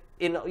guy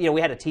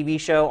we had a TV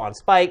show on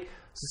Spike,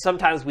 so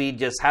sometimes we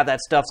just have that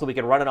stuff so we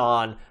can run it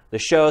on the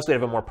show so we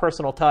have a more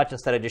personal touch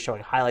instead of just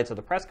showing highlights of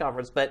the press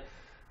conference. But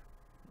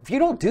if you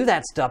don't do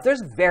that stuff,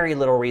 there's very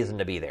little reason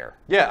to be there.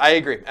 Yeah, I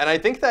agree. And I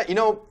think that,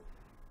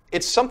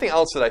 it's something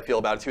else that I feel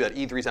about it, too, that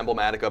E3 is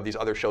emblematic of. These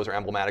other shows are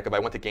emblematic of. I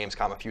went to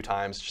Gamescom a few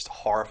times, just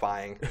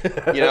horrifying.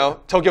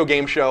 Tokyo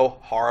Game Show,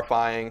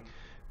 horrifying.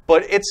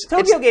 But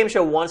Tokyo Game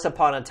Show once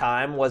upon a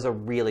time was a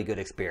really good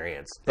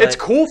experience. It's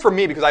cool for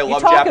me because I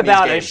love Japanese games. You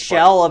talk about a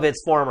shell of its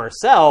former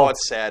self. Oh,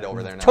 it's sad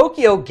over there now.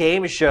 Tokyo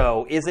Game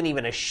Show isn't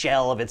even a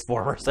shell of its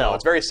former self. No,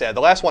 it's very sad. The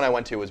last one I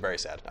went to was very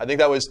sad. I think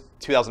that was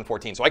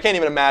 2014, so I can't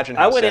even imagine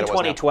how sad it was. I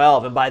went in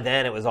 2012, and by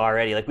then it was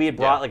already, we had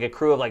brought a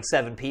crew of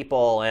 7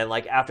 people, and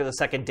after the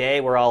second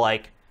day, we're all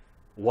like,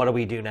 what do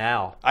we do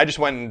now? I just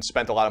went and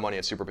spent a lot of money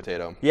at Super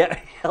Potato. Yeah,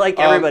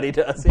 everybody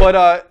does.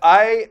 But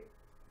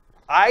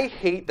I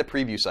hate the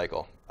preview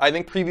cycle. I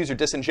think previews are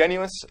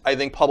disingenuous. I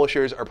think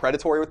publishers are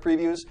predatory with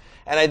previews.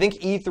 And I think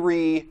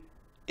E3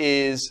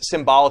 is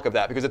symbolic of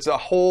that because it's a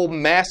whole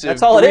massive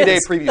 3-day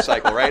preview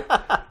cycle, right?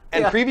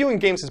 And previewing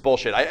games is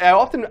bullshit. I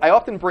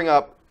often bring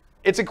up,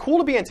 it's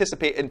cool to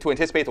anticipate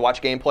to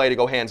watch gameplay, to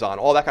go hands-on.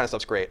 All that kind of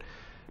stuff's great.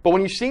 But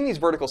when you're seeing these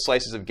vertical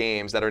slices of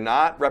games that are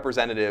not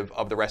representative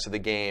of the rest of the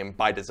game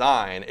by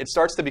design, it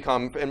starts to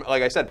become,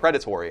 like I said,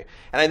 predatory.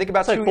 And I think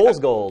about it's like fool's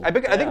gold. I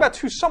think about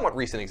two somewhat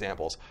recent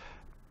examples.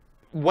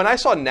 When I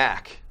saw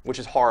Knack, which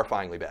is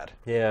horrifyingly bad.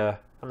 Yeah,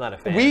 I'm not a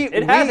fan.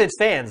 It has its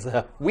fans,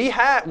 though.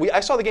 I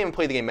saw the game and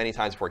played the game many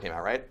times before it came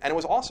out, right? And it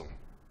was awesome.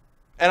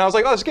 And I was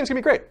like, oh, this game's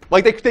going to be great.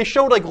 Like, they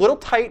showed, like, little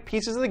tight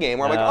pieces of the game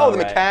where I'm like, oh, the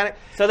mechanic.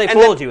 So they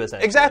fooled you,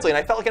 essentially. Exactly, and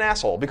I felt like an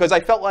asshole because I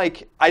felt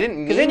like I didn't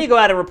mean... Because then you go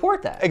out and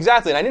report that.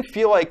 Exactly, and I didn't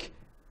feel like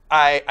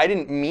I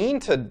didn't mean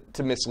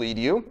to mislead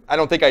you. I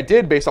don't think I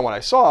did based on what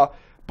I saw,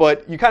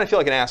 but you kind of feel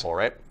like an asshole,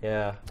 right?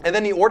 Yeah. And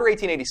then the Order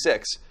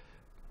 1886,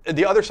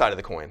 the other side of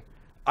the coin.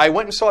 I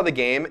went and saw the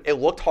game. It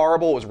looked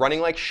horrible. It was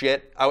running like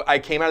shit. I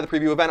came out of the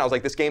preview event. I was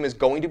like, this game is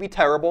going to be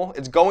terrible.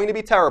 It's going to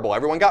be terrible.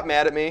 Everyone got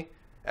mad at me.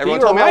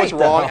 Everyone told me I was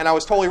wrong, and I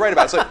was totally right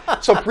about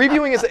it. So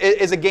previewing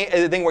is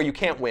a thing where you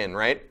can't win,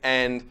 right?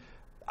 And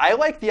I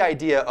like the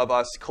idea of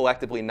us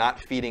collectively not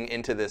feeding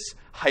into this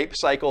hype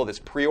cycle, this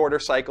pre-order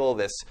cycle,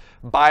 this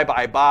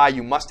buy,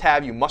 you must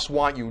have, you must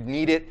want, you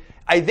need it.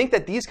 I think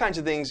that these kinds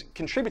of things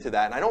contribute to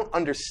that, and I don't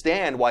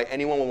understand why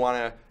anyone would want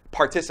to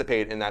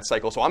participate in that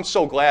cycle. So I'm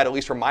so glad, at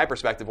least from my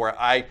perspective, where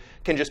I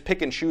can just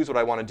pick and choose what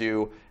I want to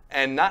do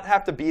and not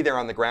have to be there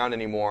on the ground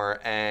anymore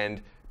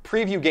and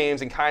preview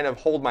games and kind of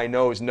hold my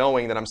nose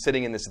knowing that I'm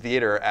sitting in this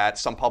theater at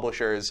some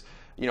publishers,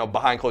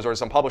 behind closed doors,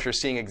 some publishers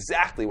seeing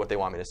exactly what they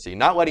want me to see,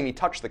 not letting me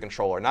touch the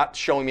controller, not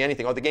showing me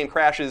anything. Oh, the game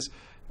crashes.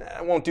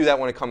 I won't do that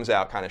when it comes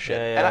out kind of shit.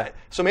 Yeah. And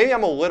so maybe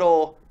I'm a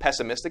little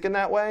pessimistic in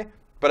that way,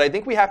 but I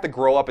think we have to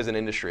grow up as an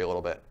industry a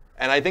little bit.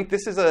 And I think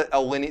this is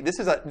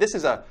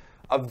a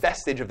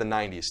vestige of the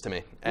 90s to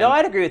me. And, no,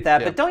 I'd agree with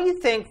that, yeah. But don't you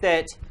think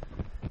that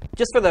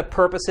just for the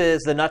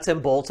purposes, the nuts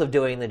and bolts of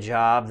doing the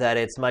job, that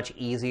it's much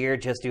easier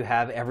just to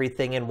have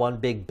everything in one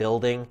big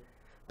building?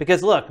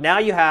 Because look, now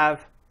you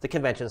have the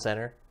convention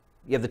center,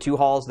 you have the two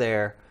halls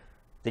there,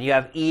 then you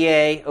have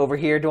EA over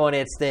here doing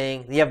its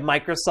thing, you have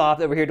Microsoft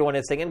over here doing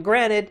its thing, and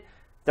granted,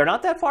 they're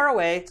not that far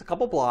away, it's a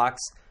couple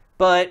blocks,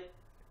 but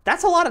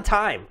that's a lot of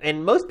time.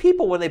 And most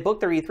people, when they book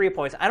their E3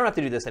 appointments, I don't have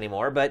to do this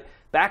anymore, but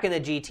back in the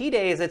GT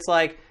days, it's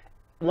like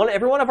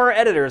every one of our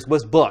editors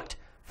was booked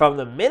from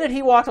the minute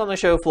he walked on the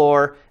show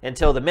floor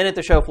until the minute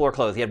the show floor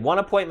closed. He had one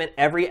appointment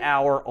every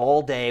hour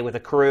all day with a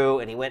crew,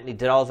 and he went and he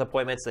did all his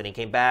appointments, then he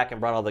came back and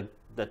brought all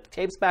the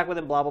tapes back with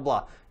him, blah, blah,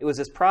 blah. It was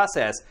this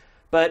process.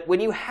 But when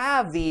you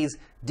have these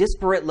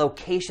disparate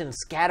locations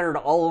scattered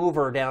all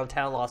over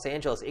downtown Los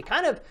Angeles, it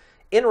kind of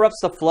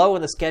interrupts the flow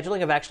and the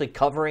scheduling of actually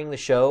covering the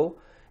show.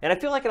 And I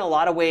feel like in a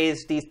lot of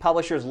ways, these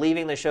publishers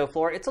leaving the show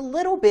floor, it's a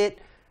lot of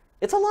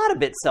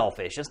bit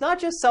selfish. It's not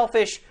just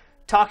selfish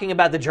talking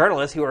about the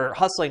journalists who are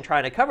hustling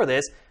trying to cover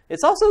this.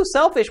 It's also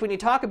selfish when you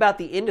talk about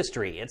the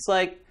industry. It's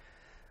like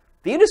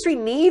the industry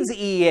needs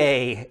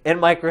EA and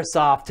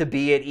Microsoft to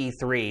be at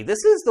E3.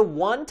 This is the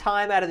one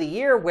time out of the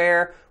year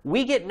where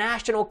we get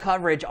national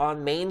coverage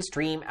on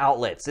mainstream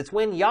outlets. It's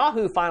when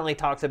Yahoo finally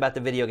talks about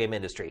the video game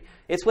industry.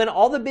 It's when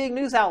all the big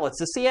news outlets,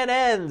 the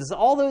CNNs,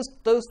 all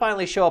those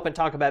finally show up and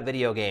talk about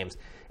video games.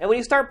 And when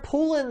you start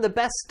pulling the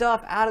best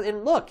stuff out of,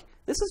 and look,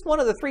 this is one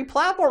of the 3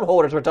 platform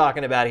holders we're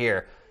talking about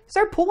here.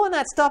 Start pulling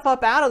that stuff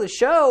up out of the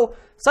show,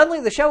 suddenly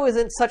the show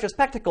isn't such a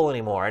spectacle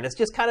anymore. And it's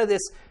just kind of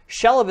this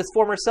shell of its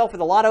former self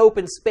with a lot of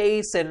open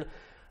space. And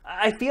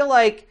I feel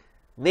like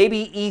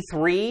maybe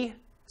E3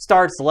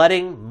 starts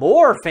letting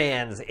more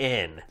fans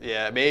in.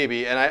 Yeah,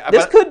 maybe. And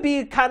this could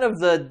be kind of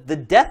the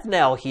death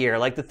knell here,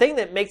 like the thing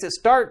that makes it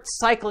start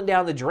cycling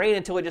down the drain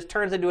until it just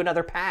turns into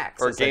another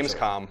PAX. Or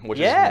Gamescom, which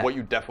is what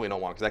you definitely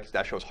don't want, because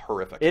that show's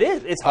horrific. It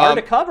is. It's hard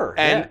to cover.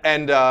 And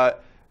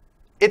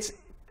it's...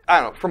 I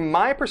don't know. From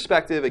my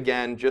perspective,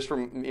 again, just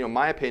from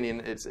my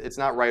opinion, it's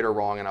not right or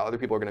wrong, and other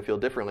people are going to feel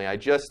differently. I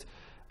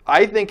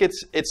think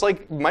it's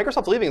like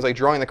Microsoft leaving is like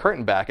drawing the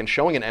curtain back and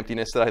showing an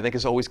emptiness that I think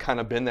has always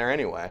kind of been there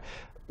anyway.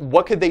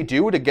 What could they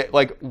do to get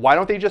why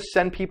don't they just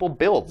send people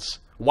builds?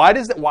 Why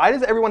does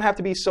everyone have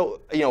to be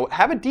so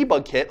have a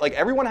debug kit? Like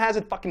everyone has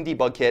a fucking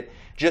debug kit.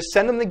 Just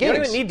send them the games.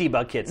 You don't even need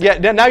debug kits. Yeah,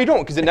 now you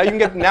don't, because now you can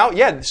get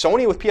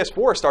Sony with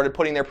PS4 started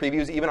putting their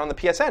previews even on the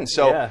PSN.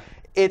 So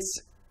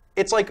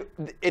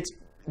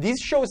these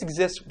shows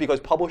exist because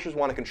publishers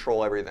want to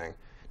control everything.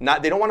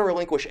 They don't want to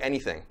relinquish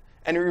anything.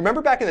 And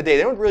remember back in the day,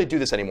 they don't really do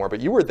this anymore,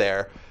 but you were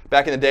there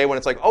back in the day when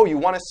it's like, oh, you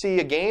want to see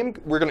a game?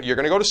 You're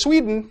gonna go to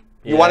Sweden.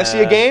 You want to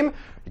see a game?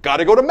 You got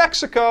to go to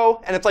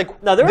Mexico. And it's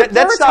like, no, there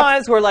were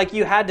times where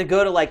you had to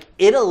go to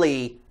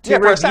Italy to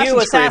review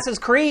Assassin's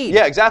Creed.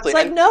 Yeah, exactly.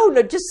 It's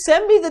no, just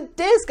send me the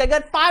disc. I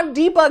got 5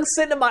 debugs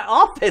sitting in my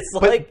office.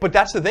 But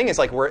that's the thing, is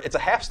it's a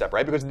half step,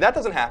 right? Because that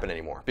doesn't happen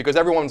anymore. Because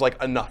everyone's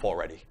enough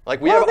already.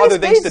 We have other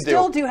things to do. They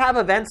still do have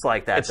events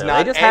like that. It's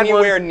not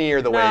anywhere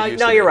near the way it used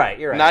to be. No, you're right.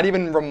 You're right. Not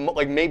even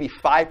maybe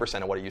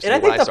 5% of what it used to be.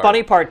 And I think the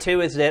funny part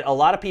too is that a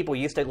lot of people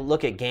used to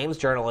look at games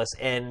journalists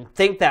and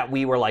think that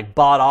we were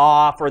bought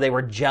off, or they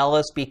were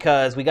jealous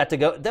because we got to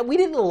go. That we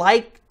didn't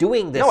like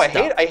doing this. No,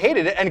 stuff. I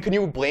hated it. And can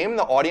you blame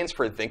the audience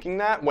for thinking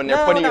that when they're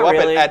No, putting not you up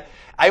really.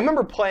 I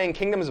remember playing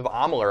Kingdoms of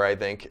Amalur, I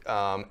think,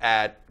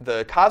 at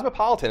the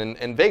Cosmopolitan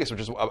in Vegas, which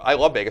is, I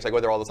love Vegas, I go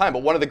there all the time,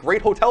 but one of the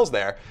great hotels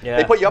there, Yeah.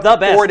 they put you up The for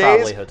best, 4 days.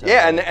 probably, hotel.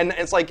 Yeah, and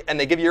it's like, and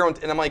they give you your own,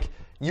 and I'm like,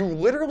 you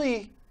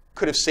literally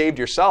could have saved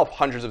yourself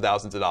hundreds of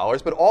thousands of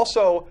dollars, but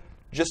also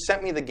just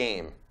sent me the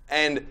game.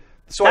 And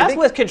so That's I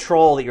think with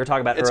Control that you were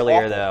talking about earlier,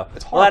 awful. though.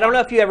 It's Well, I don't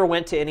horrible. know if you ever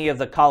went to any of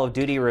the Call of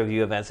Duty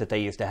review events that they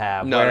used to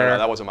have. no,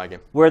 that wasn't my game.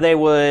 Where they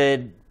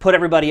would put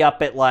everybody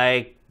up at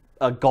like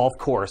a golf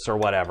course or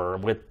whatever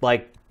with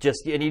like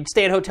and you'd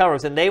stay in hotel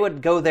rooms, and they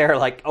would go there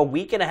like a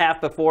week and a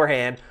half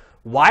beforehand,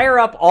 wire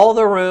up all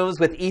the rooms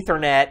with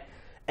Ethernet,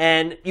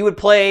 and you would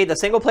play the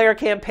single player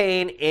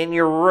campaign in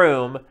your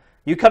room.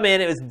 You come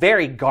in, it was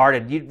very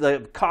guarded.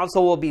 The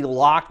console will be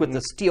locked with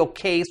the steel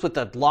case with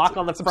the lock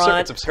on the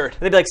front. It's absurd.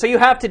 And they'd be like, so you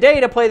have today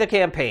to play the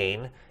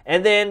campaign,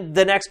 and then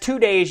the next 2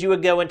 days you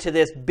would go into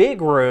this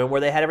big room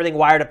where they had everything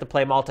wired up to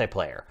play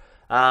multiplayer.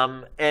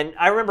 And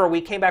I remember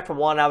we came back from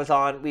one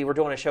we were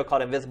doing a show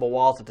called Invisible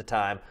Walls at the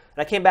time,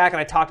 and I came back and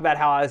I talked about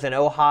how I was in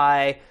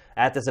Ojai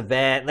at this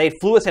event, and they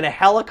flew us in a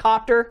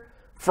helicopter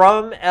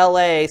from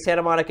LA,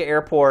 Santa Monica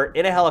Airport,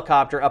 in a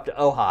helicopter up to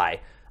Ojai.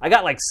 I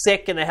got like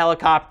sick in the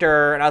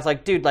helicopter, and I was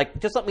like, dude, like,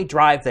 just let me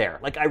drive there.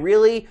 Like, I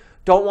really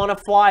don't want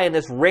to fly in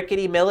this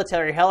rickety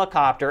military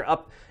helicopter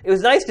up. It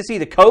was nice to see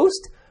the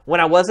coast when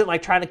I wasn't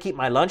like trying to keep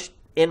my lunch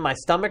in my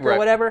stomach or Right.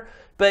 whatever.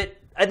 But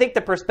I think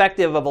the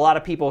perspective of a lot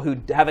of people who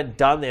haven't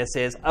done this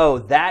is, oh,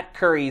 that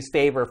curries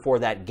favor for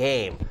that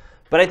game.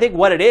 But I think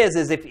what it is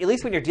if at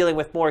least when you're dealing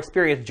with more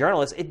experienced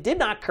journalists, it did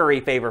not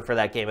curry favor for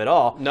that game at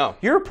all. No.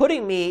 You're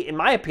putting me, in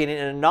my opinion,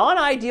 in a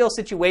non-ideal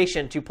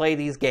situation to play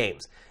these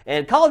games.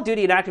 And Call of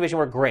Duty and Activision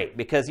were great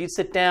because you'd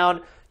sit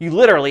down, you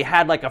literally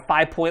had like a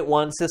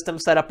 5.1 system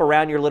set up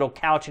around your little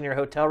couch in your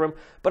hotel room.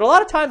 But a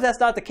lot of times that's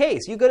not the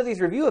case. You go to these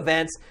review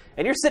events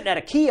and you're sitting at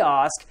a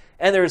kiosk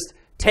and there's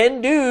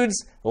 10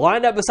 dudes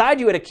lined up beside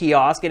you at a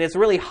kiosk, and it's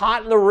really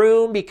hot in the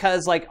room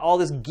because like all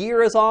this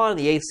gear is on and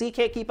the AC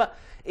can't keep up.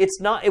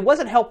 It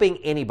wasn't helping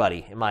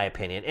anybody, in my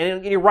opinion.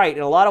 And you're right,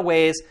 in a lot of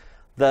ways,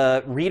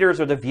 the readers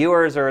or the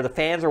viewers or the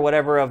fans or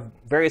whatever of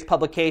various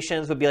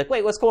publications would be like,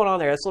 wait, what's going on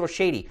there? That's a little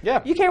shady.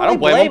 Yeah, You can't I really don't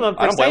blame blame them.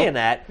 them I for don't blame saying them.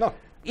 that. No.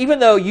 Even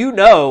though you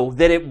know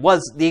that it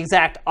was the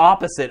exact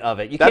opposite of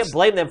it. You That's- can't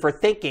blame them for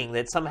thinking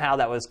that somehow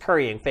that was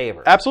currying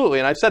favor. Absolutely,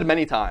 and I've said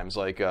many times,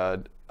 like,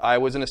 I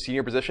was in a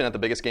senior position at the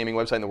biggest gaming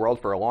website in the world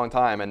for a long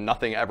time, and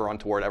nothing ever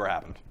untoward ever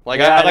happened. Like,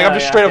 Yeah, I know, I'm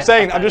just straight up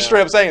saying, I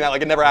know. that,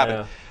 like, it never happened.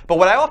 know. But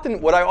what I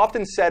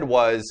often said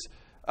was,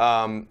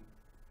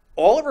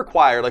 all it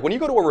required, like when you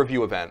go to a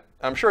review event,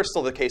 I'm sure it's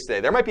still the case today,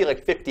 there might be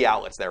like 50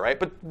 outlets there, right?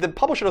 But the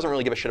publisher doesn't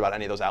really give a shit about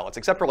any of those outlets,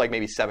 except for like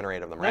maybe 7 or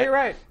 8 of them, right? No, you're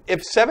right.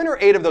 If 7 or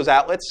 8 of those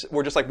outlets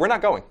were just like, we're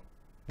not going,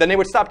 then they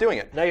would stop doing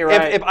it. No, you're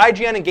right. If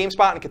IGN and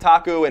GameSpot and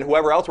Kotaku and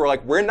whoever else were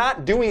like, we're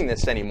not doing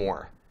this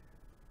anymore,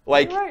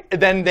 like, Right.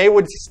 then they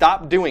would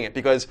stop doing it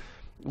because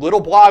little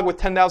blog with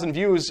 10,000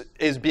 views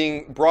is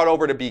being brought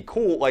over to be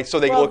cool, like so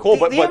they look cool,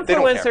 but the they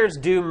don't care.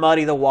 influencers do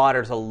muddy the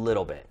waters a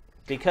little bit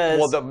because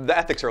Well, the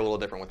ethics are a little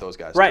different with those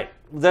guys. right,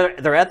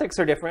 their ethics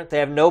are different. They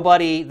have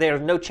nobody.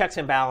 There's no checks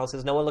and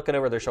balances. No one looking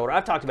over their shoulder.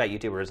 I've talked about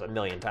YouTubers a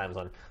million times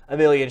on a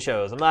million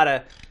shows. I'm not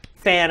a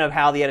fan of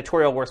how the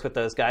editorial works with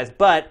those guys,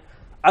 but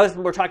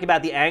we're talking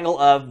about the angle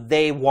of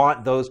they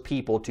want those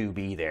people to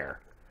be there.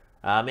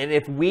 And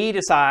if we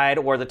decide,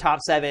 or the top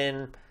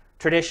 7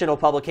 traditional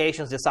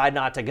publications decide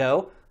not to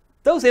go,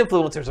 those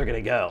influencers are going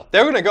to go.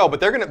 They're going to go,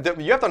 but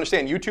you have to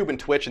understand, YouTube and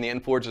Twitch and the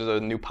influencers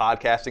of new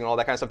podcasting and all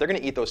that kind of stuff, they're going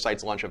to eat those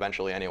sites lunch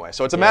eventually anyway.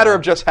 So it's a matter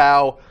of just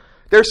how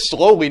they're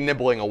slowly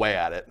nibbling away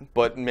at it,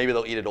 but maybe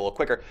they'll eat it a little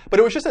quicker. But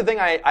it was just a thing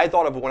I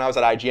thought of when I was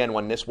at IGN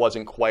when this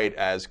wasn't quite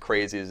as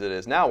crazy as it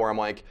is now, where I'm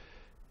like,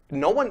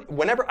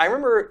 I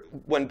remember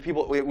when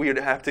we would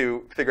have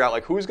to figure out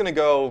like who's going to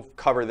go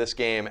cover this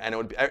game,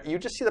 and you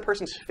just see the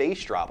person's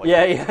face drop. Like,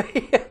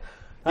 Yeah.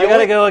 I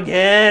gotta go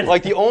again.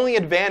 Like the only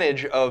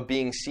advantage of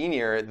being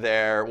senior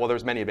there, well,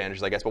 there's many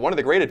advantages, I guess, but one of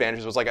the great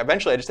advantages was like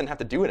eventually I just didn't have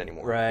to do it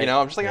anymore. Right. You know,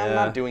 I'm just like, I'm Yeah.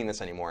 not doing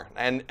this anymore.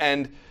 And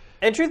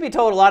truth be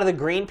told, a lot of the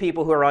green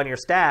people who are on your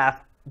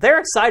staff, they're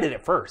excited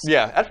at first.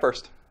 yeah, at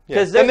first. Yeah.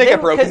 Because Then they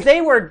get broken.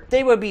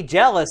 they would be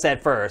jealous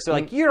at first. They're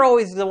like, you're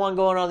always the one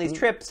going on these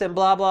trips and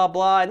blah, blah,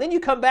 blah. And then you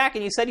come back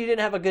and you said you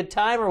didn't have a good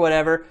time or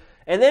whatever.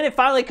 And then it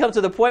finally comes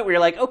to the point where you're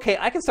like, okay,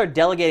 I can start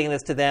delegating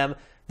this to them.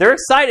 They're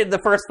excited the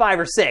first 5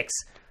 or 6.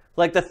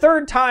 Like the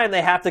third time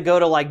they have to go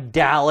to like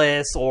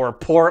Dallas or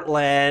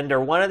Portland or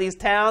one of these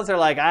towns, they're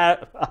like,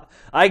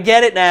 I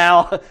get it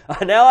now.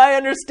 Now I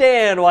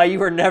understand why you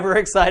were never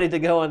excited to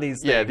go on these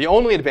things. Yeah, the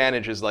only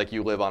advantage is like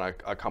you live on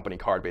a company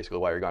card basically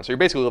while you're gone. So you're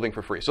basically living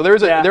for free. So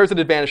there's an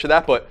advantage to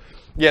that. But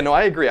yeah, no,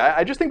 I agree.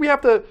 I just think we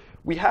have to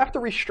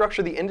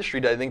restructure the industry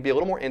to, I think, be a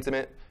little more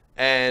intimate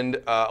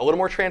and a little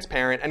more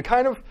transparent and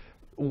kind of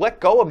let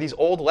go of these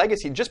old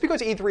legacies. Just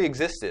because E3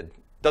 existed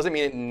doesn't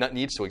mean it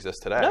needs to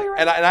exist today. No, you're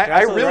right. And I You're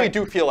absolutely really right.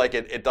 do feel like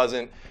it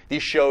doesn't.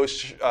 These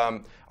shows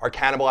are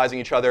cannibalizing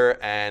each other,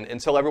 and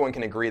until everyone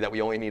can agree that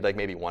we only need like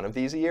maybe one of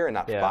these a year and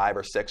not 5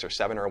 or 6 or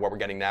 7 or what we're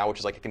getting now, which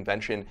is like a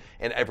convention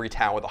in every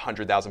town with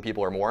 100,000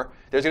 people or more.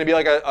 There's going to be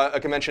like a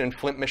convention in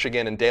Flint,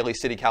 Michigan, and Daly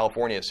City,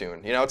 California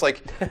soon. You know, it's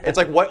like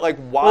what, like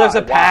why? Well, there's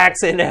a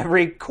PAX in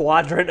every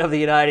quadrant of the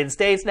United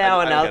States now,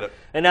 and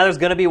now there's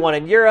going to be one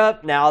in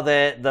Europe. Now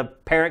that the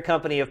parent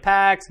company of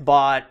PAX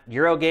bought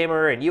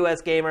Eurogamer and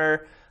US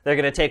Gamer. They're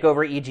going to take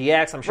over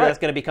EGX. I'm sure that's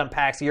going to become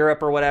PAX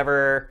Europe or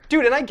whatever.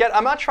 Dude, and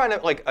I'm not trying to,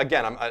 like,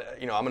 again, I'm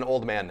an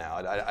old man now.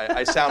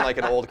 I sound like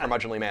an old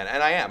curmudgeonly man,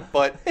 and I am.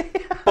 But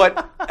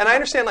and I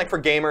understand, like,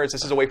 for gamers,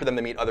 this is a way for them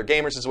to meet other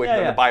gamers. This is a way for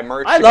them to buy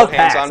merch. I love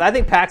PAX. I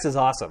think PAX is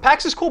awesome.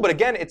 PAX is cool, but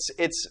again,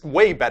 it's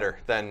way better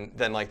than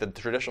like the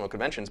traditional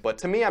conventions. But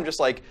to me, I'm just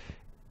like,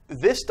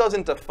 this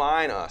doesn't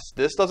define us.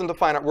 This doesn't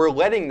define us. We're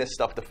letting this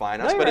stuff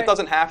define us, but it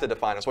doesn't have to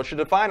define us. What should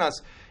define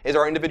us is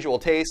our individual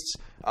tastes,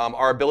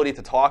 our ability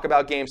to talk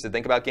about games, to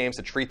think about games,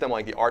 to treat them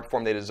like the art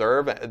form they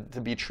deserve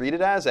to be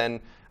treated as.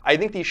 And I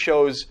think these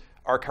shows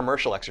are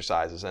commercial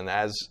exercises. And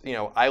as you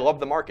know, I love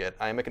the market.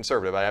 I am a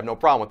conservative. I have no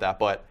problem with that.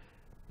 But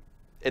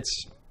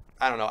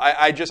I don't know.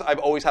 I've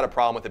always had a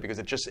problem with it because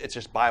it's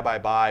just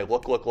buy,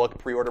 look,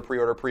 pre-order.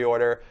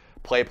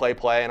 Play,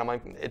 and I'm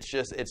like,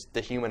 it's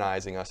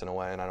dehumanizing us in a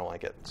way, and I don't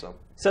like it.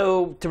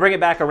 So to bring it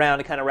back around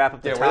to kind of wrap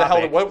up the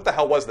topic. What the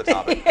hell was the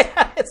topic?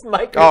 It's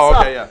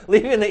Microsoft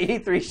leaving the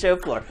E3 show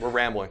floor. We're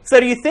rambling.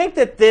 So do you think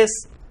that this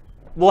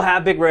will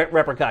have big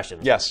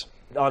repercussions? Yes.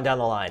 On down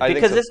the line? I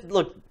because think so.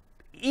 Look,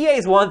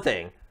 EA's one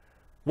thing.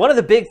 One of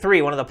the big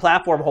three, one of the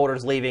platform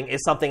holders leaving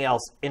is something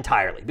else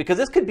entirely. Because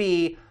this could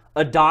be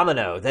a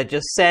domino that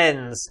just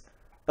sends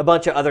a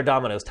bunch of other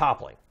dominoes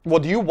toppling. Well,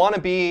 do you want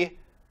to be...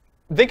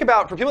 Think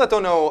about, for people that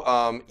don't know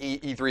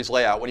E3's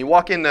layout, when you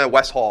walk into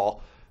West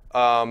Hall,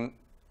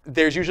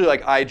 there's usually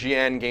like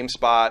IGN,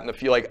 GameSpot, and a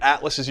few, like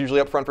Atlas is usually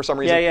up front for some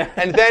reason. Yeah.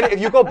 And then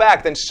if you go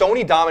back, then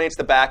Sony dominates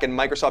the back and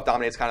Microsoft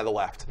dominates kind of the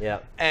left.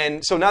 Yeah.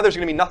 And so now there's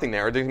going to be nothing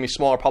there. There's going to be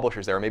smaller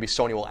publishers there. Or maybe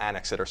Sony will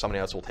annex it or somebody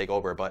else will take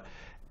over. But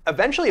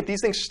eventually, if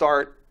these things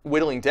start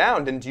whittling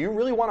down, then do you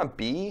really want to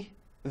be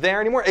there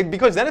anymore?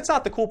 Because then it's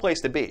not the cool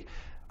place to be.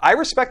 I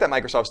respect that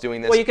Microsoft's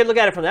doing this. Well, you could look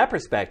at it from that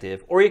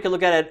perspective, or you could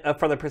look at it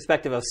from the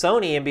perspective of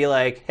Sony and be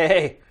like,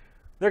 hey,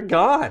 they're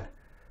gone.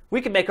 We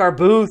could make our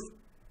booth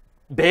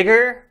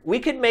bigger. We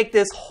could make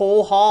this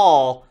whole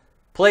hall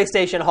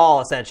PlayStation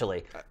Hall,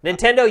 essentially.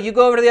 Nintendo, you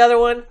go over to the other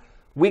one.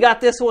 We got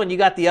this one. You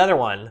got the other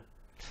one.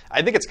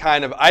 I think it's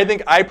kind of...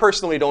 I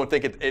personally don't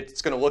think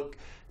it's going to look...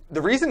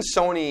 The reason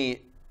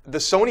the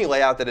Sony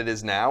layout that it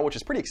is now, which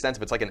is pretty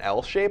extensive, it's like an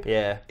L shape,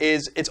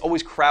 is it's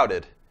always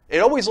crowded. It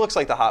always looks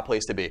like the hot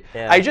place to be.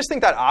 Yeah. I just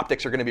think that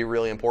optics are going to be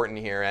really important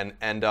here,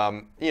 and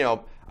you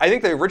know, I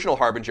think the original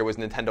harbinger was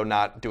Nintendo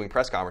not doing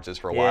press conferences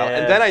for a while,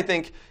 and then I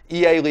think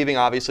EA leaving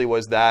obviously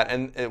was that,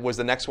 and it was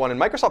the next one, and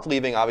Microsoft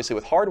leaving obviously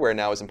with hardware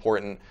now is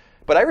important.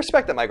 But I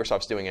respect that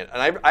Microsoft's doing it,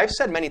 and I've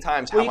said many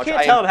times how much you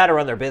can't tell them how to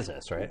run their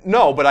business, right?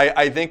 No, but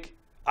I think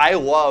I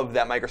love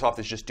that Microsoft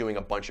is just doing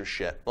a bunch of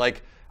shit.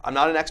 Like, I'm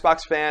not an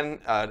Xbox fan.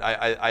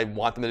 I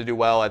want them to do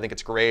well. I think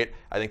it's great.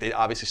 I think they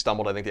obviously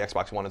stumbled. I think the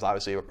Xbox One is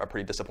obviously a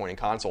pretty disappointing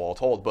console, all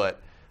told.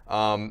 But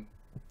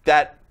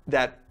that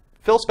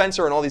Phil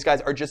Spencer and all these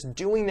guys are just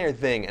doing their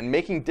thing and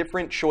making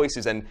different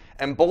choices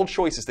and bold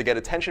choices to get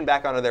attention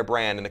back onto their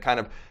brand and to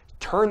kind of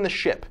turn the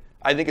ship,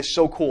 I think is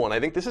so cool. And I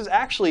think this is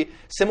actually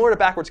similar to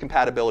backwards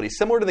compatibility,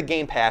 similar to the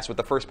Game Pass with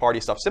the first-party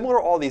stuff, similar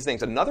to all these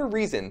things. Another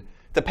reason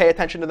to pay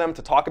attention to them,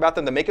 to talk about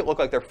them, to make it look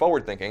like they're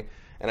forward-thinking.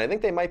 And I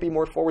think they might be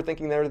more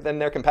forward-thinking than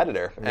their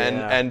competitor.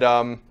 And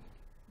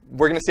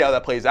we're going to see how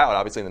that plays out,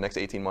 obviously, in the next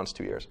 18 months,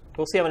 2 years.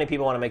 We'll see how many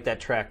people want to make that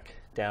trek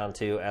down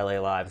to LA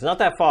Live. It's not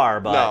that far,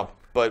 but... No,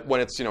 but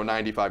when it's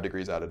 95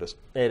 degrees out, it is.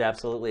 It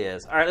absolutely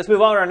is. All right, let's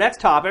move on to our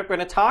next topic. We're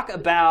going to talk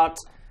about...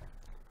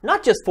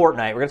 not just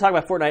Fortnite. We're going to talk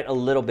about Fortnite a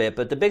little bit,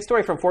 but the big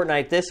story from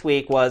Fortnite this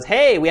week was,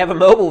 hey, we have a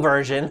mobile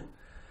version.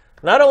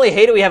 Not only,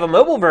 hey, do we have a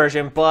mobile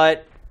version,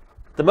 but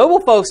the mobile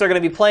folks are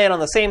going to be playing on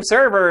the same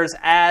servers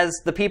as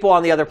the people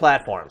on the other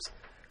platforms.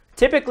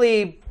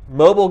 Typically,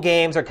 mobile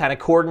games are kind of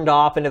cordoned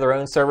off into their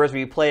own servers where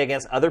you play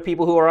against other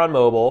people who are on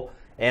mobile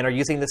and are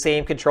using the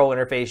same control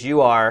interface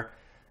you are.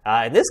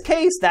 In this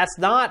case, that's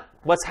not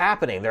what's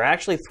happening. They're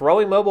actually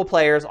throwing mobile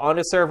players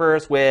onto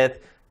servers with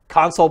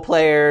console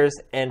players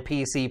and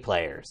PC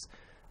players.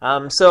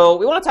 So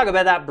we want to talk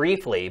about that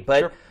briefly, but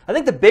sure. I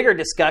think the bigger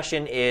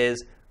discussion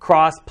is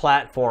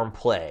cross-platform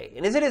play.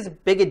 And is it as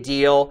big a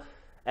deal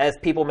as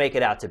people make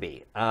it out to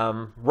be?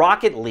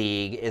 Rocket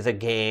League is a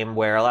game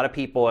where a lot of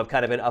people have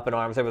kind of been up in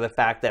arms over the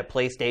fact that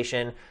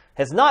PlayStation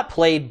has not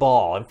played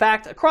ball. In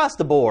fact, across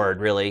the board,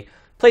 really,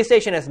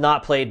 PlayStation has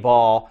not played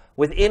ball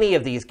with any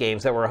of these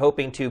games that we're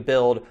hoping to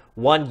build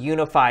one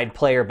unified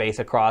player base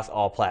across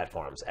all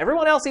platforms.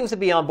 Everyone else seems to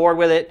be on board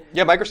with it.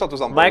 Yeah, Microsoft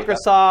was on board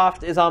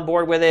Microsoft is on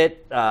board with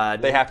it.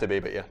 They have to be,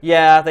 but yeah.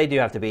 Yeah, they do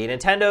have to be.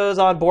 Nintendo's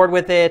on board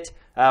with it.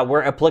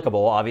 We're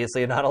applicable,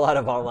 obviously. Not a lot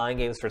of online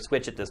games for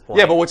Switch at this point.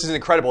 Yeah, but which is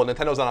incredible,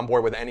 Nintendo's not on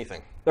board with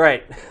anything.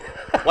 Right.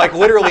 Like,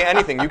 literally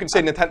anything. You can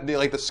say Nintendo,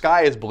 like, the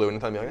sky is blue,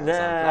 and Nintendo, like,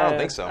 I don't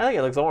think so. I think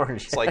it looks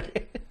orange. It's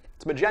like...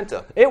 It's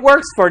magenta. It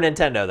works for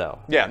Nintendo, though.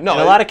 Yeah, no. In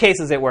a lot of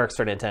cases, it works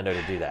for Nintendo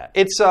to do that.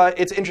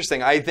 It's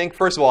interesting. I think,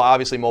 first of all,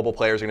 obviously, mobile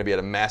players are going to be at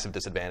a massive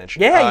disadvantage.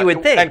 Yeah, you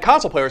would think. And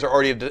console players are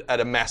already at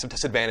a massive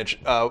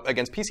disadvantage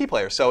against PC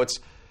players. So it's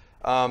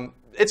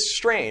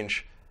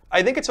strange.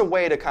 I think it's a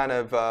way to kind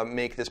of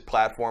make this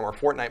platform or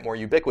Fortnite more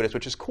ubiquitous,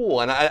 which is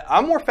cool. And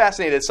I'm more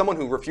fascinated as someone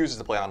who refuses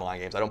to play online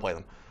games. I don't play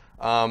them.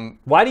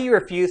 Why do you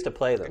refuse to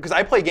play them? Because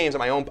I play games on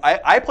my own.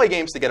 I play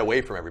games to get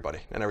away from everybody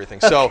and everything.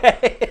 So,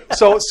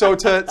 that's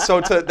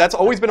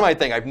always been my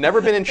thing. I've never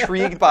been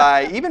intrigued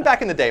by, even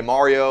back in the day,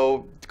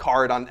 Mario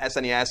Kart on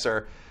SNES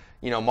or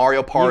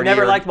Mario Party. You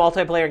never liked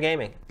multiplayer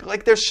gaming.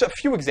 Like there's a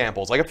few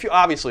examples.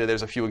 Obviously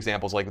there's a few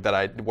examples like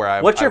that where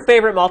I. What's your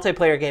favorite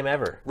multiplayer game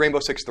ever? Rainbow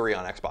Six 3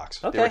 on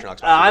Xbox. Okay. The original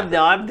Xbox.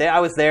 I'm there. I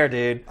was there,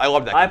 dude. I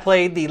loved that game. I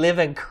played the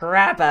living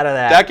crap out of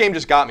that. That game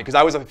just got me because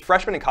I was a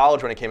freshman in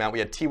college when it came out. We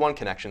had T1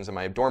 connections in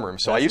my dorm room,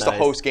 so I used to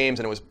host games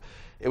and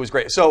it was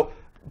great. So,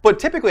 but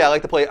typically I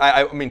like to play.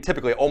 I mean,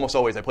 typically almost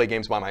always I play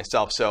games by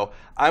myself. So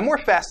I'm more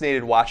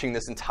fascinated watching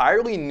this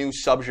entirely new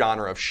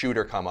subgenre of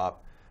shooter come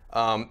up.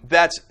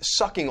 That's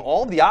sucking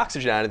all of the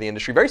oxygen out of the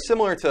industry, very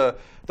similar to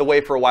the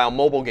way for a while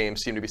mobile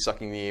games seem to be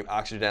sucking the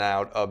oxygen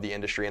out of the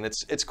industry. And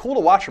it's cool to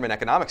watch from an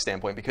economic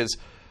standpoint because,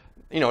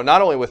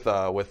 not only with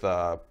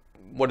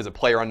what is it,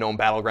 PlayerUnknown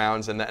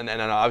Battlegrounds and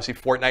obviously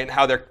Fortnite and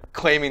how they're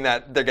claiming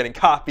that they're getting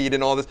copied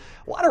and all this,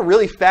 a lot of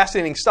really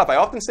fascinating stuff. I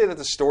often say that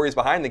the stories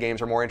behind the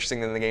games are more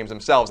interesting than the games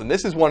themselves. And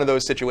this is one of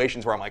those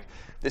situations where I'm like,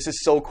 this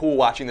is so cool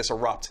watching this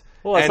erupt.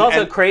 Well, it's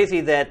also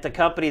crazy that the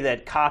company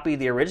that copied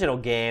the original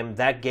game,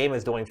 that game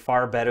is doing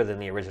far better than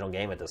the original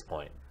game at this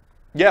point.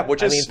 Yeah,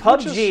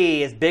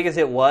 PUBG, as big as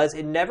it was,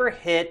 it never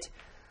hit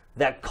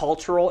that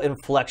cultural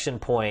inflection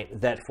point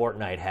that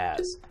Fortnite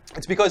has.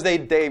 It's because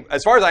they,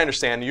 as far as I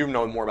understand, you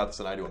know more about this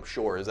than I do, I'm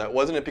sure,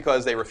 wasn't it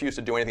because they refused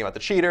to do anything about the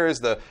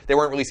cheaters, they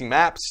weren't releasing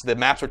maps, the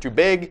maps were too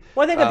big?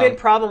 Well, I think a big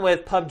problem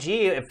with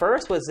PUBG at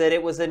first was that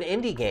it was an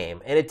indie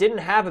game, and it didn't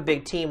have a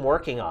big team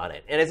working on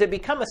it. And as it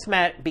became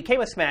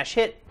a smash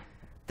hit,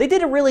 they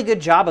did a really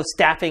good job of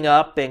staffing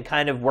up and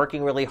kind of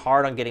working really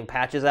hard on getting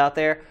patches out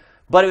there.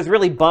 But it was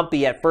really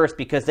bumpy at first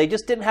because they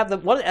just didn't have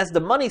as the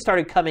money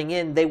started coming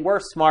in, they were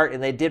smart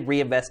and they did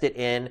reinvest it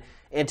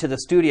into the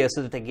studio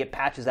so that they could get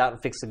patches out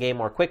and fix the game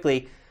more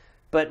quickly.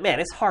 But man,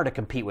 it's hard to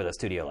compete with a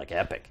studio like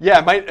Epic.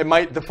 Yeah, it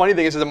might. The funny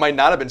thing is it might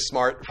not have been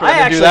smart for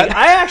them to do that.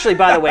 I actually,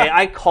 by the way,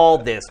 I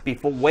called this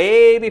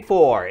way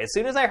before. As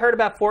soon as I heard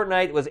about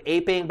Fortnite was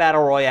aping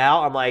Battle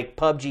Royale, I'm like,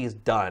 PUBG's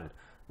done.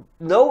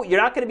 No,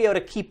 you're not going to be able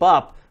to keep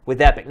up with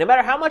Epic. No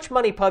matter how much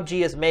money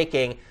PUBG is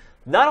making,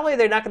 not only are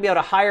they not going to be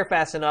able to hire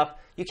fast enough,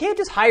 you can't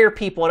just hire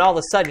people and all of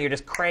a sudden you're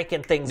just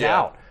cranking things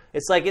out.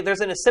 It's like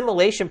there's an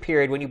assimilation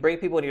period when you bring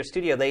people into your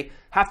studio. They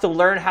have to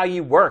learn how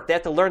you work. They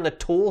have to learn the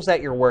tools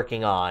that you're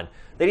working on.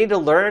 They need to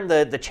learn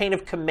the chain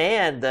of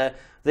command,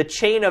 the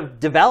chain of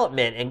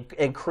development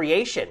and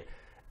creation.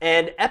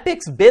 And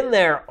Epic's been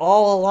there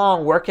all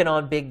along working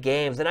on big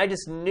games. And I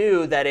just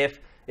knew that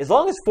as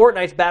long as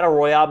Fortnite's Battle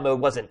Royale mode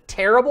wasn't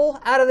terrible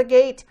out of the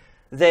gate,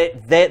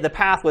 that the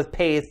path was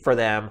paved for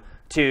them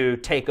to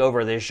take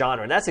over this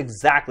genre, and that's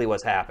exactly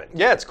what's happened.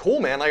 Yeah, it's cool,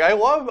 man. Like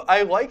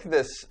I like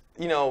this.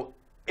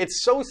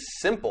 It's so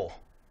simple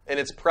in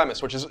its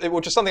premise, which is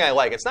something I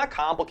like. It's not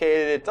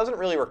complicated. It doesn't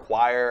really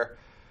require,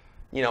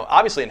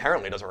 obviously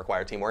inherently doesn't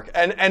require teamwork,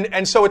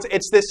 and so it's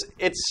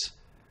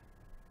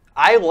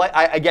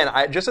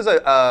just as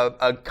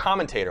a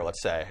commentator,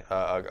 let's say,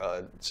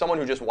 someone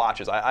who just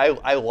watches,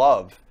 I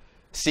love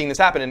seeing this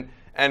happen.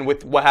 And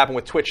with what happened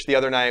with Twitch the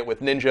other night,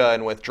 with Ninja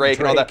and with Drake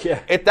and all that, yeah.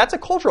 That's a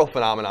cultural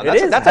phenomenon.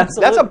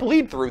 That's a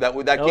bleed through that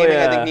gaming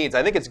I think needs.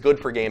 I think it's good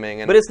for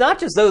gaming. But it's not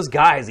just those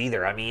guys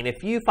either. I mean,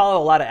 if you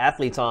follow a lot of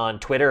athletes on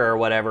Twitter or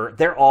whatever,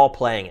 they're all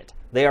playing it.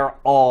 They are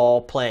all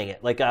playing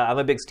it. Like I'm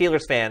a big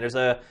Steelers fan. There's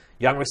a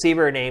young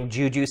receiver named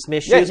Juju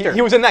Smith-Schuster. Yeah,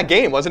 he was in that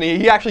game, wasn't he?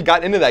 He actually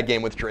got into that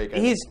game with Drake.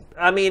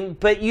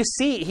 But you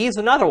see, he's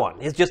another one.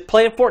 He's just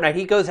playing Fortnite.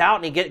 He goes out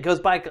and he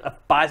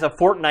buys a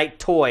Fortnite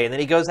toy, and then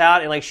he goes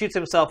out and shoots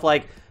himself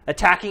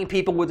attacking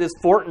people with his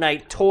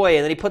Fortnite toy,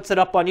 and then he puts it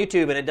up on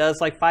YouTube, and it does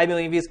 5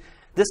 million views.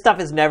 This stuff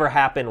has never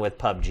happened with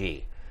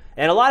PUBG.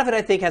 And a lot of it,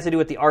 I think, has to do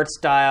with the art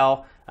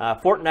style.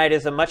 Fortnite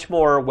is a much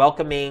more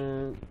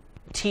welcoming,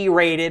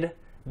 T-rated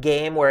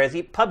game, whereas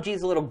PUBG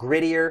is a little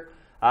grittier.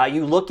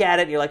 You look at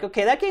it and you're like,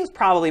 okay, that game's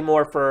probably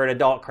more for an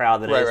adult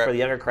crowd than it is for the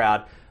younger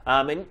crowd.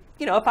 And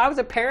if I was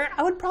a parent,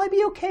 I would probably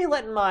be okay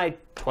letting my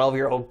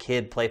 12-year-old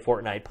kid play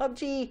Fortnite.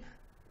 PUBG,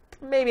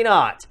 maybe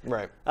not.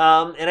 Right.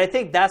 And I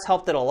think that's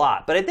helped it a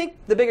lot. But I think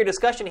the bigger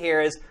discussion here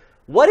is,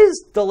 what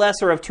is the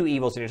lesser of two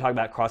evils when you're talking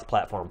about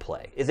cross-platform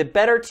play? Is it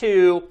better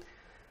to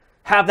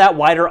have that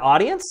wider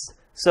audience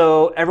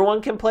so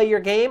everyone can play your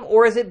game,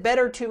 or is it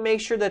better to make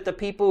sure that the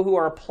people who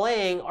are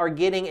playing are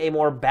getting a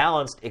more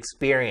balanced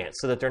experience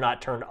so that they're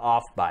not turned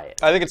off by it?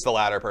 I think it's the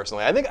latter,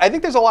 personally. I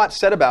think there's a lot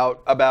said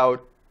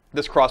about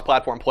this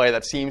cross-platform play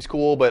that seems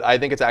cool, but I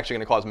think it's actually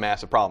going to cause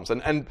massive problems.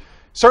 And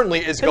certainly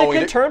is going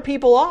to turn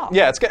people off.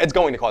 Yeah, it's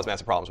going to cause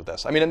massive problems with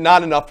this. I mean,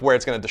 not enough where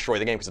it's going to destroy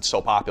the game because it's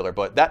so popular,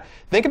 but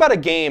think about a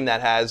game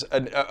that has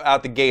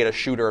out the gate a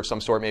shooter of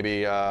some sort,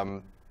 maybe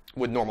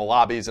with normal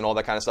lobbies and all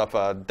that kind of stuff,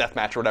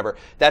 deathmatch or whatever,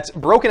 that's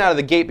broken out of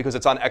the gate because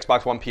it's on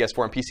Xbox One,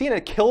 PS4, and PC, and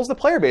it kills the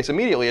player base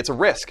immediately. It's a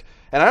risk,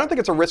 and I don't think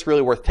it's a risk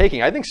really worth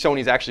taking. I think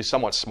Sony's actually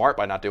somewhat smart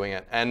by not doing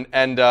it, and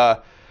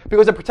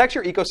because it protects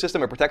your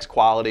ecosystem, it protects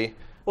quality.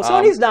 Well,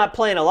 Sony's not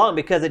playing along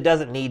because it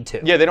doesn't need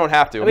to. Yeah, they don't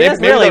have to. I mean, that's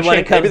really what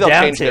it comes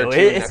down to.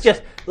 It's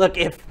just, look,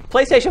 if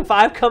PlayStation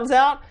 5 comes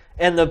out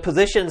and the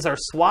positions are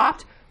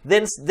swapped,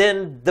 then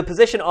the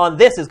position on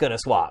this is going to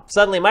swap.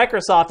 Suddenly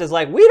Microsoft is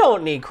like, we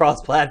don't need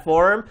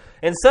cross-platform.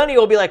 And Sony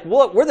will be like,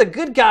 well, we're the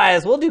good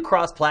guys. We'll do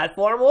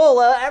cross-platform. We'll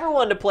allow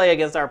everyone to play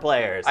against our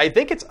players.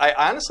 I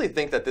honestly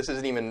think that this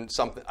isn't even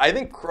something, I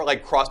think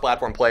like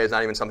cross-platform play is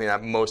not even something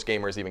that most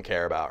gamers even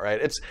care about,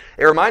 right? It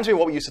reminds me of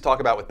what we used to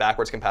talk about with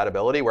backwards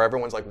compatibility, where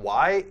everyone's like,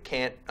 why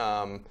can't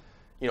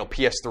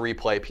PS3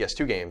 play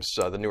PS2 games,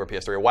 the newer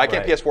PS3, or why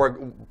can't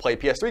PS4 play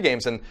PS3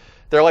 games? And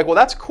they're like, well,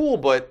 that's cool,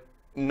 but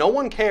no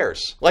one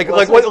cares. That's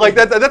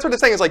what they're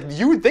saying is like,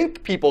 you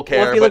think people care.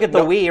 Well, if you look at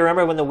the Wii,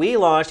 remember when the Wii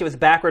launched, it was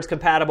backwards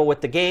compatible with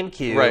the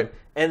GameCube. Right.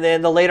 And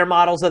then the later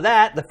models of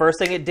that, the first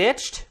thing it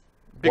ditched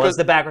was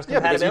the backwards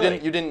compatibility.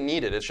 Because you didn't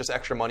need it. It's just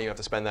extra money you have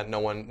to spend that no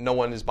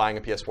one is buying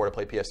a PS4 to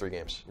play PS3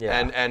 games.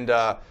 Yeah. And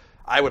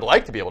I would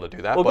like to be able to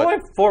do that. Well,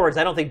 going forwards,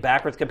 I don't think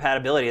backwards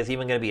compatibility is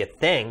even going to be a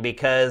thing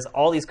because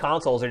all these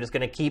consoles are just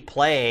going to keep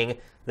playing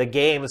the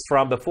games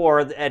from before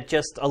at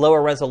just a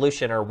lower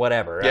resolution or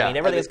whatever. Yeah, I mean,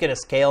 everything's going to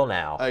scale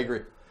now. I agree.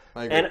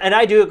 And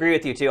I do agree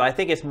with you, too. I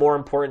think it's more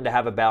important to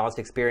have a balanced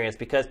experience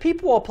because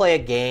people will play a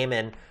game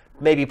and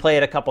maybe play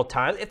it a couple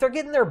times. If they're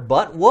getting their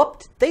butt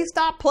whooped, they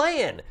stop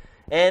playing.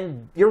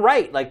 And you're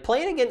right. Like,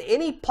 playing against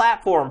any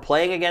platform,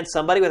 playing against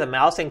somebody with a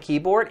mouse and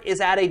keyboard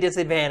is at a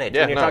disadvantage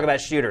when you're talking about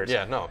shooters.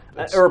 Yeah, no.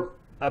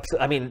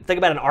 Think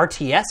about an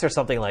RTS or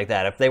something like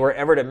that. If they were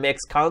ever to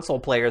mix console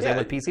players in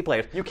with PC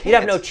players, you'd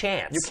have no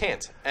chance. You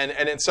can't.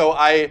 And so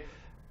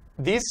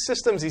these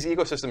systems, these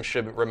ecosystems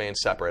should remain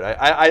separate.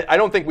 I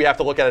don't think we have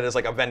to look at it as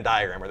like a Venn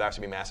diagram where there has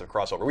to be massive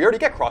crossover. We already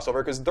get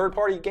crossover because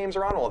third-party games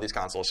are on all these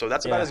consoles, so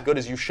that's about as good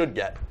as you should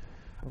get.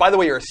 By the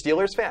way, you're a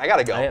Steelers fan? I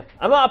gotta go.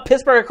 I'm a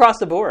Pittsburgh across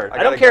the board.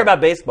 I don't care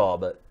about baseball,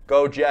 but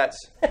go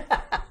Jets.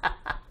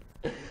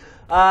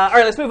 All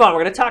right, let's move on.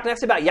 We're going to talk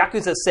next about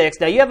Yakuza 6.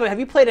 Now, have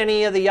you played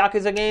any of the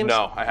Yakuza games?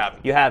 No, I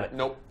haven't. You haven't?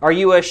 Nope. Are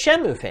you a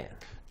Shenmue fan?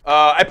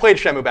 I played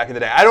Shenmue back in the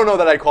day. I don't know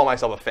that I'd call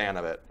myself a fan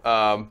of it.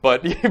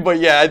 But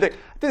yeah, I think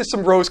there's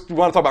some rose. We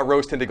want to talk about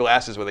rose-tinted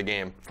glasses with a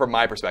game, from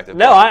my perspective.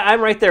 No,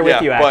 I'm right there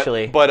with you,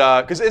 actually.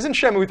 But because isn't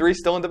Shenmue 3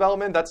 still in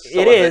development? That's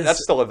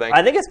still a thing.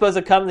 I think it's supposed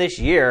to come this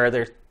year.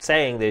 They're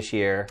saying this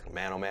year.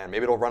 Man, oh man,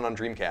 maybe it'll run on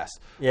Dreamcast.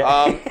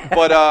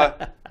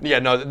 Yeah. Yeah,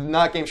 no,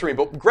 not games for me.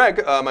 But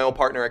Greg, my old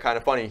partner at Kind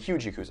of Funny,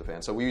 huge Yakuza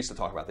fan, so we used to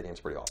talk about the games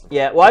pretty often.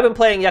 Yeah, well, I've been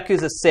playing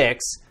Yakuza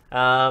 6.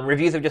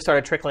 Reviews have just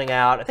started trickling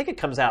out. I think it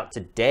comes out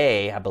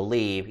today, I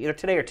believe, either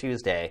today or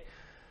Tuesday.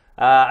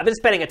 I've been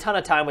spending a ton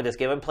of time with this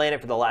game. I've been playing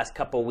it for the last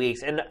couple of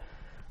weeks, and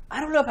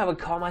I don't know if I would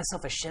call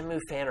myself a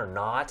Shenmue fan or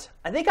not.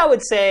 I think I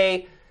would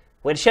say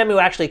when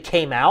Shenmue actually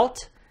came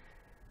out,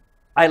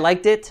 I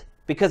liked it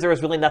because there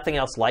was really nothing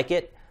else like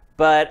it.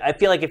 But I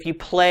feel like if you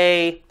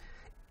play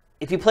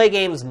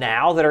games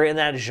now that are in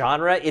that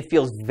genre, it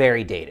feels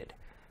very dated.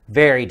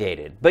 Very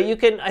dated. But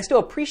I still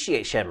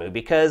appreciate Shenmue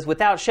because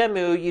without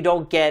Shenmue, you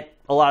don't get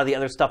a lot of the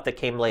other stuff that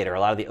came later, a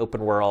lot of the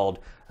open world,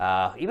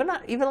 even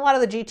a lot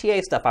of the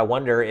GTA stuff. I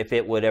wonder if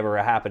it would ever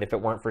happen if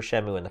it weren't for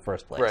Shenmue in the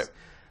first place. Right.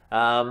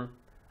 I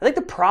think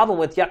the problem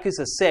with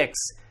Yakuza 6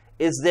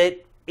 is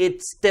that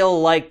it's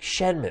still like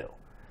Shenmue.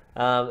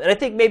 And I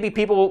think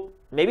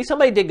maybe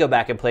somebody did go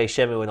back and play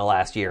Shenmue in the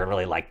last year and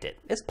really liked it.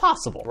 It's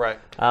possible. Right.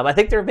 I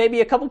think there may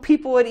be a couple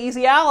people at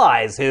Easy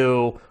Allies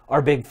who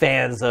are big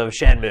fans of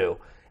Shenmue.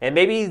 And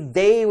maybe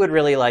they would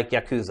really like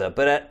Yakuza.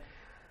 But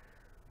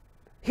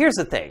here's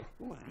the thing.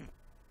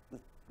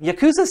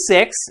 Yakuza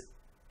 6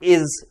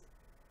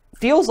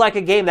 feels like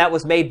a game that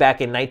was made back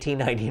in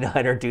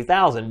 1999 or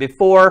 2000,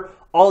 before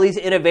all these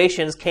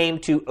innovations came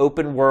to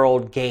open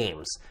world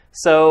games.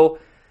 So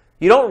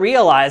you don't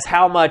realize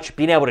how much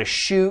being able to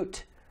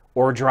shoot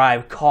or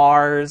drive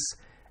cars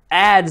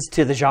adds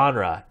to the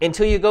genre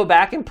until you go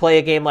back and play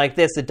a game like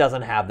this that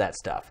doesn't have that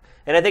stuff.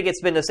 And I think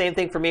it's been the same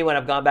thing for me when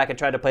I've gone back and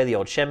tried to play the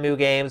old Shenmue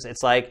games.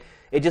 It's like,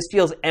 it just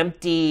feels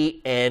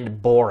empty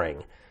and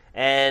boring.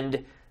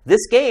 And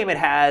this game, it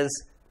has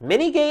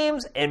mini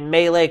games and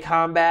melee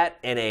combat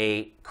and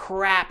a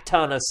crap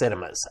ton of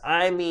cinemas.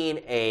 I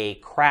mean a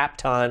crap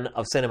ton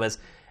of cinemas.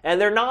 And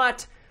they're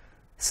not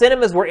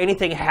cinemas where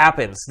anything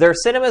happens. They're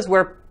cinemas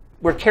where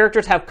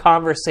characters have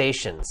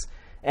conversations.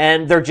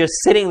 And they're just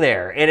sitting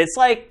there. And it's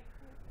like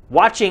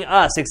watching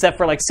us, except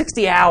for like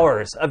 60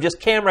 hours of just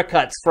camera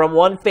cuts from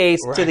one face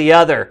to the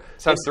other.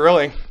 Sounds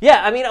thrilling.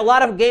 Yeah, I mean, a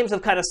lot of games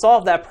have kind of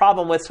solved that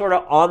problem with sort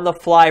of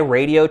on-the-fly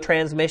radio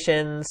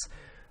transmissions.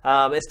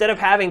 Instead of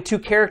having two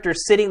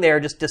characters sitting there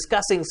just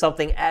discussing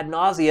something ad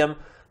nauseum,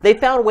 they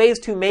found ways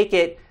to make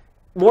it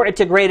more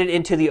integrated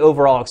into the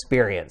overall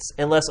experience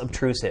and less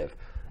obtrusive.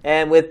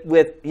 And with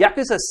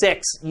Yakuza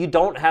 6, you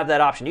don't have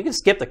that option. You can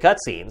skip the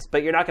cutscenes,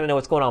 but you're not going to know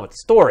what's going on with the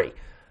story.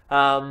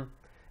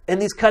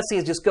 And these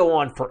cutscenes just go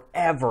on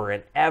forever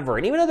and ever.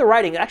 And even though the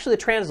writing, actually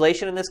the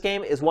translation in this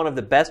game is one of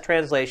the best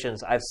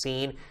translations I've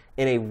seen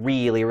in a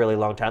really, really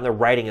long time. The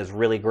writing is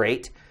really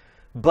great.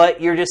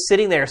 But you're just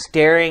sitting there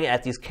staring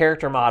at these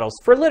character models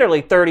for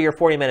literally 30 or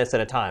 40 minutes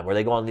at a time, where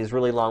they go on these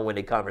really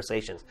long-winded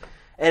conversations.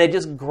 And it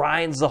just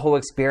grinds the whole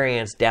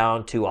experience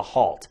down to a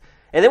halt.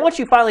 And then once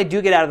you finally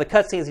do get out of the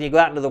cutscenes and you go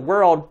out into the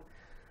world,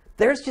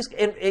 there's just,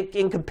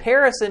 in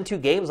comparison to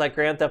games like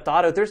Grand Theft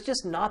Auto, there's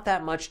just not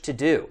that much to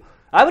do.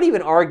 I would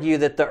even argue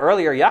that the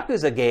earlier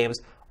Yakuza games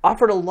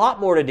offered a lot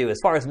more to do as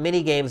far as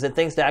mini-games and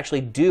things to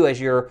actually do as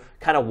you're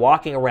kind of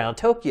walking around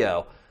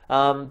Tokyo.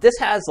 This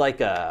has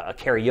like a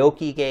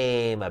karaoke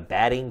game, a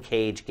batting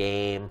cage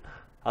game.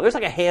 There's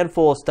like a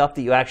handful of stuff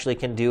that you actually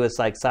can do as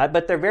like side,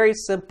 but they're very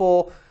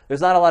simple.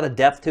 There's not a lot of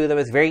depth to them.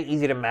 It's very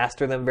easy to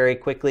master them very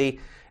quickly.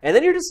 And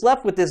then you're just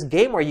left with this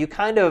game where you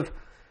kind of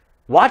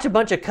watch a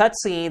bunch of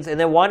cutscenes and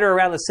then wander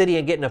around the city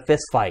and get in a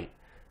fist fight.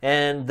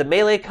 And the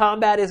melee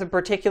combat isn't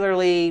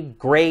particularly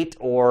great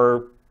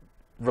or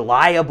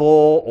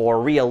reliable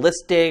or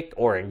realistic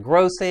or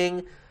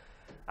engrossing.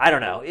 I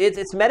don't know.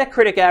 Its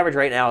Metacritic average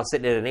right now is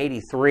sitting at an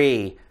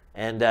 83,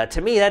 and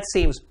to me that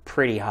seems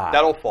pretty high.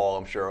 That'll fall,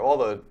 I'm sure. All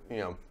the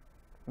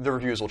the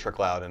reviews will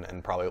trickle out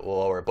and probably will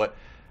lower it. But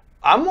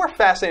I'm more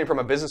fascinated from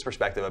a business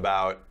perspective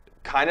about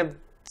kind of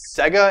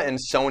Sega and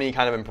Sony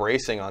kind of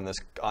embracing on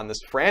this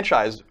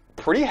franchise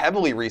pretty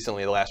heavily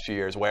recently the last few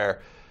years,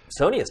 where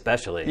Sony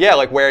especially. Yeah,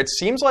 like where it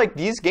seems like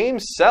these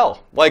games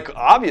sell, like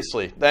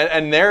obviously,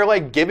 and they're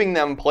like giving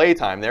them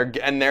playtime.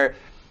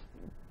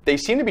 They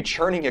seem to be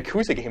churning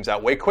Yakuza games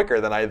out way quicker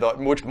than I thought,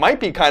 which might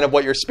be kind of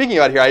what you're speaking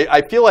about here.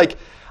 I feel like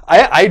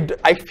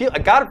I feel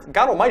God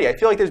Almighty. I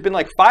feel like there's been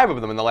like 5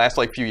 of them in the last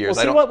like few years.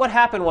 Well, see, what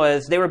happened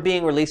was they were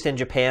being released in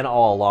Japan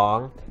all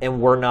along,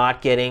 and were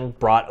not getting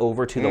brought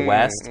over to the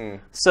West.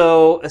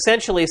 So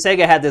essentially,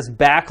 Sega had this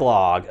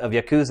backlog of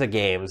Yakuza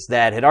games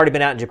that had already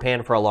been out in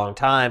Japan for a long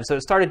time. So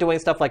it started doing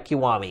stuff like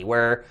Kiwami,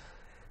 where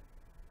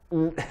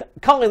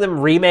calling them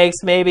remakes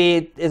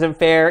maybe isn't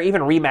fair.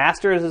 Even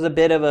remasters is a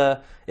bit of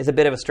a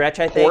stretch.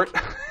 I think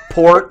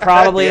port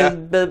probably is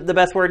the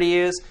best word to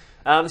use.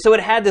 So it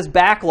had this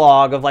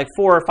backlog of like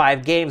 4 or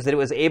 5 games that it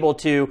was able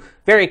to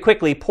very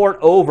quickly port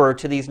over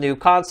to these new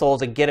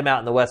consoles and get them out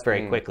in the West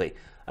very quickly.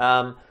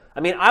 I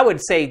mean, I would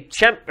say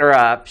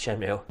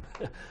Shenmue.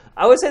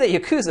 I would say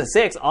that Yakuza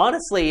 6,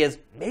 honestly, is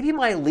maybe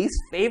my least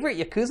favorite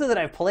Yakuza that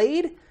I've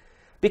played.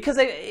 Because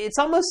it's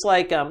almost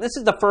like, this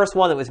is the first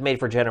one that was made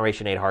for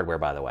Generation 8 hardware,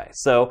 by the way.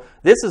 So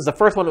this is the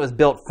first one that was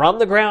built from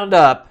the ground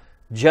up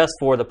just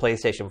for the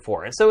PlayStation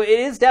 4. And so it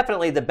is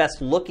definitely the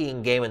best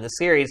looking game in the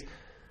series.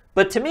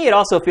 But to me, it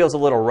also feels a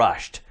little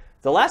rushed.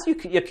 The last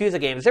Yakuza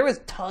games, there was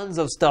tons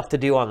of stuff to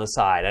do on the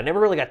side. I never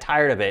really got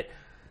tired of it.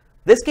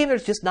 This game,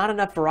 there's just not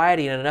enough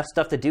variety and enough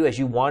stuff to do as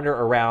you wander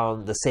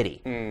around the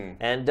city.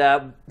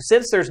 And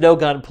since there's no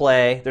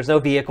gunplay, there's no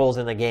vehicles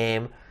in the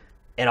game,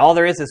 and all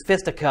there is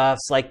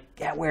fisticuffs, like,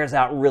 that wears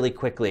out really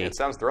quickly. It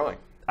sounds thrilling.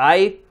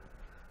 I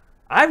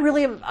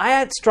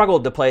had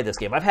struggled to play this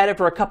game. I've had it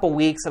for a couple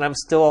weeks, and I'm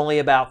still only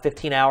about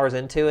 15 hours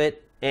into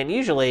it. And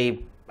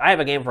usually, I have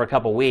a game for a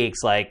couple weeks,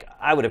 like,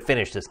 I would have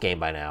finished this game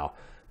by now.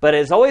 But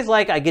it's always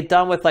like I get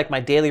done with like my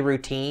daily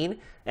routine,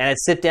 and I'd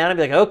sit down and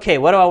be like, okay,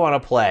 what do I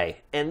want to play?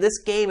 And this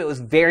game, it was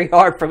very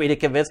hard for me to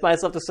convince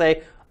myself to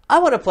say, I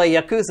want to play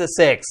Yakuza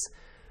 6.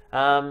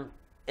 I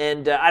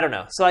don't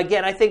know. So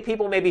again, I think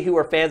people maybe who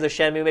are fans of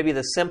Shenmue, maybe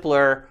the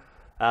simpler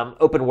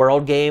open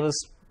world games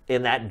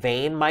in that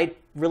vein might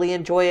really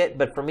enjoy it.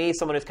 But for me,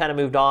 someone who's kind of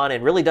moved on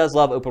and really does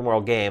love open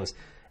world games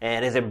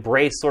and has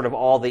embraced sort of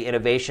all the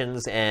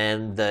innovations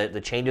and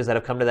the changes that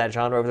have come to that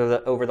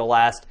genre over the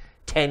last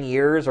 10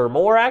 years or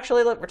more,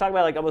 actually. We're talking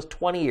about like almost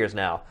 20 years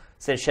now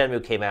since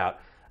Shenmue came out.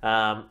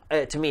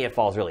 To me, it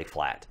falls really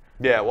flat.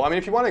 Yeah, well, I mean,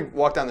 if you want to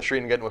walk down the street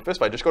and get into a fist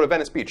fight, just go to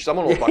Venice Beach.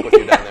 Someone will fuck with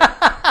you down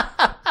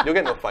there. You'll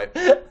get into a fight.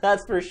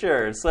 That's for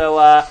sure.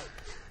 So,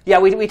 yeah,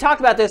 we talked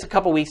about this a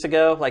couple weeks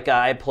ago. Like,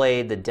 I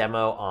played the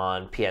demo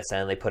on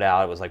PSN they put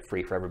out. It was like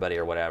free for everybody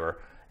or whatever.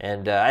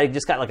 And I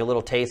just got like a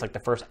little taste, like the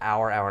first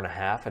hour and a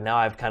half. And now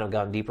I've kind of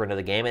gone deeper into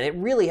the game. And it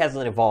really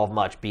hasn't evolved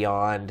much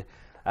beyond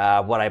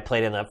what I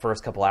played in the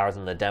first couple hours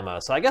in the demo.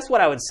 So I guess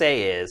what I would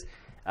say is,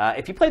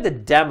 if you played the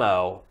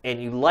demo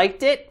and you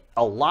liked it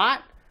a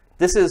lot,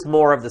 this is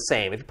more of the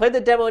same. If you played the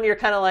demo and you're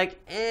kind of like,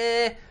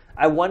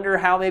 I wonder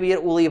how maybe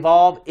it will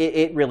evolve,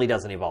 it really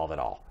doesn't evolve at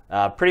all.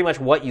 Pretty much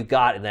what you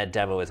got in that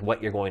demo is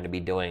what you're going to be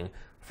doing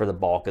for the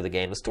bulk of the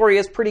game. The story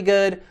is pretty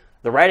good.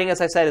 The writing, as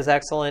I said, is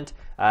excellent.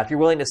 If you're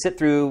willing to sit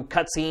through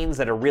cutscenes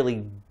that are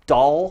really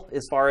dull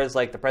as far as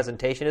like the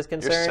presentation is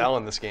concerned. You're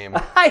selling this game.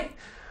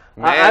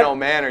 Oh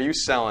man, are you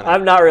selling it?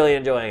 I'm not really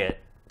enjoying it,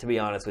 to be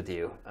honest with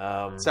you.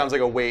 Sounds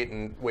like a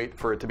wait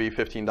for it to be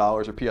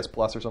 $15 or PS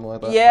Plus or something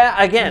like that.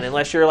 Yeah, again,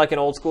 unless you're like an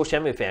old school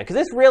Shenmue fan, because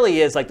this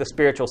really is like the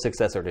spiritual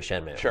successor to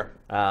Shenmue. Sure.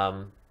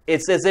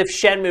 it's as if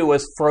Shenmue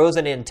was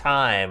frozen in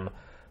time,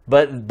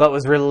 but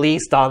was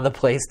released on the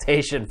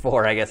PlayStation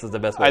 4, I guess is the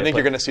best way I to think put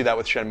you're it. going to see that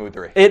with Shenmue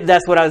 3.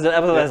 That's what I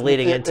was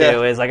leading into,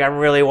 Yeah. is like, I'm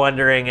really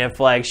wondering if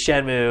like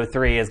Shenmue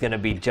 3 is going to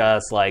be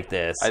just like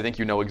this. I think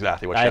you know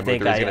exactly what I Shenmue 3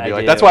 think is going to be I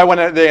like. do. That's why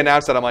when they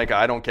announced it, I'm like,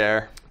 I don't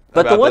care.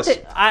 But the about one this.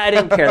 thing, I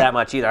didn't care that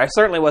much either. I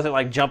certainly wasn't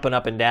like jumping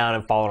up and down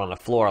and falling on the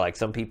floor like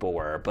some people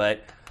were.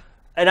 But,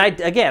 and I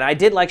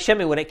did like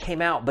Shenmue when it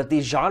came out, but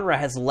the genre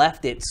has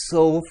left it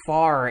so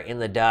far in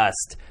the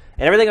dust.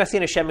 And everything I've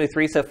seen of Shenmue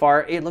 3 so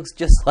far, it looks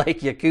just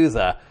like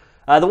Yakuza.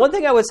 The one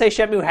thing I would say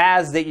Shenmue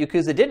has that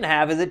Yakuza didn't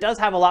have is it does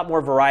have a lot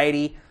more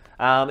variety.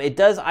 It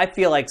does, I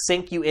feel like,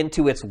 sink you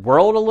into its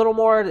world a little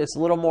more. It's a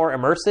little more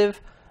immersive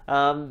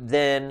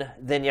than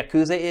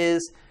Yakuza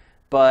is.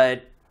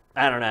 But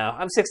I don't know.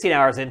 I'm 16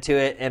 hours into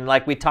it, and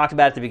like we talked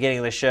about at the beginning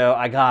of the show,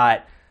 I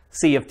got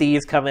Sea of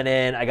Thieves coming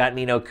in. I got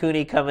Ni no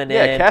Kuni coming in.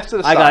 Yeah, cast it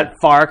aside. I got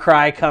Far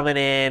Cry coming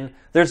in.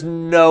 There's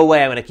no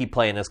way I'm going to keep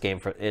playing this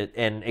game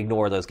and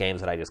ignore those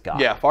games that I just got.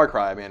 Yeah, Far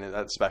Cry, I mean,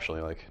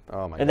 especially like,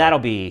 oh my god. And that'll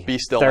be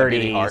still my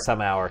beating 30 heart.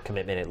 some hour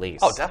commitment at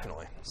least. Oh,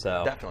 definitely.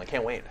 So Definitely,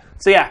 can't wait.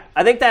 So yeah,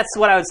 I think that's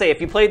what I would say.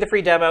 If you played the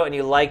free demo and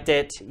you liked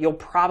it, you'll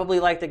probably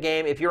like the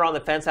game. If you're on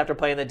the fence after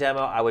playing the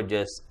demo, I would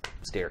just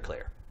steer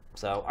clear.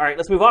 So, all right,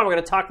 let's move on. We're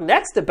going to talk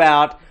next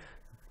about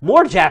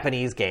more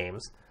Japanese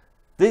games.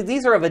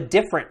 These are of a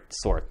different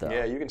sort, though.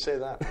 Yeah, you can say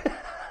that.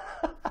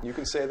 You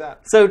can say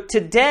that. So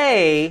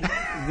today,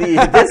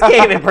 this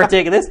game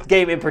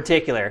in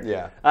particular.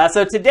 Yeah.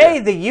 So today,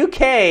 the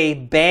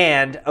UK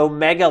banned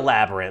Omega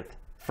Labyrinth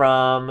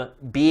from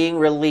being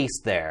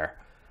released there.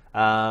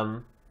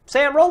 Sam,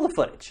 roll the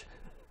footage.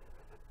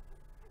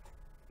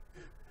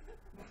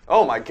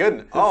 Oh my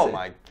goodness. Oh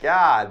my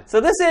god. So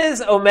this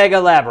is Omega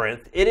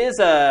Labyrinth. It is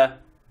a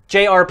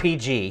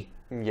JRPG.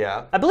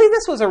 Yeah. I believe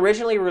this was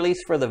originally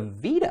released for the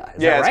Vita.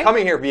 Is that It's right?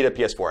 coming here Vita,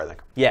 PS4, I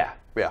think. Yeah.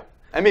 Yeah.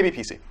 And maybe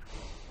PC.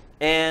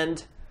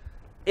 And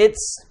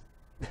it's...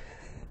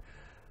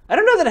 I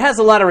don't know that it has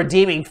a lot of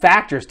redeeming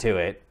factors to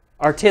it,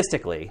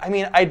 artistically. I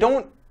mean, I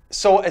don't...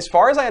 So as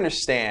far as I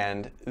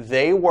understand,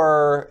 they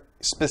were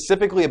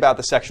specifically about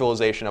the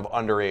sexualization of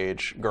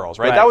underage girls,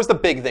 right? Right. That was the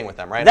big thing with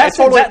them, right? And that's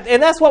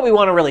what we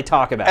want to really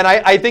talk about. And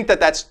I think that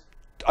that's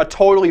a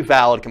totally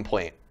valid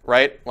complaint,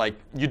 right? Like,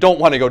 you don't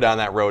want to go down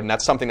that road, and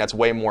that's something that's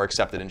way more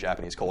accepted in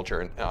Japanese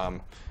culture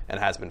and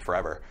has been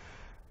forever.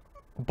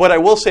 But I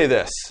will say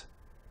this.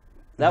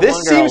 This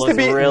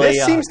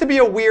seems to be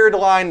a weird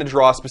line to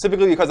draw,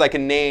 specifically because I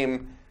can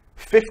name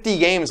 50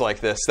 games like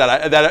this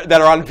that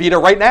are on Vita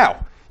right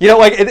now. You know,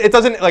 like it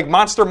doesn't, like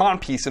Monster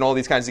Monpiece and all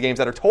these kinds of games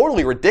that are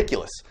totally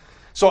ridiculous.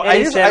 So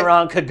Any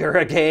Senran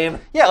Kagura game.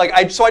 Yeah, like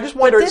I just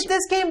wonder. But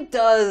this game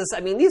does.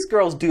 I mean, these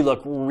girls do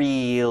look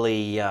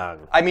really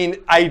young. I mean,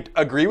 I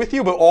agree with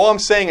you, but all I'm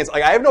saying is,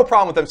 like, I have no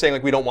problem with them saying,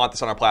 like, we don't want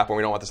this on our platform,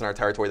 we don't want this in our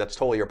territory. That's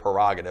totally your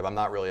prerogative. I'm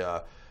not really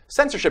a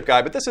censorship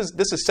guy, but this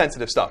is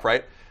sensitive stuff,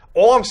 right?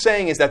 All I'm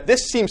saying is that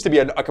this seems to be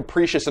a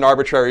capricious and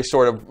arbitrary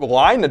sort of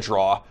line to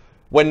draw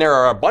when there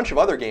are a bunch of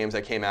other games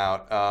that came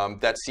out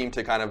that seem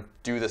to kind of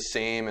do the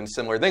same and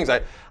similar things.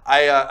 I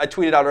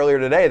tweeted out earlier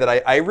today that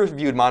I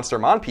reviewed Monster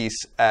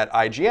Monpiece at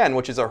IGN,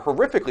 which is a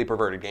horrifically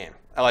perverted game.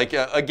 Like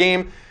a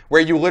game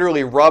where you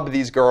literally rub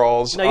these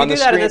girls on the screen. No, you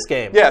do that in this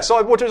game. Yeah, so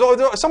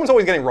someone's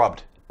always getting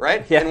rubbed,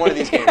 right? Yeah. In one of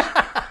these games.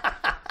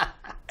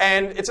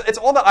 And it's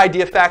all the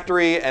Idea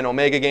Factory and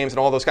Omega Games and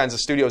all those kinds of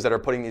studios that are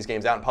putting these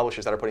games out and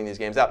publishers that are putting these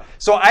games out.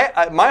 So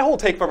my whole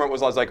take from it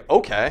was, I was like,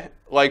 okay,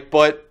 like,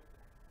 but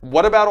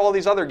what about all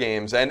these other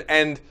games?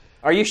 And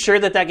are you sure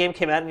that game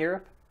came out in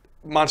Europe?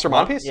 Monster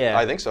Monpiece? Yeah.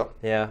 I think so.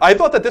 Yeah. I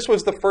thought that this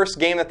was the first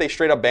game that they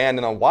straight up banned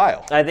in a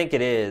while. I think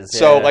it is.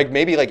 So yeah. like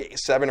maybe like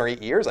 7 or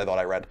 8 years, I thought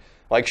I read.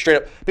 Like straight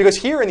up. Because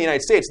here in the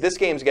United States, this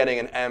game's getting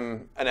an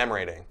M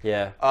rating.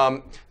 Yeah.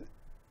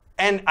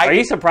 Are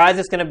you surprised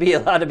it's going to be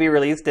allowed to be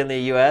released in the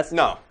U.S.?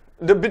 No.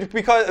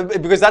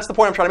 Because that's the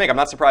point I'm trying to make. I'm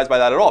not surprised by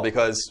that at all,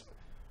 because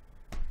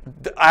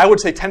I would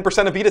say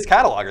 10% of Vita's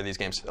catalog are these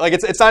games. Like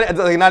it's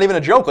not even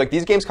a joke. Like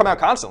these games come out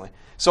constantly.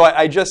 So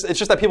it's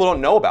just that people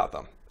don't know about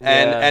them.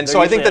 And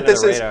so I think that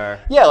this is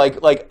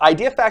like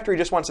Idea Factory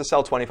just wants to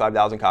sell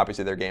 25,000 copies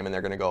of their game and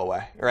they're going to go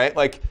away, right?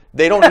 Like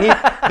they don't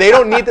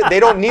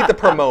need to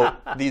promote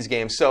these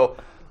games. So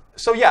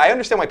yeah, I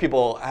understand why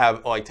people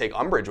have take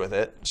umbrage with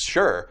it.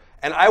 Sure.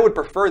 And I would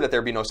prefer that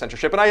there be no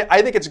censorship. And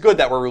I think it's good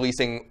that we're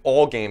releasing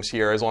all games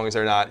here, as long as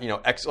they're not,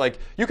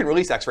 you can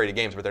release X-rated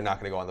games, but they're not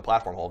going to go on the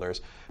platform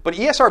holders. But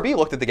ESRB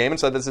looked at the game and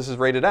said that this is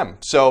rated M.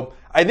 So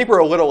I think we're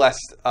a little less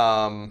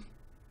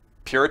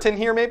Puritan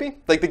here, maybe.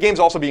 Like the game's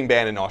also being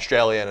banned in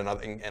Australia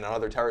and in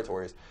other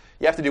territories.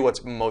 You have to do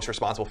what's most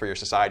responsible for your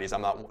societies.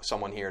 I'm not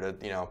someone here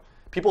to,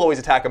 people always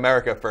attack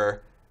America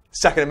for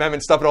Second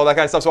Amendment stuff and all that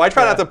kind of stuff. So I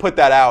try not to put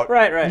that out.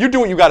 Right. You do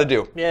what you got to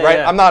do, right?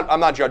 Yeah. I'm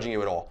not judging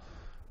you at all.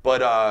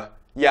 But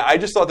yeah, I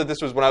just thought that this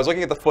was, when I was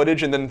looking at the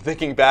footage and then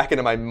thinking back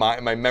into my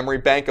memory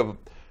bank of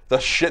the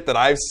shit that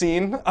I've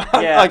seen.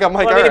 Yeah. I'm like, well,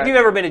 I mean, right. If you've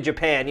ever been to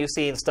Japan, you've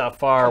seen stuff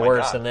far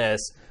worse than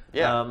this.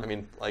 Yeah, and I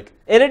mean,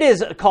 it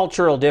is a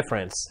cultural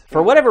difference.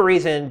 For whatever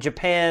reason,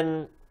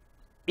 Japan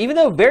even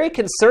though very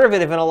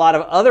conservative in a lot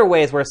of other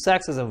ways where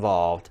sex is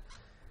involved,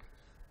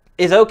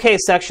 is okay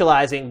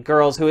sexualizing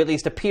girls who at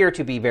least appear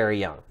to be very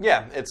young.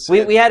 Yeah,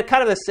 we had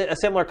kind of a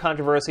similar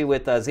controversy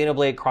with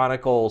Xenoblade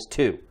Chronicles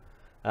 2.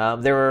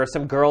 There were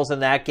some girls in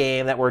that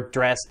game that were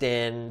dressed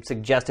in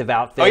suggestive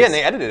outfits. Oh yeah, and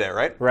they edited it,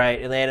 right?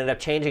 Right, and they ended up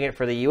changing it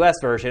for the US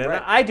version. And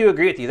right. I do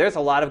agree with you. There's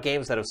a lot of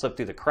games that have slipped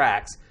through the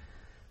cracks.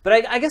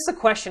 But I guess the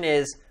question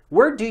is,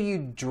 where do you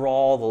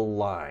draw the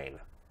line?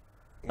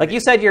 Like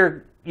you said,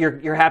 you're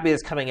happy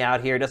it's coming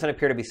out here. It doesn't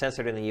appear to be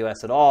censored in the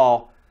US at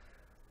all.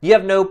 You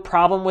have no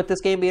problem with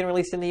this game being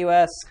released in the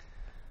US?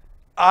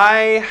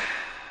 I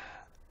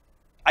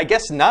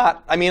guess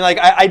not. I mean, like,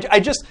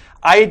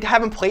 I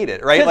haven't played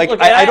it, right? Like,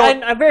 look, I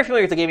don't. I'm very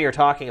familiar with the game you're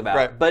talking about,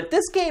 right. But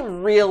this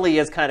game really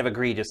is kind of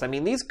egregious. I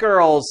mean, these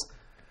girls,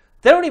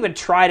 they don't even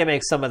try to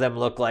make some of them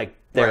look like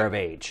they're of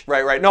age.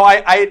 Right. No,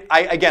 I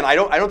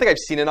don't think I've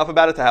seen enough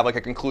about it to have like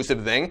a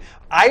conclusive thing.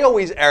 I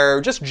always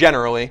err, just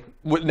generally,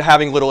 with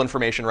having little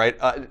information, right?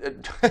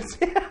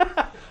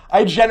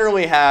 I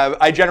generally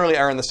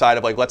err on the side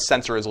of like, let's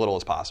censor as little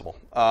as possible.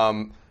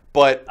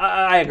 But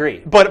I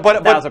agree. But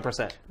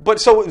 1000%. But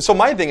so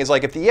my thing is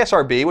like, if the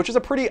ESRB, which is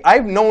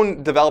I've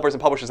known developers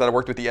and publishers that have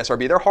worked with the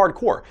ESRB, they're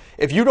hardcore.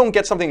 If you don't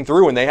get something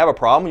through and they have a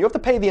problem, you have to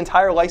pay the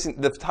entire license,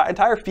 the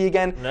entire fee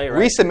again. No, you're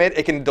right. Resubmit.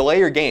 It can delay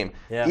your game.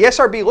 Yeah. The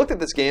ESRB looked at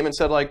this game and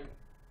said like,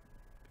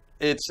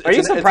 Are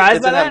you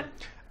surprised by that?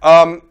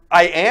 I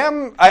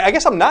am. I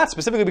guess I'm not,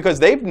 specifically because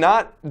they've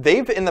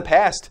in the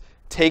past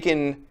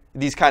taken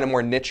these kind of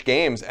more niche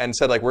games and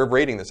said like, we're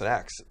rating this an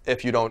X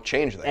if you don't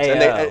change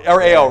things.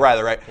 AO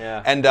rather, right?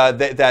 Yeah.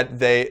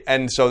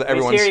 And so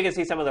everyone's here. You can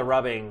see some of the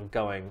rubbing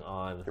going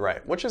on.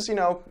 Right, which is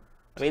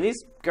I mean,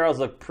 these girls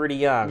look pretty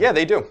young. Yeah,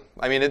 they do.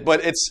 I mean,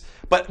 but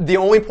the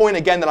only point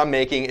again that I'm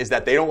making is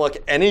that they don't look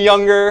any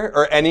younger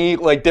or any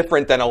like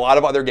different than a lot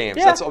of other games.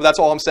 Yeah. That's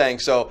all I'm saying.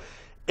 So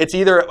it's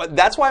either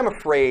that's why I'm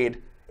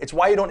afraid. It's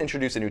why you don't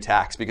introduce a new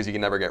tax, because you can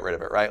never get rid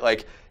of it, right?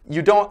 Like,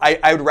 you don't.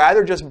 I would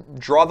rather just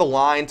draw the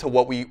line to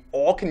what we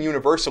all can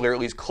universally, or at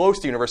least close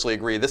to universally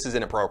agree, this is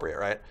inappropriate,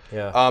 right?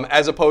 Yeah.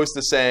 As opposed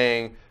to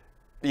saying,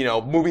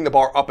 moving the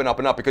bar up and up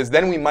and up, because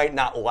then we might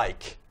not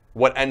like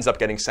what ends up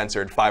getting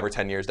censored 5 or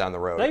 10 years down the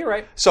road. No, you're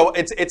right. So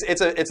I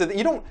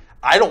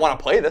don't want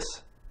to play this.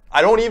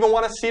 I don't even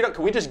want to see it.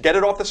 Can we just get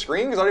it off the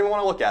screen? Because I don't even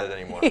want to look at it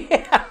anymore.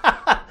 Yeah.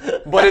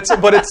 But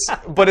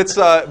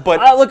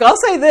look, I'll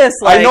say this.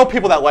 Like, I know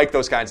people that like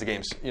those kinds of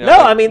games. No,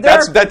 I mean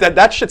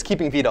that shit's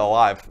keeping Vita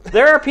alive.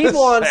 There are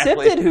people on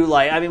Sifted who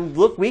like. I mean,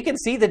 look, we can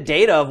see the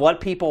data of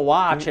what people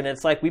watch, and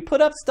it's like we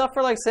put up stuff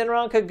for like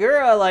Senran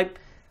Kagura. Like,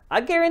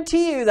 I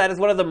guarantee you that is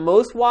one of the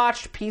most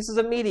watched pieces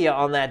of media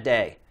on that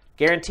day.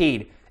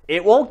 Guaranteed.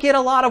 It won't get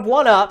a lot of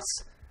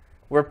one-ups.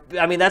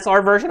 That's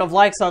our version of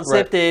likes on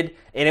Sifted,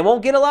 and it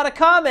won't get a lot of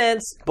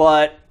comments,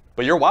 but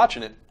you're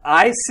watching it.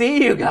 I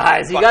see you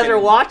guys. You guys are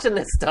watching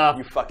this stuff.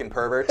 You fucking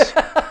perverts.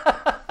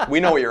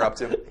 We know what you're up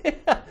to.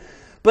 Yeah.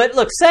 But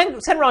look,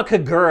 Senran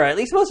Kagura, at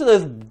least most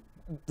of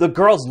the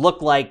girls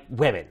look like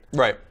women.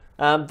 Right.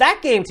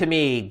 That game to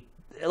me,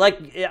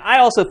 like, I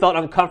also felt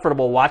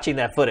uncomfortable watching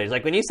that footage.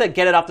 Like, when you said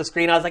get it off the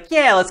screen, I was like,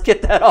 yeah, let's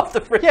get that off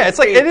the screen. Yeah, it's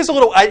like, it is a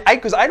little,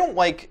 because I don't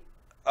like,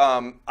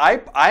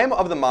 I am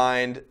of the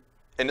mind,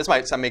 and this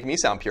might make me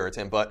sound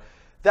Puritan, but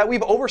that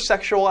we've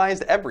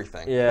over-sexualized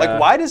everything. Yeah. Like,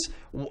 why does...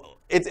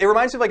 It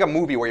reminds me of like a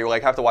movie where you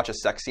like have to watch a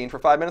sex scene for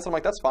 5 minutes. I'm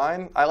like, that's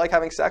fine. I like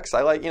having sex.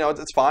 I like,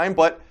 it's fine,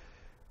 but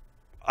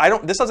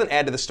this doesn't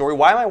add to the story.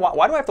 Why do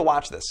I have to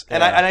watch this? Yeah.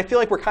 And I feel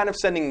like we're kind of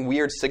sending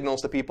weird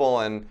signals to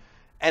people and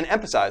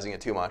emphasizing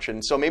it too much.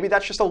 And so maybe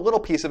that's just a little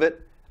piece of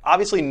it.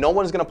 Obviously, no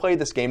one's going to play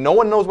this game. No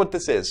one knows what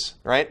this is,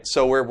 right?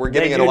 So we're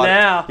giving it a lot.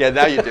 Now. Yeah,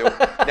 now you do.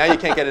 Now you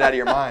can't get it out of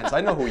your minds.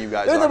 I know who you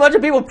guys are. There's a bunch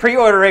of people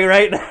pre-ordering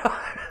right now.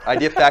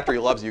 Idea Factory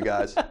loves you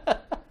guys.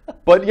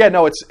 But yeah,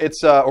 no,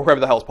 it's or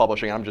whoever the hell's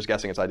publishing. I'm just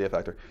guessing it's Idea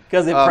Factory.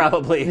 Because it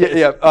probably is.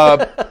 Yeah.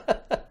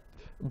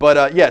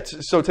 But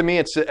so to me,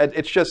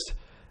 it's just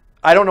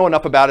I don't know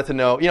enough about it to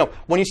know.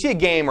 When you see a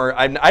game, or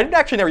I've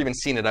actually never even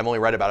seen it. I've only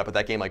read about it. But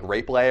that game like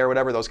Rape Lay or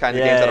whatever, those kinds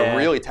of games that are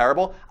really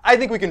terrible. I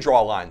think we can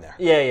draw a line there.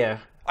 Yeah.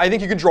 I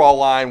think you can draw a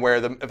line where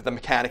if the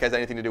mechanic has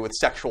anything to do with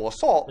sexual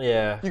assault,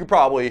 you could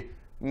probably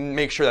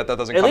make sure that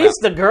doesn't come out. At least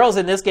the girls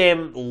in this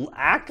game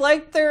act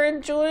like they're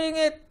enjoying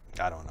it.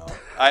 I don't know.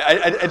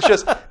 It's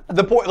just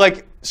the point.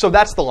 Like, so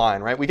that's the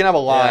line, right? We can have a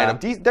line of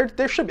these.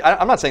 There should be.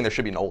 I'm not saying there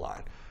should be no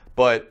line,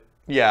 but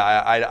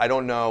yeah, I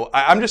don't know.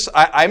 I'm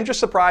just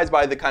surprised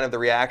by the kind of the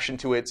reaction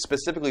to it,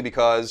 specifically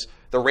because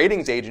the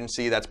ratings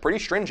agency that's pretty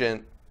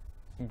stringent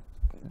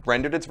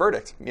rendered its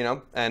verdict.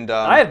 And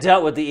I have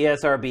dealt with the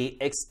ESRB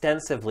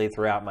extensively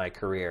throughout my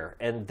career,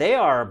 and they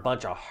are a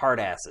bunch of hard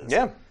asses.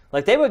 Yeah.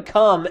 Like, they would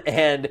come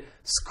and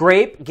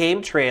scrape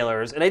game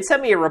trailers, and they'd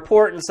send me a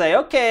report and say,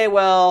 okay,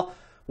 well,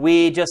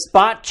 we just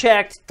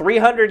spot-checked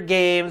 300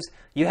 games.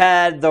 You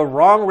had the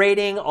wrong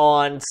rating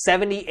on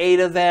 78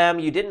 of them.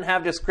 You didn't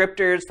have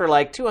descriptors for,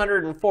 like,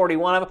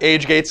 241 of them.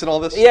 Age gates and all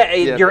this? Yeah,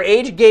 your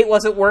age gate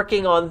wasn't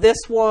working on this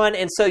one,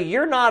 and so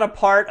you're not a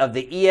part of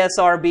the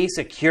ESRB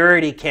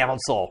Security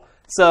Council.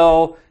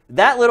 So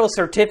that little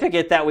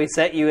certificate that we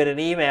sent you in an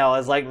email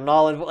is like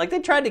null and like they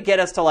tried to get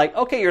us to like,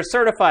 okay, you're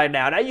certified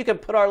now. Now you can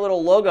put our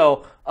little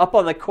logo up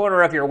on the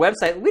corner of your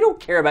website. We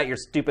don't care about your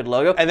stupid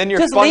logo. And then you're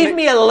just leave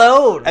me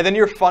alone. And then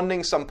you're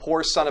funding some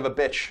poor son of a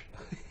bitch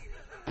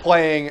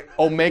playing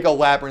Omega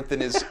Labyrinth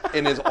in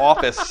his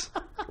office,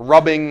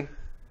 rubbing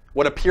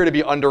what appear to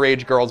be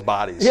underage girls'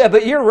 bodies. Yeah,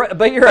 but you're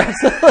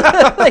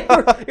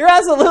absolutely, you're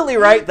absolutely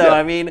right though. Yeah.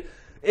 I mean,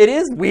 it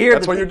is weird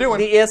That's what you're doing.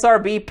 The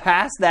ESRB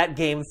passed that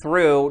game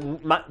through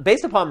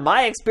based upon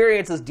my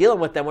experiences dealing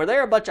with them, where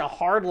they're a bunch of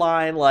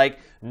hardline, like,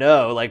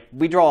 no, like,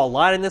 we draw a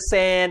line in the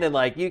sand and,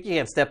 like, you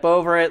can't step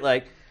over it.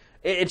 Like,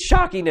 it's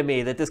shocking to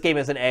me that this game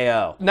is an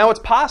AO. Now, it's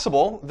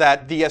possible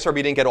that the ESRB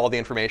didn't get all the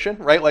information,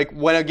 right? Like,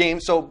 when a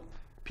game, so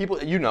people,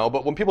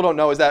 but when people don't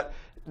know is that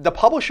the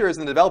publishers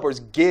and the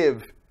developers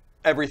give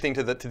everything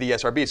to the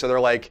ESRB. So they're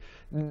like,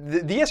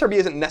 the ESRB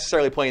isn't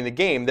necessarily playing the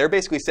game. They're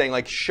basically saying,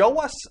 like, show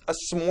us a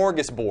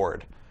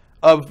smorgasbord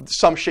of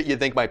some shit you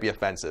think might be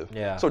offensive.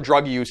 Yeah. So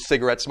drug use,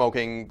 cigarette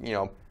smoking,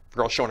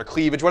 girls showing her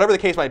cleavage, whatever the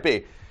case might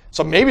be.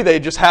 So maybe they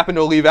just happen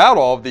to leave out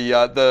all of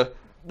the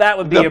that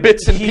would be a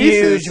bits and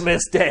huge pieces.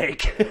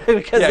 Mistake.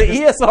 Because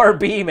the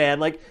ESRB, man,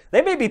 like,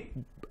 they may be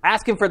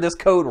asking for this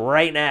code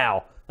right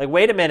now. Like,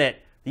 wait a minute.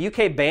 The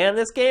UK banned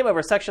this game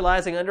over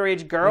sexualizing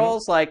underage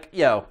girls? Mm-hmm. Like,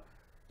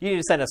 you need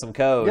to send us some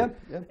code.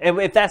 Yeah. And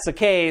if that's the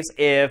case,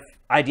 if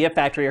Idea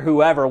Factory or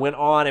whoever went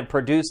on and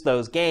produced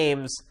those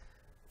games,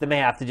 they may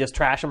have to just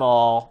trash them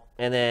all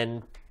and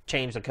then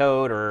change the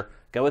code or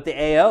go with the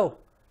AO.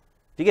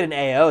 If you get an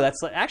AO,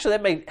 that's like, actually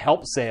that may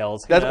help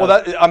sales. That's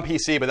that on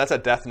PC, but that's a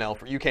death knell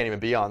for you can't even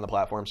be on the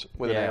platforms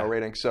with an AO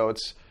rating. So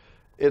it's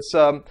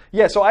so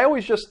I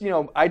always just,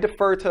 I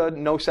defer to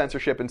no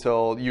censorship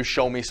until you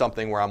show me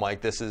something where I'm like,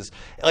 this is,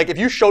 like, if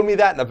you showed me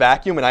that in a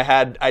vacuum and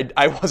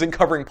I wasn't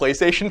covering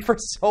PlayStation for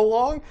so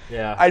long,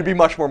 I'd be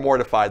much more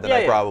mortified than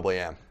I probably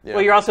am. Yeah.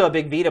 Well, you're also a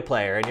big Vita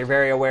player, and you're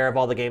very aware of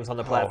all the games on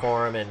the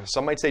platform. And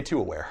some might say too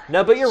aware.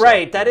 No, but you're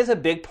right. That is a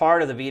big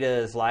part of the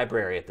Vita's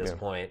library at this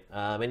point.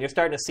 And you're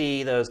starting to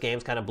see those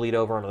games kind of bleed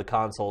over onto the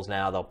consoles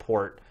now. They'll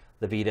port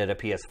the Vita to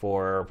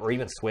PS4 or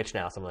even Switch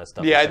now, some of that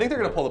stuff. Yeah, I think they're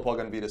going to pull the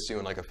plug on Vita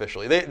soon, like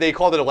officially. They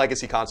called it a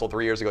legacy console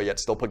 3 years ago, yet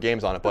still put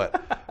games on it.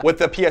 But with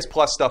the PS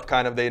Plus stuff,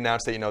 kind of, they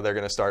announced that they're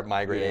going to start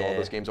migrating all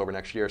those games over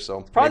next year. So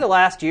it's probably the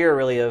last year,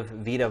 really, of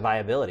Vita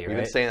viability, right? We've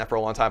been saying that for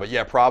a long time, but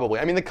yeah, probably.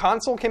 I mean, the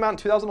console came out in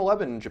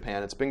 2011 in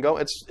Japan. It's been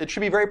going. It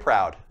should be very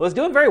proud. Well, it's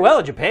doing very well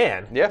in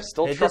Japan. Yeah,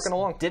 still trucking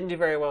along. Didn't do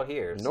very well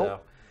here.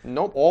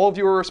 Nope. All of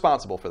you are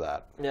responsible for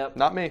that. Yep.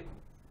 Not me.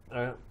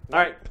 All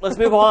right, let's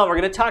move on. We're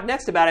going to talk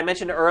next I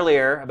mentioned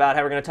earlier about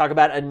how we're going to talk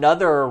about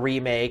another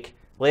remake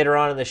later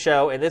on in the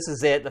show, and this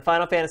is it, the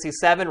Final Fantasy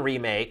VII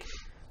remake.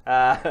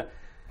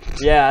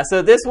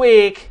 So this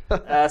week,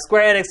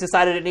 Square Enix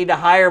decided it needed to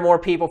hire more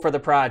people for the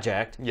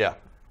project. Yeah.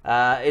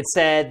 It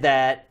said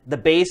that the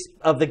base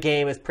of the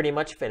game is pretty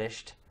much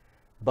finished,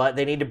 but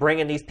they need to bring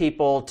in these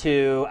people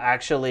to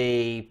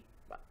actually,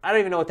 I don't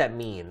even know what that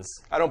means.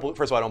 First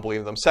of all, I don't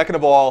believe them. Second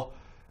of all,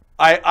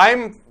 I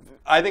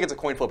think it's a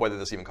coin flip whether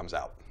this even comes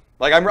out.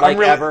 I'm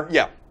really, ever?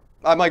 Yeah.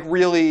 I'm like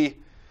really,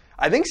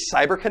 I think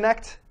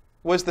CyberConnect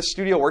was the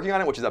studio working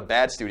on it, which is a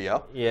bad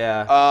studio.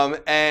 Yeah.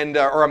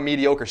 Or a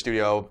mediocre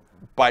studio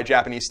by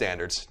Japanese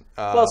standards.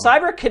 Well,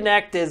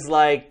 CyberConnect is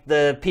like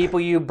the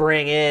people you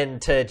bring in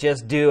to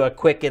just do a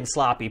quick and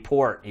sloppy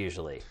port,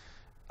 usually.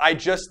 I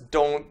just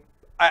don't,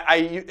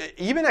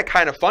 even at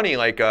Kind of Funny,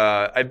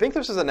 I think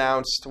this was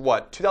announced,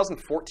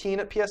 2014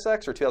 at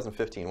PSX or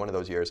 2015, one of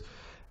those years.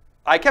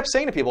 I kept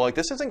saying to people,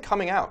 this isn't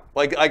coming out.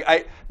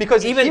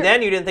 Because even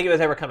then you didn't think it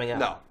was ever coming out.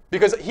 No.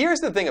 Because here's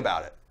the thing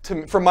about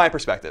it, from my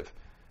perspective,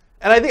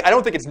 and I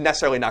don't think it's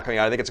necessarily not coming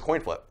out, I think it's a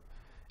coin flip,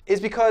 is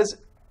because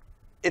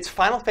it's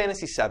Final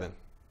Fantasy VII.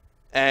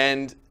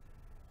 And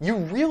you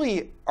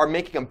really are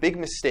making a big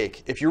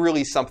mistake if you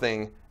release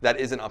something that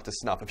isn't up to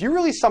snuff. If you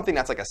release something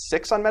that's like a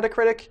 6 on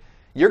Metacritic,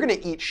 you're going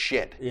to eat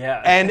shit.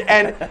 Yeah. And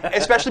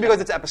especially because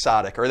it's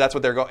episodic, or that's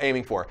what they're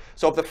aiming for.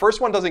 So if the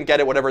first one doesn't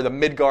get it, whatever the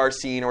Midgar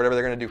scene or whatever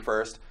they're going to do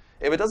first,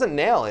 if it doesn't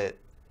nail it,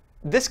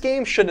 this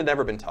game should have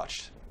never been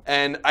touched.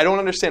 And I don't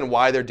understand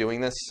why they're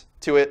doing this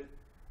to it.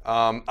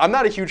 I'm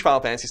not a huge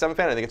Final Fantasy VII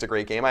fan. I think it's a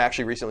great game. I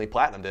actually recently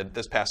platinumed it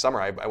this past summer.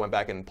 I went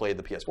back and played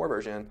the PS4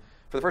 version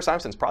for the first time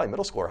since probably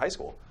middle school or high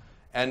school.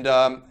 And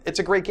it's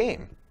a great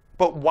game.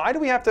 But why do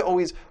we have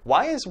to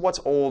why is what's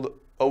old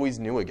always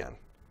new again?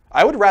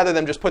 I would rather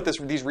them just put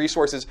these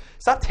resources,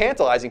 stop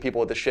tantalizing people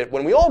with this shit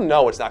when we all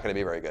know it's not going to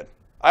be very good.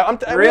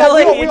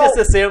 Really? You just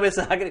assume it's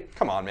not going to...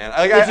 Come on, man.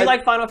 Did you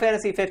like Final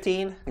Fantasy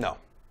 15? No.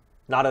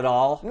 Not at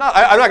all? No,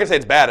 I'm not going to say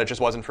it's bad. It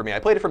just wasn't for me. I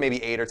played it for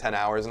maybe 8 or 10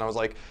 hours, and I was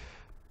like,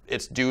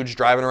 it's dudes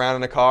driving around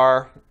in a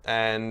car,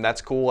 and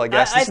that's cool, I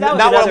guess. It's not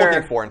what I'm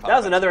looking for in Final Fantasy. That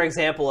was another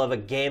example of a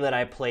game that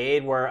I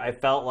played where I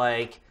felt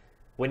like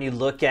when you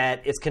look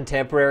at its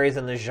contemporaries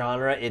in the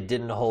genre, it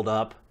didn't hold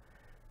up.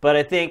 But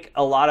I think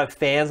a lot of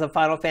fans of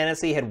Final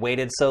Fantasy had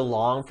waited so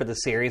long for the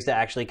series to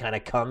actually kind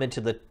of come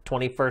into the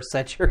 21st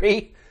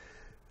century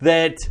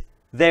that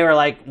they were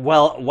like,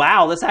 well,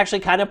 wow, this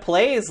actually kind of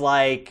plays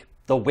like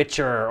The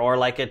Witcher or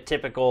like a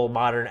typical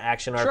modern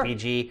action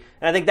RPG.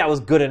 And I think that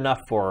was good enough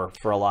for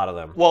a lot of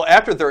them. Well,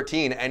 after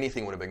 13,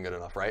 anything would have been good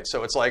enough, right?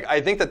 So it's like,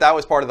 I think that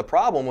was part of the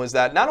problem, was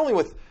that not only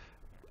with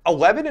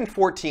 11 and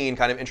 14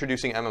 kind of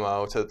introducing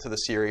MMO to the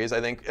series,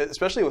 I think,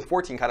 especially with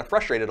 14, kind of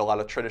frustrated a lot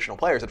of traditional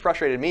players. It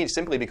frustrated me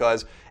simply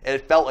because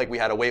it felt like we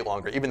had to wait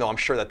longer, even though I'm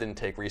sure that didn't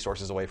take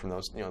resources away from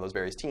those, those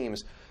various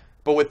teams.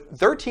 But with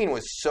 13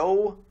 was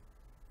so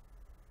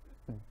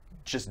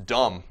just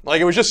dumb. Like,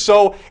 it was just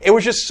so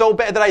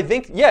bad that I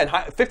think,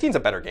 15's a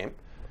better game.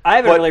 I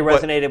haven't really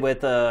resonated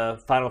with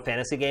Final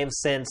Fantasy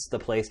games since the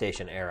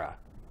PlayStation era.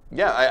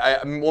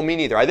 Yeah, well, me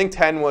neither. I think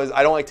 10 was,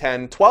 I don't like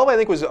 10. 12, I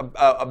think, was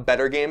a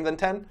better game than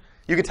 10.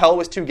 You could tell it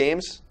was 2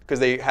 games, because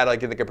they had,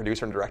 like a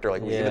producer and director,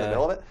 like, leave in the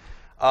middle of it.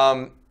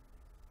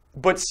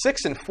 But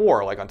 6 and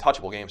 4 are, like,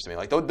 untouchable games to me.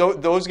 Like,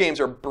 those games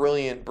are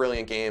brilliant,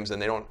 brilliant games,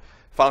 and Final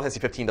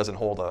Fantasy 15 doesn't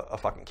hold a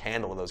fucking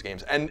candle in those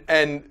games.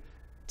 And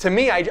to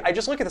me, I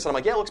just look at this and I'm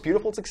like, yeah, it looks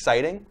beautiful, it's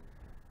exciting.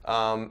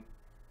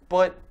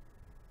 But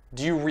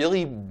do you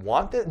really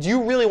want this?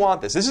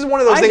 This is one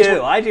of those things.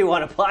 I do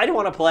want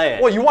to play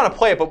it. Well, you want to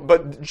play it,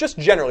 but just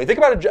generally, think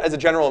about it as a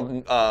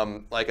general,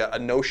 like a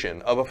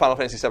notion of a Final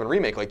Fantasy VII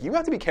remake. Like, you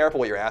have to be careful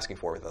what you're asking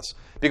for with this,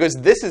 because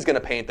this is going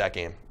to paint that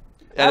game,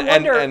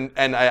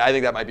 and I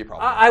think that might be a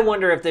problem. I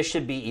wonder if this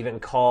should be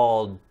even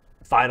called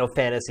Final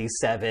Fantasy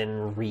VII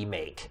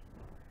Remake.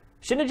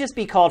 Shouldn't it just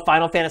be called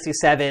Final Fantasy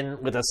VII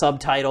with a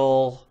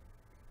subtitle?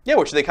 Yeah,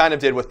 which they kind of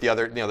did with the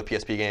other, the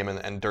PSP game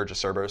and Dirge of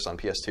Cerberus on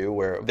PS2,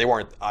 where they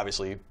weren't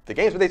obviously the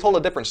games, but they told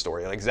a different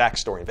story, like Zack's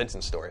story and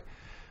Vincent's story.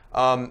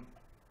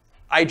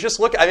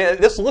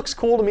 This looks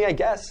cool to me, I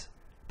guess,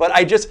 but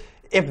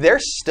if they're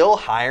still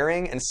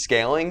hiring and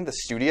scaling the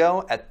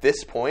studio at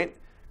this point,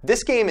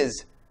 this game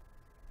is,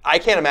 I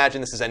can't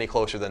imagine this is any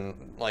closer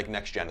than like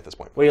next gen at this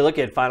point. Well, you look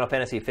at Final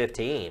Fantasy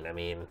 15. I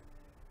mean,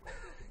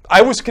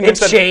 I was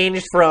convinced it's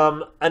changed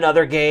from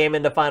another game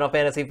into Final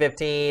Fantasy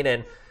 15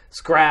 and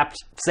scrapped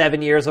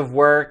 7 years of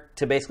work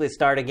to basically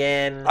start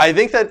again. I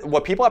think that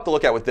what people have to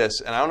look at with this,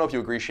 and I don't know if you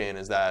agree, Shane,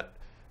 is that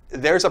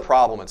there's a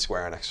problem at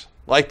Square Enix.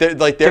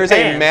 There's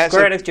Japan. a massive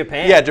Square Enix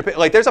Japan. Yeah, Japan.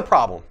 Like, there's a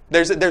problem.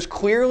 There's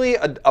clearly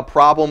a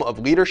problem of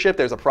leadership.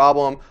 There's a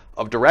problem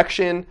of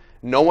direction.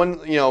 No one,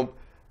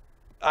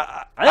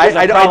 I think there's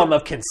a problem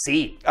of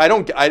conceit. I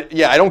don't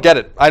get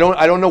it. I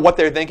don't know what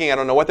they're thinking. I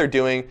don't know what they're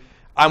doing.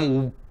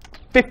 I'm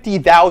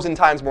 50,000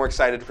 times more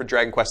excited for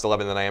Dragon Quest XI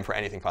than I am for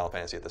anything Final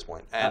Fantasy at this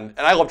point. And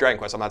I love Dragon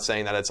Quest. I'm not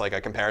saying that it's like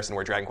a comparison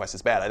where Dragon Quest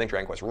is bad. I think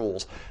Dragon Quest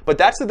rules. But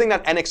that's the thing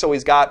that Enix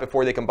always got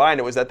before they combined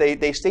it, was that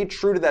they stayed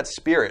true to that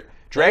spirit.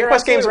 Dragon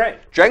Quest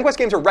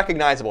games are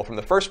recognizable from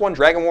the first one,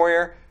 Dragon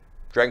Warrior,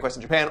 Dragon Quest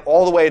in Japan,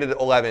 all the way to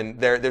 11.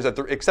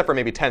 Except for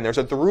maybe 10, there's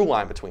a through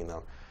line between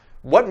them.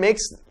 What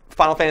makes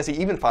Final Fantasy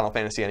even Final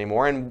Fantasy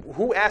anymore, and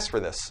who asked for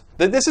this?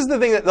 This is the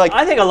thing that, like,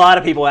 I think a lot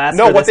of people asked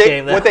for this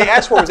game. What they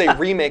asked for was a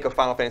remake of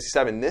Final Fantasy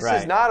VII. This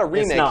is not a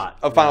remake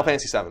of Final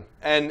Fantasy VII,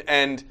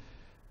 and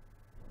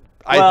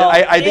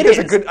I think there's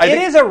a good.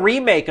 It is a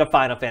remake of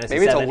Final Fantasy VII.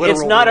 Maybe it's a literal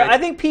It's not. remake. I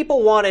think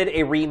people wanted a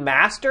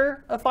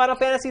remaster of Final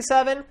Fantasy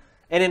VII,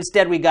 and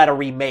instead we got a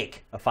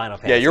remake of Final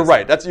Fantasy. Yeah, you're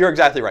right. You're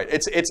exactly right.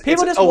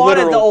 People just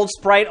wanted the old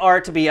sprite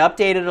art to be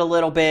updated a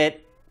little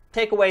bit.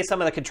 Take away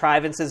some of the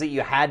contrivances that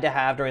you had to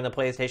have during the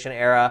PlayStation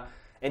era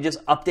and just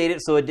update it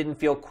so it didn't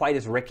feel quite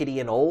as rickety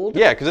and old.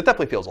 Yeah, because it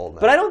definitely feels old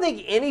now. But I don't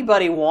think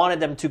anybody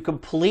wanted them to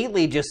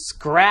completely just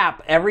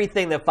scrap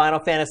everything that Final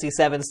Fantasy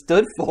VII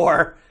stood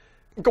for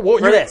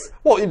this.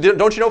 Well,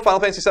 don't you know Final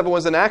Fantasy VII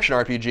was an action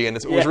RPG and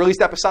it was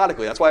released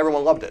episodically. That's why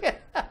everyone loved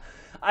it.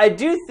 I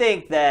do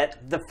think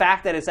that the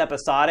fact that it's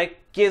episodic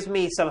gives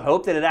me some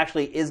hope that it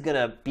actually is going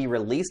to be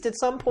released at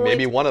some point.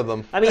 Maybe one of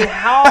them. I mean,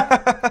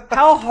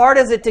 how hard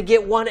is it to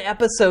get one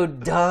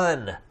episode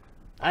done?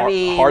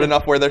 Hard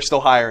enough where they're still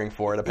hiring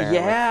for it, apparently.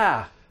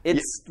 Yeah.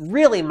 It's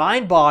really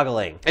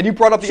mind-boggling. And you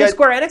brought up Should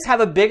Square Enix have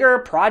a bigger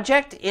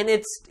project in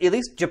its, at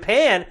least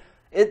Japan?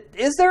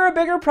 Is there a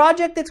bigger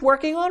project that's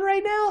working on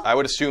right now? I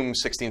would assume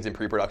 16's in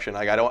pre-production.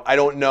 Like, I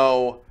don't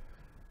know.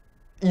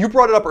 You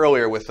brought it up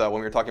earlier with when we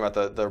were talking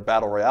about the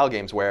Battle Royale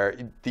games, where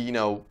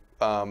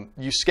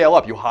you scale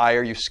up, you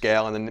hire, you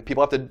scale, and then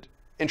people have to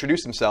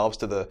introduce themselves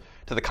to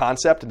the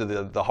concept, and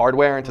to the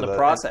hardware, and to the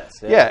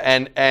process.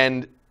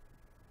 And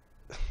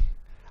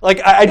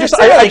like I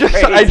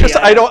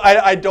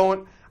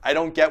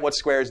don't get what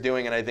Square is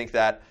doing, and I think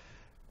that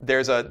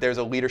there's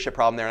a leadership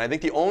problem there. And I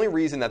think the only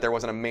reason that there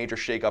wasn't a major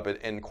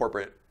shakeup in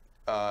corporate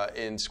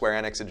in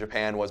Square Enix in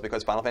Japan was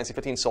because Final Fantasy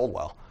 15 sold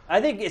well. I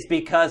think it's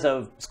because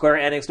of Square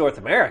Enix North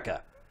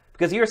America.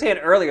 Because you were saying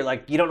earlier,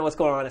 like, you don't know what's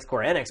going on at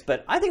Square Enix,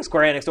 but I think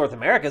Square Enix North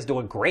America is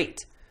doing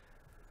great.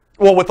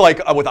 Well, with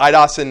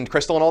IDOS and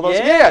Crystal and all those?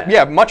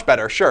 Yeah, much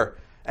better, sure.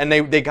 And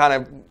they kind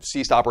of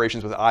ceased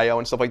operations with IO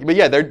and stuff like that. But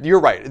yeah, you're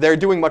right. They're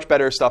doing much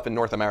better stuff in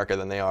North America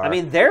than they are. I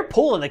mean, they're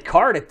pulling the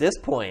cart at this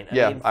point.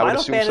 I would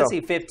Final assume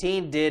Fantasy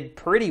 15 did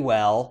pretty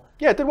well.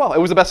 Yeah, it did well. It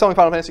was the best-selling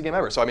Final Fantasy game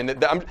ever. So, I mean,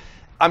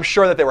 I'm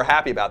sure that they were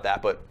happy about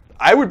that, but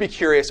I would be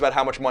curious about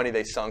how much money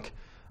they sunk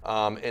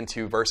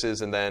into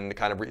Versus, and then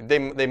kind of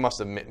they must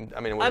have. I mean,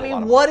 it was a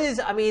lot of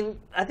money.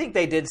 I think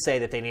they did say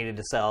that they needed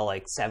to sell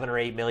like 7 or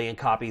 8 million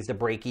copies to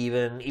break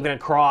even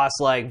across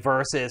like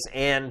Versus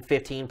and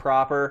 15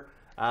 proper.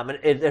 And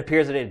it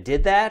appears that it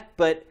did that,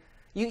 but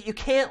you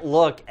can't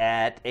look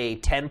at a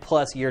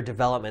 10+ year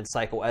development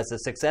cycle as a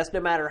success, no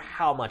matter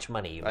how much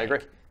money you make. I agree.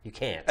 You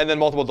can't. And then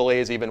multiple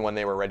delays even when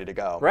they were ready to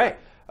go. Right.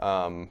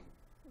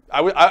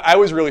 I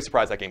was really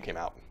surprised that game came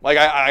out. Like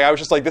I was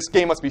just like, this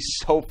game must be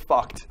so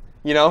fucked.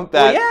 You know?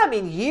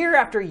 Year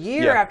after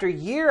year after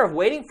year of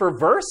waiting for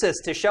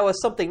Versus to show us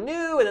something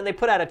new, and then they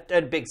put out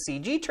a big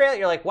CG trailer.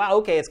 You're like, wow,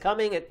 okay, it's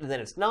coming, and then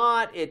it's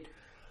not. The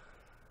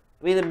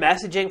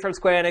messaging from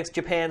Square Enix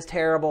Japan's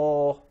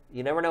terrible.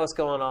 You never know what's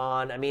going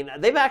on. I mean,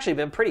 they've actually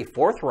been pretty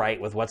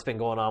forthright with what's been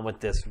going on with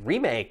this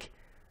remake.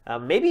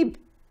 Maybe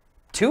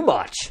too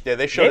much. Yeah,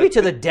 they showed maybe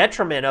to the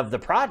detriment of the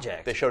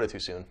project. They showed it too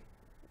soon.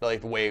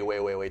 Like, way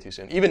too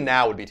soon. Even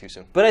now would be too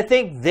soon. But I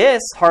think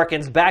this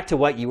harkens back to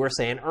what you were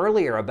saying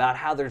earlier about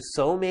how there's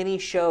so many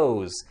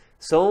shows,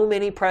 so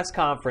many press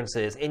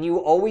conferences, and you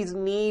always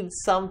need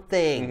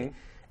something. Mm-hmm.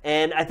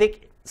 And I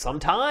think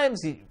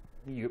sometimes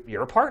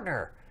you're a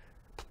partner.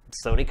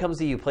 Sony comes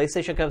to you,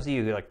 PlayStation comes to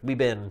you, you're like, we've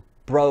been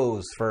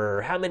bros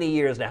for how many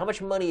years now? How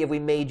much money have we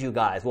made you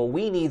guys? Well,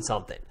 we need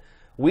something.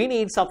 We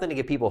need something to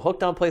get people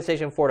hooked on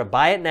PlayStation 4 to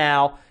buy it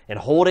now and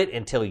hold it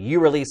until you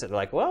release it. They're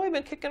like, well, we've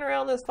been kicking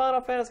around this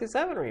Final Fantasy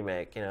VII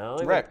remake, you know?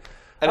 Right.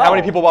 And how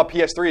many people bought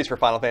PS3s for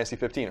Final Fantasy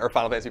 15 or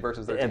Final Fantasy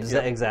Versus 13?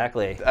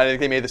 Exactly. I think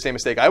they made the same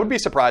mistake. I would be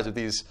surprised if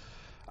these.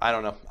 I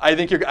don't know. I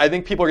think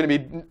people are going to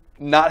be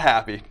not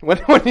happy when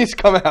these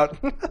come out.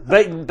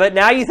 but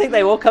now you think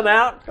they will come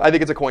out? I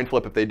think it's a coin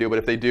flip if they do. But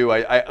if they do,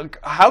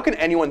 how can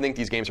anyone think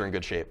these games are in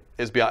good shape?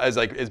 Is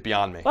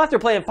beyond me. Well, after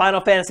playing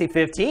Final Fantasy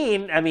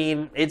 15, I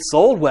mean, it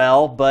sold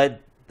well, but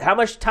how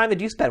much time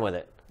did you spend with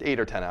it? 8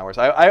 or 10 hours.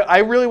 I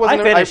really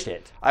wasn't. I finished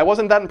it. I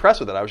wasn't that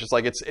impressed with it. I was just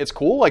like, it's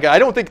cool. Like I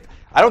don't think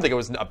it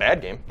was a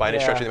bad game by any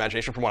stretch of the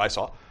imagination from what I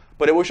saw.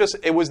 But it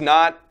was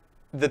not.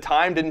 The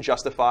time didn't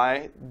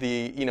justify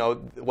the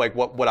like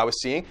what I was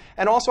seeing,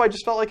 and also I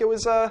just felt like it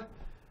was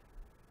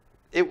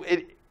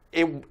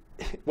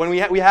when we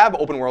have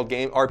open world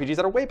game RPGs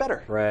that are way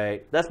better.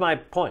 Right. That's my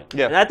point.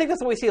 Yeah. And I think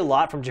that's what we see a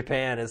lot from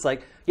Japan. It's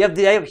like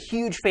they have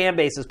huge fan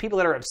bases, people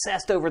that are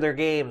obsessed over their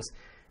games,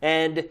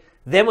 and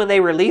then when they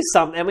release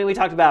something, I mean, we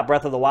talked about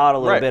Breath of the Wild a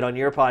little bit on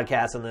your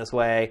podcast in this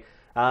way.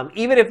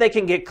 Even if they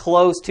can get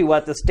close to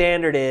what the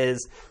standard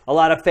is, a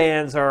lot of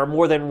fans are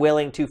more than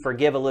willing to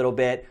forgive a little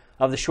bit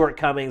of the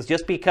shortcomings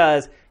just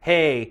because,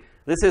 hey,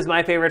 this is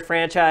my favorite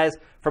franchise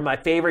from my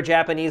favorite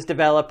Japanese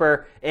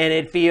developer, and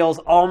it feels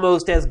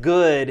almost as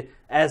good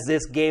as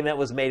this game that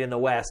was made in the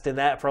West. And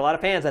that, for a lot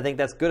of fans, I think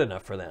that's good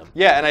enough for them.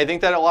 Yeah, and I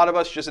think that a lot of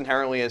us just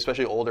inherently,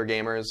 especially older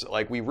gamers,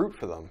 like we root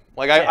for them.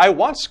 Like I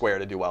want Square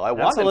to do well. I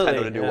want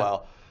Nintendo to do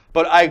well.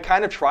 But I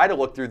kind of try to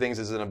look through things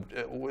as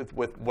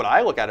with what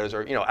I look at as,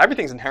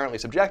 everything's inherently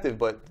subjective,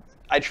 but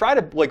I try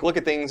to look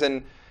at things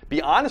and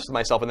be honest with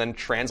myself and then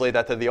translate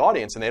that to the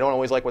audience, and they don't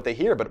always like what they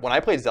hear. But when I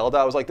played Zelda,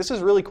 I was like, this is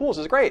really cool, this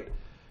is great.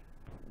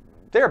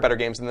 There are better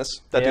games than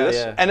this that do this.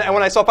 Yeah. And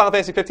when I saw Final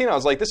Fantasy 15, I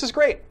was like, this is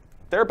great.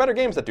 There are better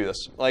games that do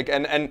this.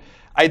 And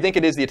I think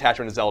it is the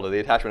attachment to Zelda, the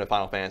attachment to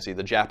Final Fantasy,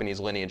 the Japanese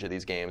lineage of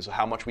these games,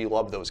 how much we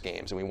love those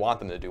games and we want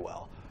them to do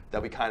well.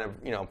 That we kind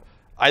of,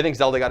 I think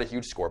Zelda got a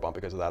huge score bump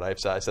because of that.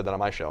 I said that on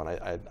my show, and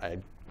I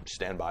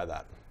stand by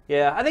that.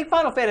 Yeah, I think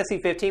Final Fantasy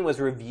 15 was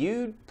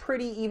reviewed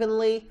pretty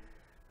evenly.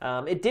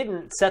 It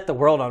didn't set the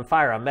world on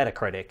fire on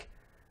Metacritic.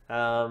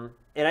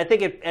 And I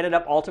think it ended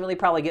up ultimately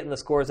probably getting the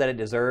scores that it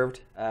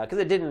deserved because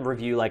it didn't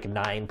review like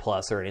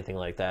 9+ or anything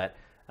like that.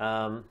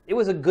 It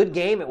was a good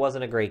game. It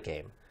wasn't a great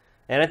game.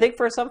 And I think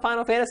for some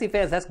Final Fantasy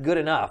fans, that's good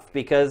enough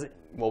because...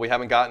 Well, we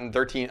haven't gotten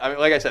 13. I mean,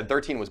 like I said,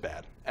 13 was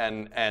bad.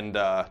 And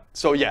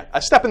so, yeah,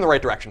 a step in the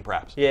right direction,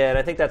 perhaps. Yeah, and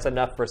I think that's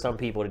enough for some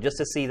people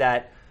to see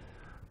that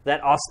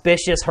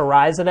auspicious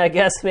horizon, I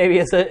guess, maybe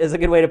is a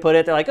good way to put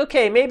it. They're like,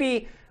 okay,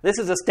 maybe this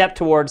is a step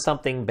towards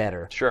something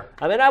better. Sure.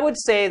 I mean, I would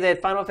say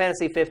that Final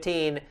Fantasy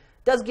 15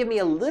 does give me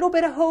a little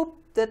bit of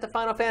hope that the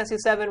Final Fantasy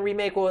VII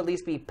remake will at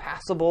least be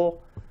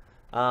passable.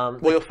 Well,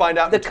 you'll find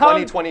out in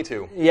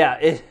 2022. Yeah,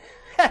 it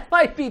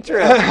might be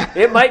true.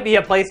 It might be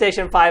a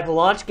PlayStation 5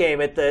 launch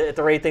game at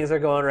the rate things are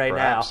going right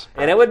now.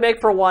 And it would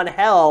make for one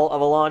hell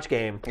of a launch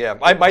game. Yeah,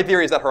 my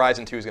theory is that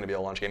Horizon 2 is going to be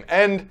a launch game.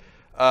 And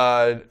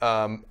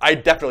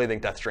I definitely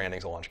think Death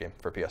Stranding's a launch game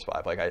for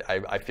PS5. Like,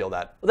 I feel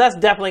that. Well, that's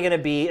definitely going to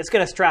be, it's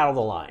going to straddle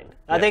the line.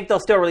 I think they'll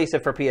still release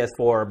it for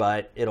PS4,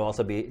 but it'll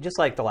also be, just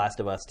like The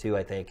Last of Us 2,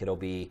 I think it'll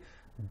be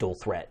dual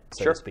threat,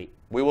 so to speak.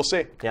 We will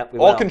see. Yep,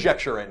 All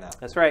conjecture right now.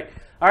 That's right.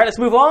 All right, let's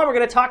move on. We're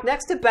going to talk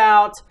next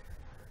about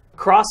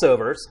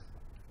crossovers.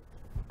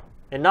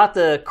 And not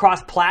the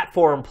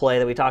cross-platform play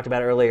that we talked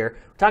about earlier.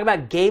 We're talking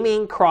about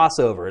gaming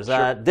crossovers.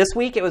 Sure. This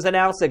week it was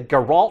announced that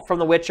Geralt from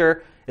The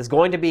Witcher is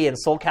going to be in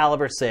Soul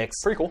Calibur 6.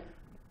 Pretty cool.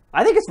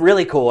 I think it's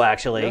really cool,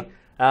 actually.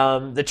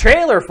 Yeah. The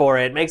trailer for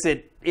it makes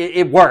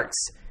it works.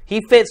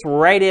 He fits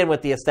right in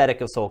with the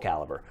aesthetic of Soul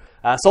Calibur.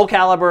 Soul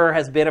Calibur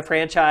has been a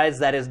franchise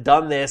that has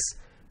done this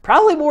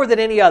probably more than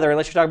any other,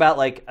 unless you're talking about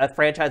like a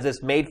franchise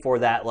that's made for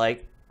that,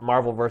 like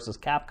Marvel versus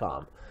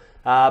Capcom.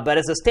 But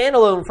as a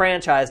standalone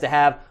franchise, to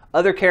have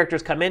other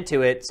characters come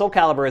into it, Soul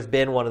Calibur has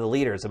been one of the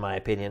leaders, in my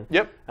opinion.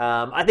 Yep.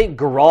 I think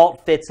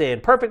Geralt fits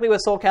in perfectly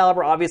with Soul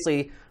Calibur.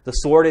 Obviously, the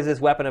sword is his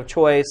weapon of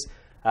choice.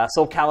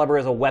 Soul Calibur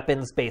is a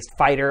weapons-based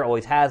fighter,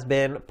 always has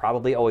been,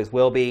 probably always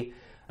will be.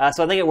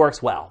 So I think it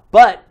works well.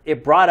 But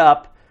it brought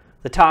up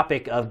the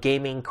topic of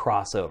gaming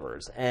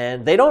crossovers,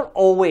 and they don't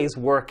always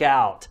work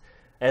out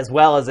as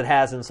well as it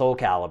has in Soul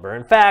Calibur.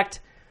 In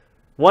fact,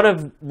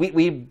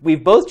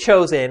 we've both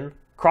chosen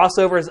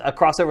crossovers, a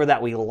crossover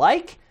that we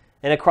like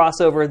and a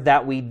crossover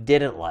that we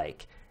didn't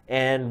like.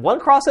 And one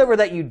crossover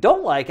that you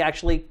don't like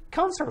actually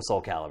comes from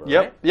Soul Calibur,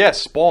 Yep. right? Yeah,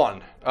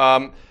 Spawn.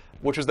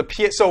 Which was the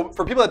PS. So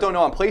for people that don't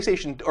know, on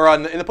PlayStation or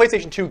in the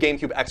PlayStation 2,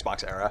 GameCube,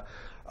 Xbox era,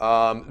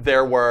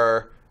 there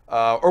were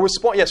or was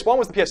Spawn? Yeah, Spawn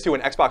was the PS2,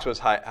 and Xbox was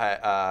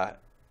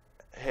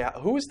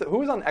who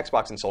was on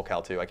Xbox in Soul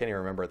Cal 2? I can't even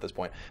remember at this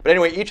point. But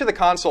anyway, each of the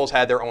consoles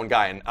had their own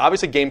guy, and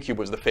obviously GameCube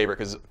was the favorite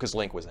because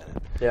Link was in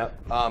it. Yeah.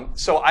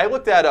 So I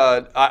looked at.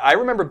 I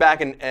remember back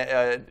in.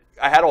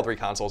 I had all 3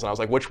 consoles, and I was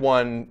like, which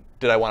one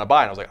did I want to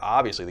buy? And I was like,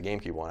 obviously the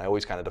GameCube one. I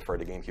always kind of deferred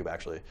to GameCube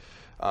actually.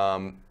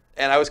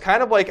 And I was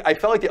kind of like, I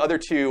felt like the other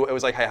two, it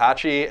was like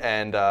Heihachi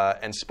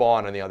and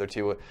Spawn, and the other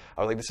two,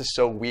 I was like, this is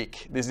so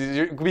weak.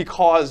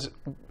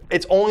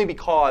 It's only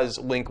because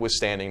Link was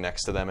standing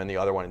next to them in the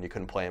other one, and you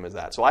couldn't play him as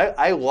that. So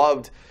I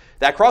loved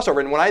that crossover.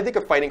 And when I think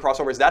of fighting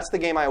crossovers, that's the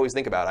game I always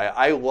think about.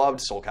 I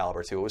loved Soul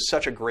Calibur 2. It was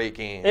such a great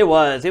game. It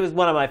was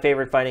one of my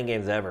favorite fighting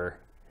games ever.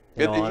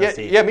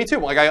 Yeah, me too.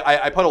 Like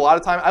I put a lot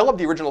of time. I love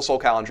the original Soul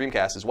Cal on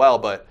Dreamcast as well,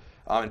 but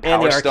and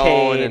Power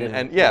Stone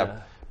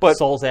and but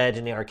Soul's Edge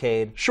in the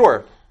arcade.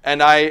 Sure.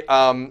 And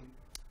I'm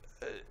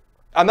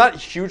not a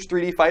huge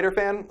 3D fighter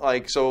fan.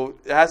 Like, so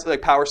it has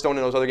like Power Stone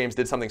and those other games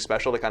did something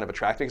special to kind of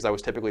attract me because I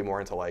was typically more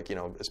into like,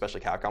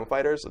 especially Capcom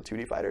fighters, the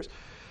 2D fighters.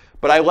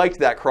 But I liked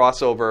that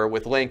crossover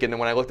with Link, and then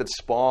when I looked at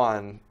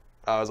Spawn,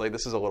 I was like,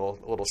 this is a little.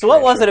 So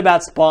what was it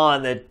about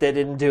Spawn that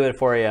didn't do it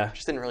for you? It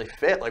just didn't really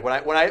fit. Like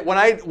when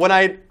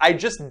I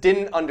just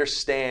didn't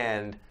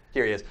understand.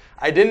 Here he is.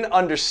 I didn't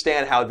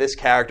understand how this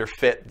character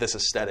fit this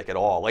aesthetic at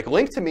all. Like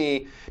Link to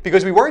me,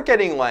 because we weren't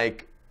getting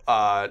like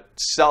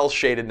cell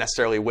shaded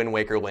necessarily Wind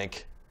Waker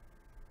Link,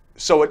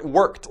 so it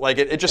worked. Like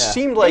it just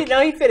seemed like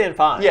he fit in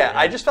fine. Yeah,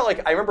 I just felt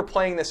like I remember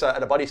playing this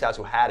at a buddy's house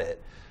who had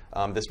it,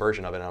 this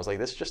version of it, and I was like,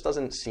 this just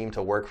doesn't seem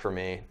to work for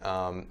me.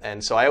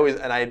 And so I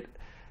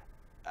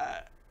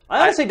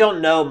honestly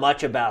don't know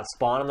much about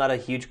Spawn. I'm not a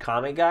huge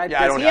comic guy.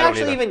 Yeah, Does he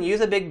actually even use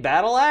a big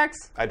battle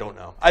axe? I don't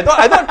know. I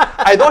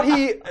thought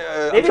he.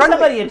 Maybe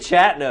somebody in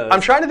chat knows.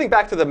 I'm trying to think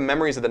back to the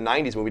memories of the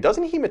 '90s movie.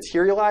 Doesn't he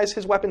materialize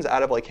his weapons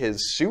out of like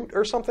his suit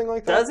or something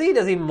like that? Does he?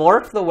 Does he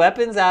morph the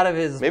weapons out of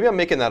his? Maybe I'm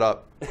making that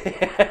up.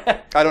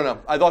 I don't know.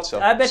 I thought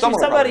so. I bet you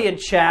somebody in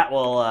chat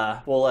will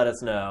let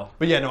us know.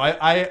 But yeah, no,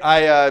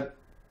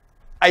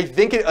 I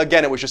think,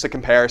 it was just a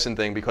comparison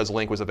thing because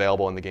Link was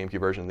available in the GameCube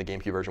version. The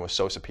GameCube version was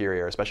so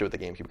superior, especially with the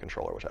GameCube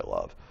controller, which I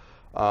love.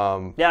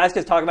 Yeah, I was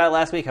just talking about it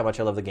last week, how much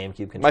I love the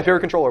GameCube controller. My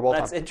favorite controller of all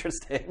time. That's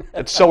interesting.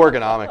 It's so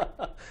ergonomic.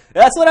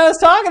 That's what I was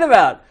talking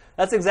about.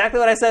 That's exactly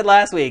what I said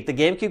last week. The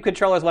GameCube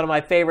controller is one of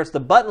my favorites. The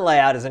button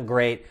layout isn't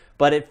great,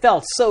 but it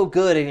felt so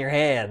good in your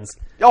hands.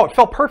 Oh, it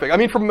felt perfect. I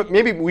mean,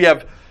 maybe we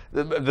have...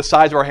 The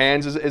size of our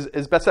hands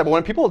is best said, but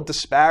when people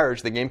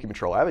disparage the GameCube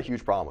controller, I have a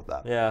huge problem with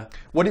that. Yeah.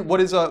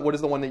 What is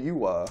the one that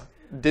you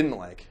didn't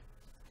like?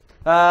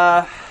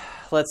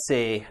 Let's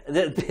see.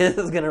 This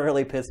is going to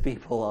really piss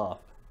people off.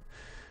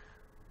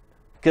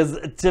 Because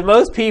to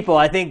most people,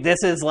 I think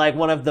this is like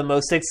one of the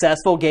most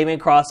successful gaming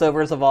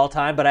crossovers of all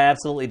time, but I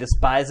absolutely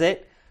despise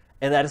it,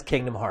 and that is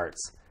Kingdom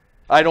Hearts.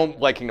 I don't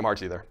like Kingdom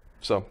Hearts either.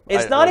 So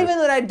it's not even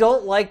that I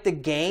don't like the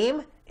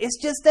game. It's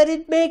just that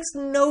it makes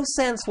no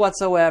sense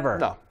whatsoever.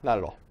 No, not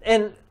at all.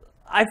 And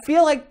I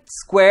feel like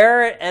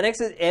Square Enix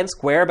and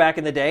Square back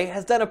in the day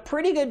has done a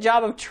pretty good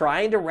job of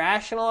trying to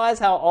rationalize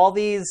how all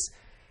these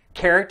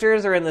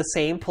characters are in the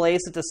same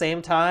place at the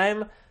same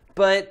time,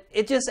 but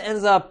it just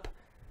ends up...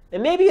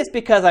 And maybe it's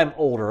because I'm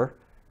older,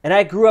 and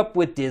I grew up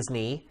with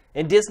Disney,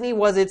 and Disney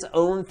was its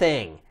own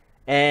thing.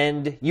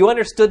 And you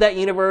understood that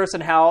universe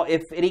and how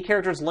if any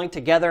characters link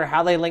together,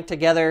 how they link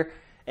together,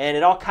 and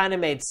it all kind of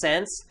made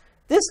sense.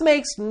 This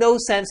makes no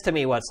sense to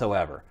me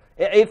whatsoever.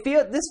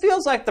 This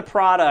feels like the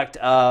product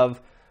of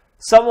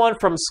someone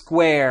from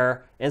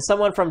Square and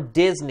someone from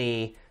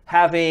Disney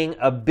having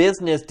a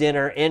business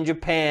dinner in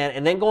Japan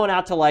and then going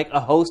out to like a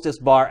hostess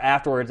bar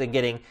afterwards and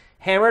getting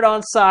hammered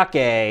on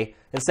sake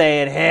and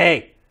saying,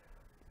 hey,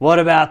 what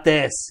about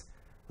this?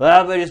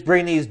 Well, we just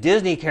bring these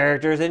Disney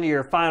characters into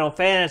your Final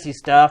Fantasy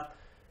stuff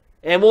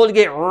and we'll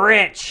get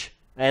rich.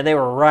 And they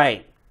were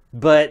right.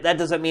 But that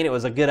doesn't mean it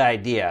was a good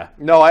idea.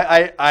 No,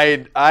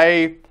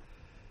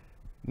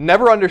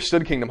 Never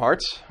understood Kingdom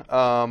Hearts.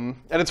 And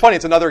it's funny,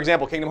 it's another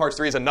example. Kingdom Hearts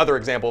 3 is another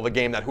example of a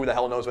game that who the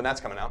hell knows when that's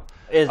coming out.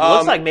 It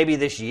looks like maybe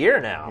this year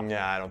now.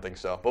 Yeah, I don't think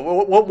so. But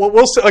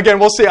we'll see. Again,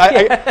 we'll see.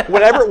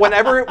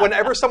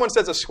 Whenever someone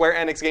says a Square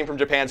Enix game from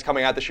Japan's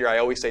coming out this year, I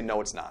always say no,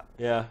 it's not.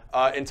 Yeah.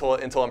 Until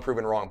I'm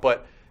proven wrong.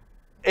 But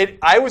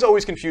I was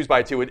always confused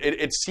by it too.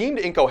 It seemed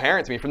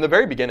incoherent to me from the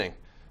very beginning.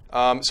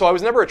 So I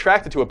was never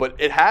attracted to it. But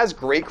it has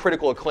great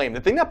critical acclaim. The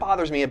thing that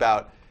bothers me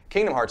about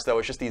Kingdom Hearts, though,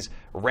 is just these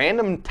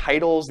random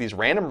titles, these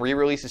random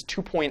re-releases,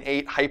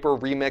 2.8, hyper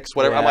remix,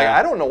 whatever. Yeah. I'm like,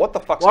 I don't know what the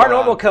fuck's going on. Our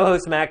normal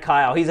co-host, Matt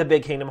Kyle, he's a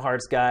big Kingdom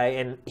Hearts guy,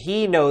 and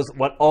he knows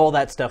what all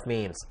that stuff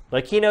means.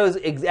 Like, he knows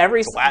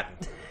every... It's Latin.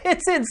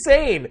 It's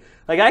insane.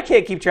 Like, I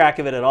can't keep track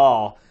of it at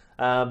all.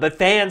 But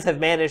fans have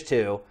managed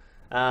to.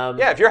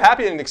 Yeah, if you're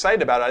happy and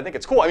excited about it, I think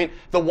it's cool. I mean,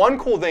 the one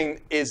cool thing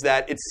is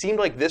that it seemed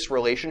like this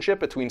relationship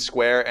between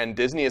Square and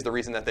Disney is the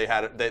reason that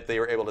they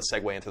were able to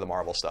segue into the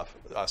Marvel stuff.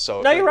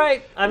 No, you're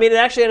right. I mean, it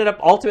actually ended up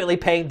ultimately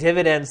paying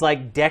dividends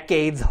like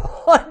decades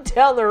on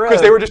down the road.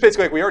 Because they were just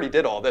basically like, we already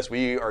did all this.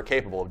 We are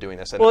capable of doing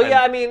this.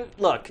 I mean,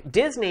 look,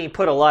 Disney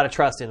put a lot of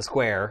trust in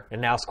Square, and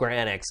now Square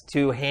Enix,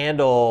 to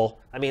handle...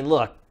 I mean,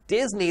 look,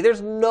 Disney,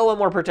 there's no one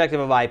more protective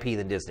of IP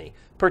than Disney.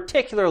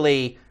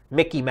 Particularly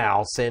Mickey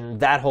Mouse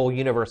and that whole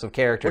universe of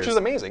characters. Which is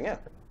amazing, yeah.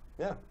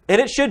 Yeah. And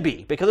it should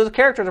be, because those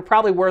characters are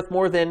probably worth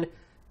more than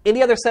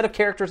any other set of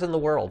characters in the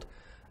world.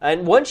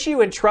 And once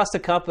you entrust a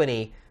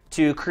company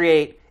to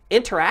create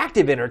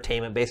interactive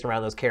entertainment based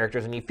around those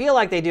characters, and you feel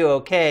like they do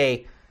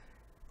okay,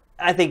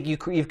 I think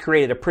you've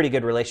created a pretty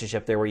good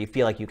relationship there where you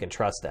feel like you can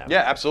trust them.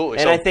 Yeah, absolutely.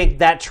 And I think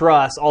that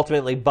trust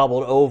ultimately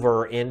bubbled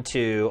over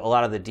into a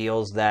lot of the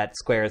deals that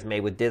Square has made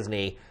with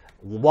Disney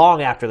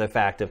long after the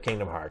fact of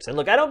Kingdom Hearts. And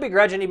look, I don't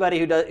begrudge anybody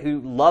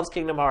who loves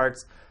Kingdom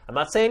Hearts. I'm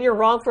not saying you're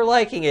wrong for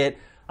liking it.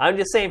 I'm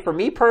just saying, for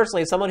me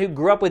personally, someone who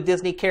grew up with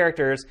Disney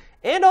characters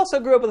and also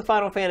grew up with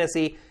Final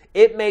Fantasy,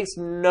 it makes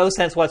no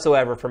sense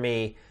whatsoever for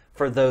me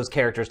for those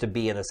characters to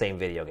be in the same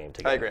video game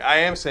together. I agree. I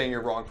am saying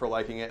you're wrong for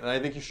liking it, and I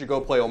think you should go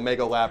play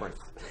Omega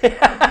Labyrinth.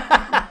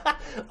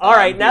 All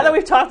right, now that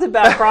we've talked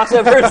about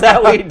crossovers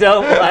that we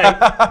don't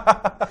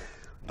like,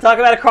 talk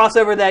about a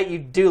crossover that you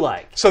do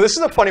like. So this is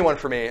a funny one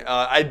for me.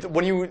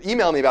 When you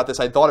emailed me about this,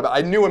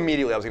 I knew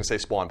immediately I was going to say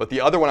Spawn, but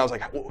the other one I was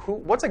like,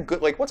 what's a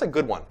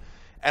good one?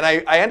 And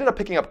I ended up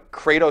picking up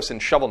Kratos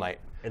and Shovel Knight.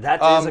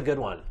 That is a good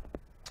one.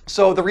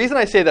 So the reason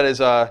I say that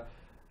is,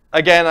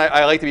 again,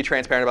 I like to be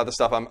transparent about this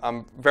stuff.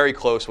 I'm very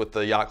close with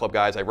the Yacht Club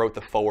guys. I wrote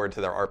the forward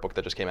to their art book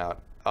that just came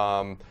out.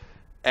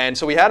 And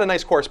so we had a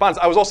nice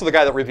correspondence. I was also the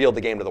guy that revealed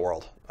the game to the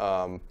world.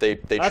 They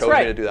chose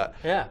me to do that.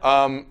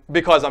 Yeah.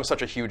 Because I'm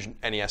such a huge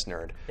NES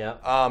nerd. Yeah.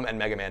 And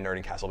Mega Man nerd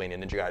and Castlevania,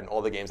 Ninja Gaiden,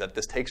 all the games that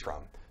this takes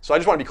from. So I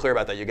just want to be clear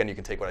about that. Again, you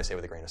can take what I say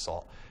with a grain of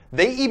salt.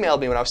 They emailed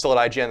me when I was still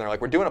at IGN. They're like,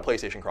 we're doing a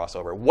PlayStation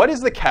crossover. What is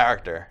the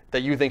character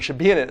that you think should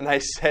be in it? And I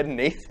said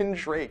Nathan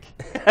Drake.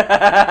 which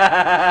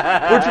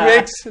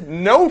makes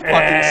no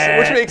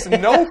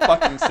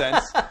fucking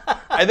sense.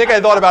 I think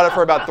I thought about it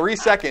for about 3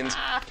 seconds.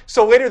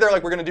 So later they're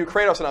like, we're going to do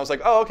Kratos. And I was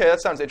like, oh, okay,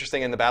 that sounds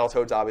interesting. And the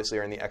Battletoads obviously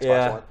are in the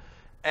Xbox one.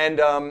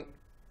 And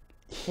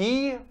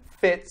he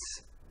fits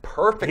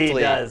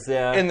perfectly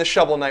in the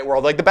Shovel Knight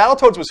world. Like, the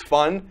Battletoads was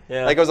fun.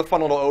 Yeah. Like, it was a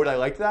fun little ode. I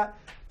liked that.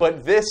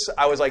 But this,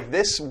 I was like,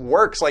 this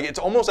works. Like, it's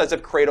almost as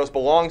if Kratos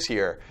belongs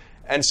here.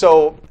 And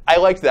so I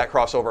liked that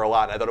crossover a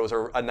lot. And I thought it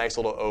was a nice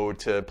little ode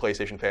to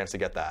PlayStation fans to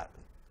get that.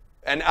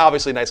 And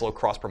obviously a nice little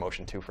cross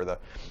promotion, too,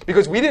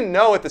 because we didn't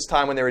know at this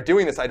time when they were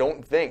doing this, I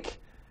don't think,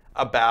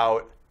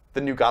 about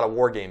the new God of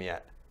War game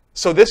yet.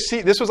 So this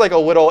was like a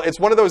little, it's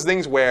one of those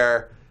things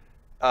where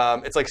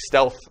it's like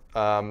stealth,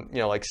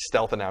 like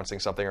stealth announcing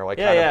something or like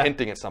kind of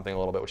hinting at something a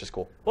little bit, which is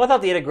cool. Well, I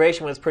thought the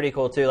integration was pretty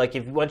cool too. Like,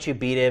 once you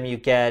beat him, you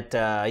get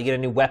a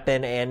new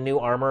weapon and new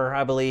armor,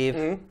 I believe,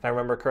 if I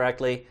remember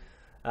correctly.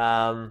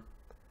 I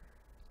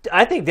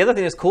think the other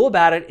thing that's cool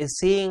about it is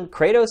seeing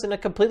Kratos in a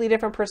completely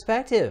different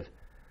perspective.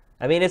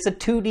 I mean, it's a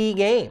 2D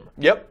game.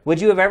 Yep.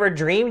 Would you have ever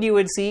dreamed you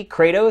would see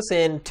Kratos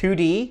in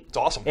 2D? It's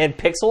awesome. And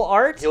pixel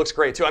art? He looks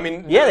great too. I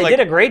mean, yeah, they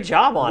did a great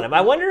job on him. I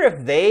wonder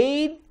if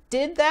they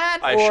did that,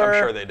 I'm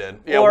sure they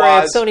did. Yeah, or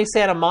if Sony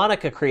Santa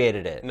Monica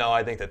created it. No,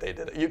 I think that they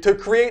did it. To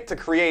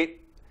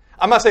create.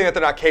 I'm not saying that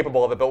they're not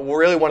capable of it, but we're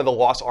really one of the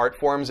lost art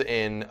forms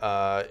in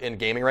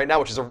gaming right now,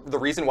 which is the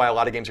reason why a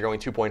lot of games are going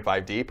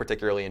 2.5D,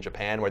 particularly in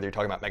Japan, whether you're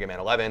talking about Mega Man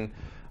 11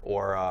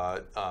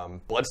 or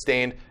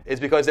Bloodstained, is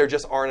because there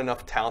just aren't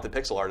enough talented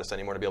pixel artists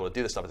anymore to be able to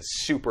do this stuff.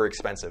 It's super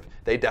expensive.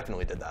 They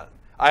definitely did that.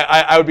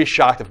 I would be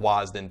shocked if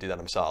Woz didn't do that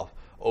himself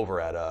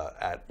over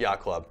at Yacht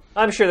Club.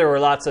 I'm sure there were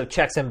lots of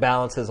checks and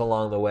balances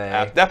along the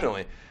way.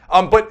 Definitely.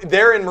 But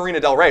they're in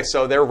Marina Del Rey,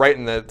 so they're right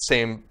in the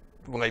same,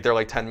 like they're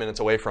like 10 minutes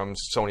away from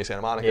Sony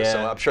Santa Monica,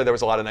 so I'm sure there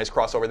was a lot of nice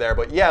crossover there.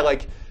 But yeah,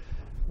 like,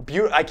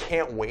 I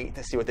can't wait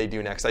to see what they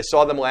do next. I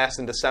saw them last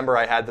in December.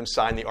 I had them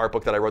sign the art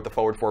book that I wrote the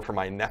forward for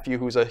my nephew,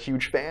 who's a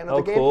huge fan of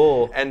the game.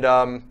 Cool. And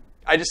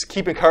I just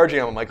keep encouraging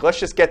him. I'm like, let's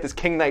just get this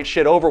King Knight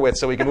shit over with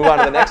so we can move on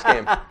to the next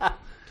game.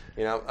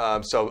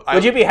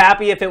 Would you be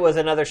happy if it was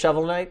another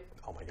Shovel Knight?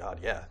 Oh my God,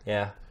 yeah.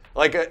 Yeah.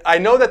 Like, I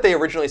know that they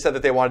originally said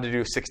that they wanted to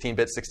do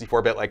 16-bit,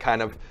 64-bit, like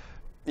kind of,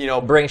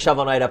 bring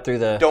Shovel Knight up through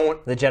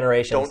the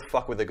generations. Don't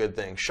fuck with a good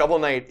thing. Shovel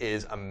Knight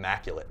is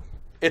immaculate.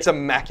 It's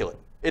immaculate.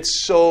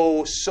 It's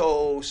so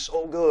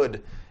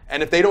good.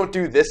 And if they don't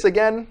do this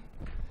again,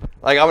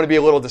 like, I'm going to be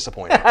a little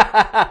disappointed.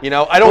 I don't.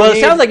 Well, it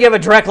sounds like you have a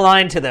direct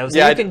line to them,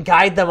 so you can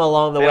guide them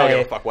along the way. I don't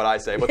give a fuck what I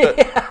say,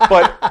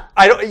 but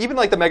I don't even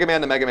like the Mega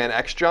Man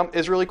X jump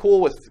is really cool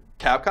with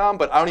Capcom,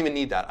 but I don't even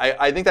need that.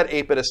 I think that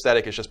 8-bit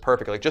aesthetic is just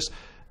perfect. Like,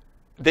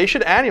 they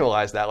should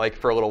annualize that, like,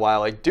 for a little while.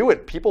 Like, do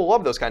it. People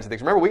love those kinds of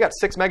things. Remember, we got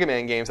 6 Mega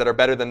Man games that are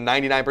better than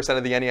 99%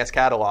 of the NES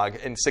catalog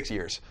in 6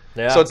 years.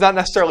 Yeah. So it's not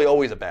necessarily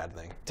always a bad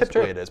thing.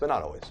 Typically it is, but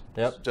not always.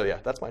 Yep. So yeah,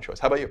 that's my choice.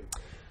 How about you?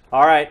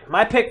 All right,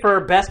 my pick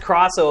for best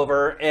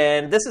crossover,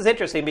 and this is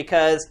interesting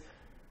because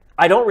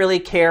I don't really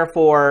care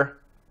for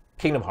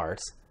Kingdom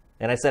Hearts,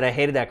 and I said I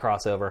hated that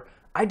crossover.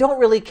 I don't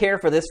really care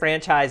for this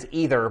franchise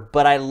either,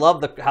 but I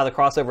love how the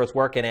crossovers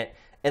work in it,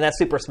 and that's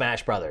Super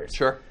Smash Brothers.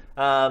 Sure.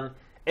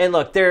 And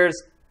look, there's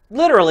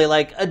literally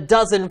like a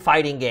dozen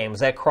fighting games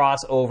that cross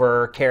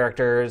over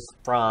characters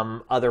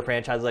from other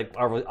franchises. Like,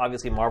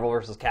 obviously Marvel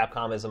vs.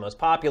 Capcom is the most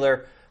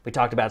popular. We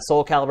talked about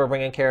Soul Calibur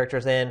bringing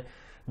characters in.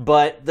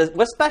 But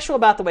what's special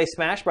about the way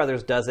Smash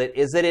Brothers does it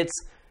is that it's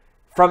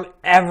from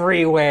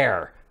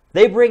everywhere.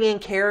 They bring in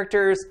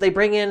characters. They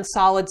bring in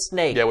Solid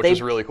Snake. Yeah, which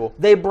is really cool.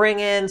 They bring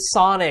in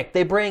Sonic.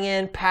 They bring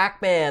in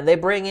Pac-Man. They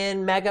bring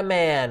in Mega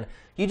Man.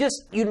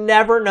 You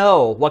never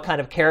know what kind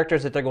of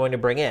characters that they're going to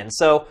bring in.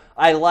 So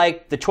I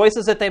like the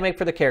choices that they make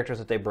for the characters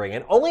that they bring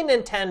in. Only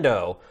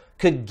Nintendo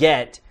could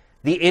get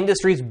the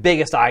industry's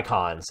biggest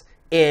icons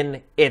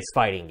in its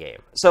fighting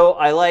game. So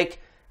I like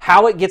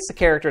how it gets the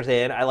characters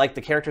in. I like the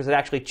characters it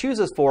actually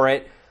chooses for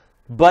it.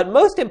 But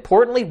most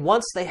importantly,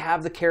 once they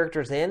have the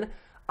characters in,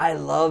 I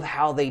love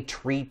how they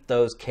treat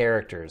those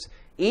characters.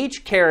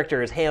 Each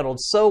character is handled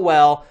so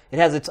well. It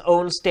has its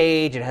own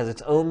stage. It has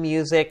its own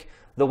music.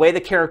 The way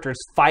the characters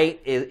fight,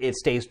 it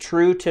stays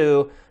true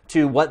to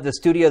what the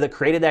studio that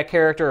created that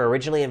character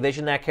originally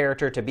envisioned that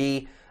character to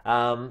be.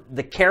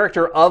 The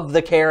character of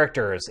the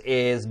characters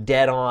is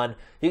dead on.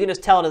 You can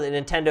just tell that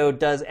Nintendo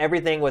does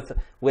everything with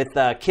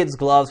kids'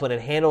 gloves when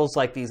it handles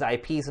like these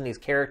IPs and these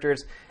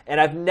characters. And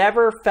I've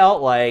never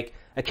felt like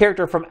a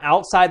character from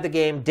outside the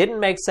game didn't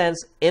make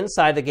sense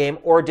inside the game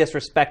or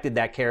disrespected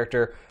that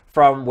character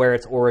from where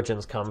its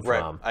origins come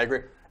from. Right, I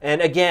agree.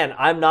 And again,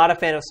 I'm not a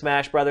fan of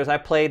Smash Brothers. I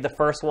played the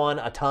first one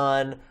a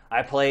ton.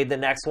 I played the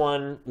next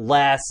one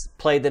less.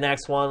 Played the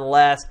next one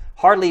less.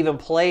 Hardly even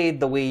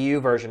played the Wii U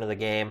version of the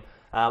game.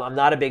 I'm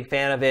not a big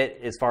fan of it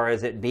as far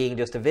as it being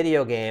just a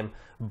video game,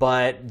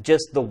 but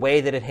just the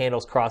way that it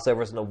handles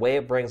crossovers and the way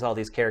it brings all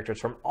these characters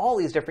from all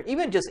these different,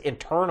 even just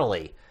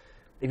internally.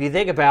 If you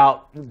think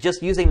about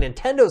just using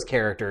Nintendo's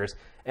characters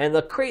and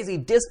the crazy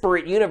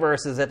disparate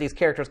universes that these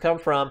characters come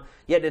from,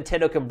 yet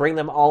Nintendo can bring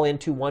them all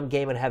into one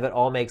game and have it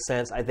all make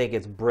sense, I think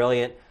it's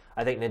brilliant.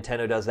 I think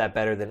Nintendo does that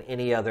better than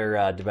any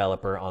other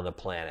developer on the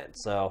planet.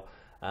 So,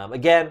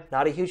 again,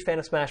 not a huge fan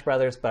of Smash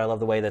Brothers, but I love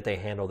the way that they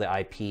handle the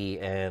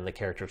IP and the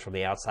characters from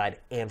the outside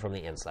and from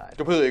the inside.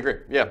 Completely agree.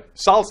 Yeah.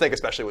 Solid Snake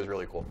especially was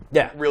really cool.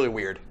 Yeah. Really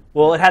weird.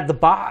 Well, it had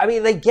I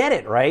mean, they get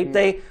it, right?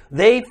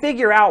 They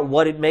figure out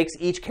what it makes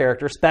each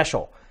character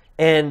special,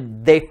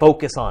 and they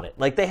focus on it.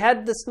 Like, they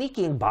had the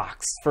sneaking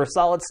box for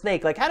Solid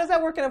Snake. Like, how does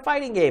that work in a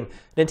fighting game?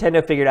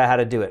 Nintendo figured out how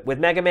to do it. With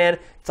Mega Man,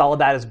 it's all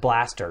about his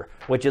blaster,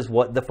 which is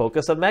what the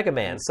focus of Mega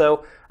Man.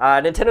 So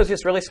Nintendo's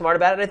just really smart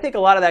about it, and I think a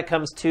lot of that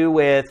comes, too,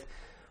 with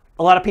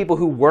a lot of people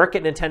who work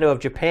at Nintendo of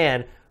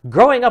Japan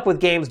growing up with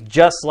games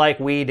just like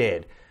we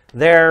did.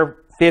 They're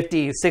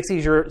 50,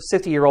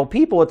 60-year-old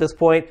people at this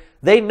point.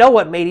 They know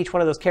what made each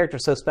one of those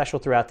characters so special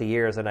throughout the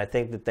years, and I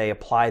think that they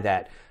apply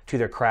that to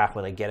their craft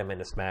when they get them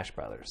into Smash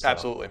Brothers. So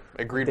absolutely.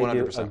 Agreed 100%. They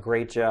do a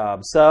great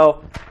job.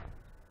 So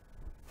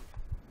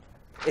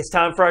it's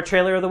time for our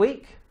trailer of the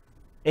week.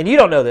 And you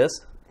don't know this,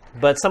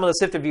 but some of the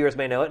Sifted viewers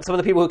may know it. Some of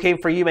the people who came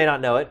for you may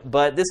not know it,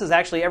 but this is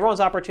actually everyone's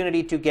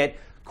opportunity to get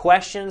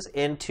questions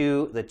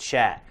into the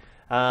chat.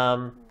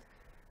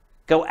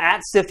 Go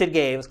at Sifted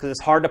Games, because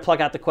it's hard to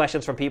plug out the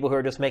questions from people who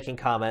are just making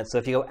comments. So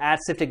if you go at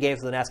Sifted Games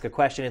and then ask a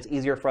question, it's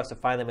easier for us to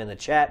find them in the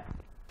chat.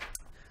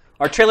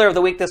 Our trailer of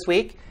the week this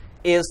week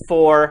is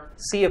for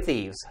Sea of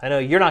Thieves. I know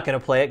you're not going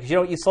to play it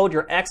because you sold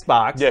your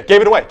Xbox. Yeah,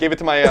 gave it away. Gave it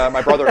to my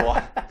my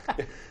brother-in-law.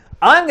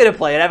 I'm going to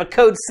play it. I have a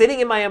code sitting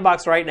in my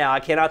inbox right now. I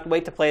cannot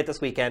wait to play it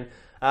this weekend.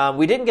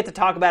 We didn't get to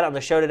talk about it on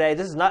the show today.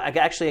 This is not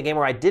actually a game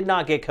where I did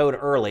not get code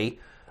early.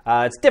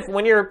 It's different.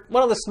 When you're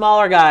one of the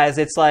smaller guys,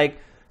 it's like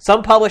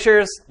some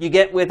publishers you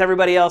get with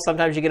everybody else.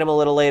 Sometimes you get them a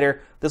little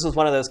later. This was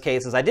one of those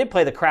cases. I did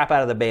play the crap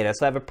out of the beta,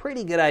 so I have a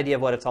pretty good idea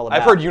of what it's all about.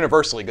 I've heard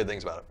universally good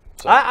things about it.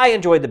 So. I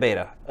enjoyed the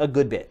beta a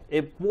good bit.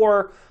 It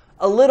wore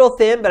a little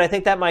thin, but I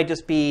think that might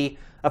just be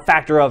a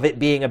factor of it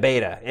being a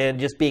beta and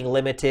just being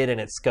limited in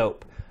its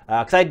scope.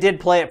 Because I did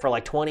play it for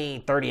like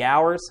 20, 30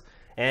 hours,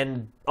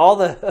 and all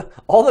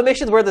the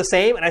missions were the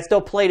same, and I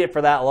still played it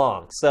for that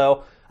long.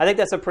 So I think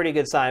that's a pretty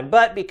good sign.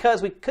 But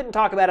because we couldn't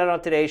talk about it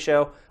on today's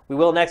show, we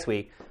will next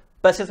week.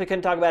 But since we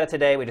couldn't talk about it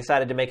today, we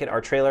decided to make it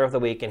our trailer of the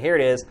week. And here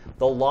it is,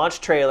 the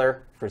launch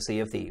trailer for Sea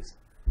of Thieves.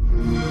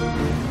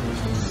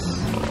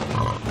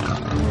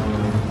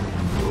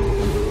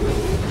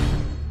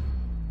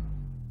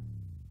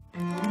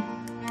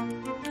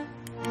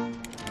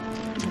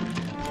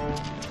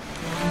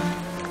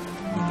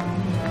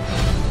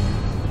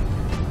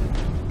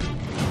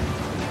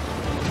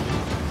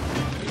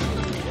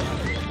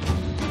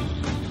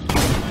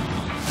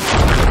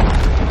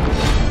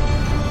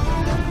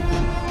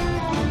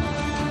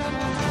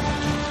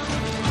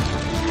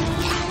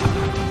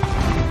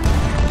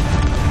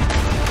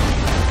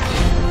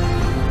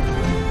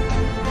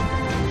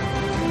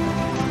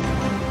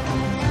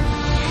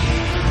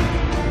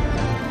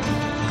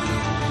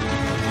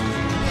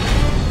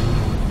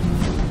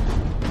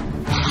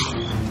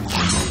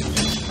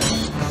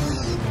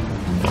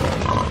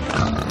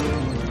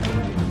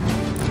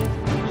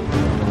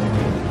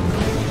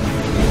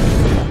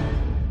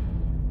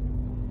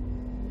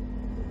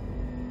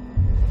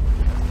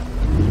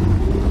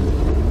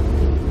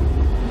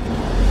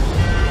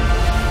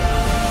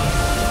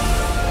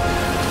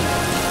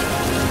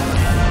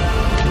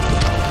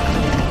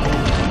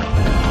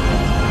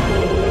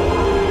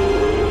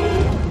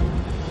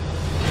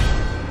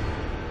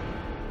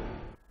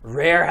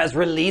 Rare has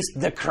released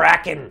the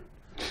Kraken.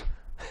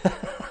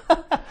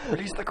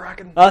 Release the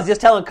Kraken. I was just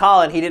telling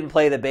Colin he didn't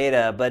play the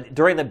beta, but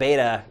during the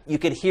beta, you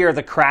could hear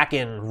the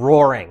Kraken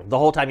roaring the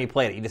whole time you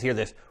played it. You just hear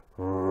this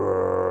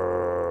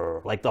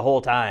roar, like the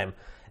whole time.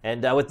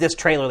 And with this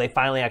trailer, they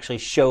finally actually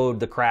showed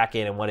the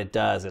Kraken and what it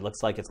does. It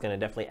looks like it's going to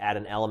definitely add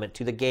an element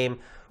to the game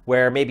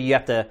where maybe you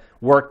have to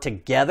work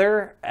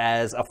together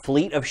as a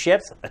fleet of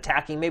ships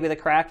attacking maybe the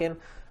Kraken.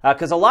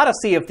 Because a lot of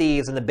Sea of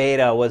Thieves in the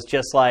beta was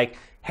just like,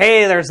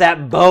 hey, there's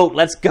that boat,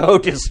 let's go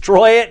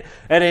destroy it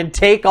and then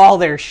take all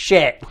their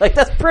shit. Like,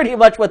 that's pretty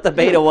much what the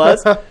beta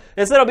was.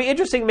 And so it'll be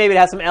interesting maybe to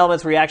have some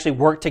elements where you actually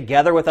work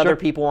together with other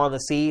people on the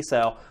sea.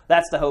 So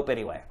that's the hope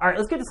anyway. All right,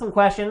 let's get to some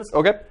questions.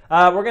 Okay.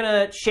 We're going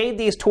to shade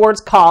these towards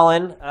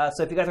Colin.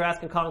 So if you guys are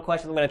asking Colin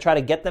questions, I'm going to try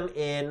to get them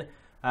in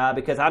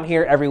because I'm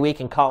here every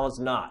week and Colin's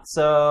not.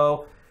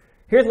 So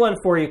here's one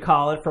for you,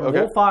 Colin, from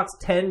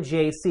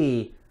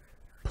Wolfox10JC.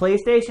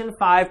 PlayStation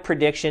 5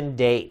 prediction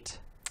date.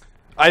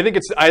 I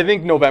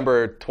think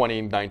November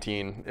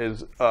 2019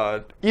 is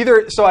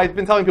either. So I've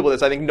been telling people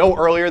this. I think no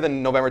earlier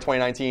than November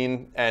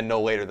 2019 and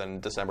no later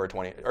than November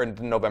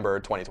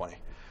 2020.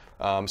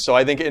 So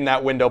I think in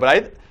that window.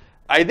 But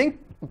I think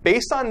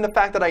based on the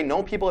fact that I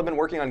know people have been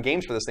working on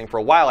games for this thing for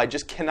a while, I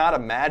just cannot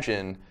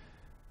imagine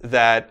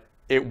that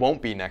it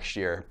won't be next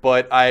year.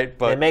 But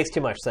it makes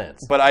too much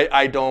sense. But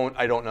I don't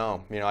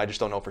know. I just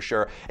don't know for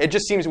sure. It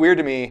just seems weird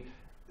to me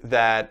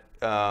that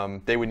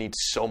they would need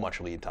so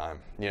much lead time,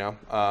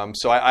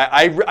 So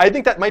I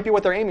think that might be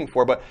what they're aiming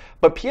for, but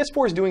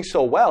PS4 is doing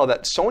so well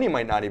that Sony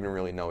might not even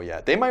really know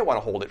yet. They might want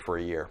to hold it for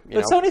a year.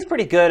 But Sony's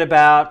pretty good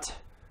about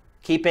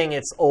keeping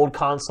its old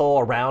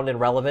console around and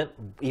relevant,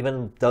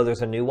 even though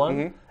there's a new one.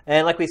 Mm-hmm.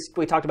 And like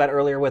we talked about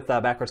earlier with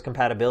backwards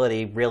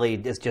compatibility, really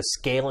is just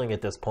scaling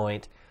at this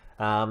point.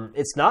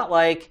 It's not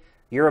like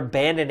you're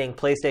abandoning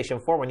PlayStation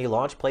 4 when you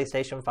launch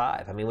PlayStation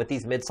 5. I mean, with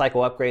these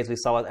mid-cycle upgrades we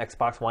saw with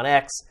Xbox One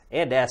X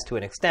and S to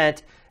an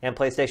extent, and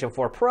PlayStation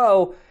 4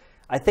 Pro,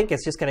 I think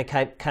it's just going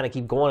to kind of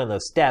keep going in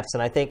those steps.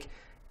 And I think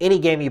any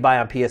game you buy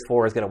on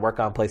PS4 is going to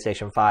work on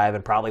PlayStation 5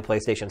 and probably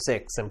PlayStation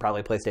 6 and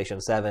probably PlayStation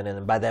 7.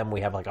 And by then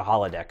we have like a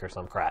holodeck or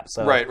some crap.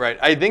 So Right.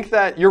 I think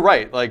that you're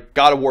right. Like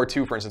God of War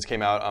 2, for instance,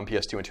 came out on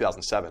PS2 in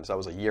 2007. So that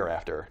was a year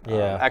after.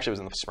 Yeah. Actually, it was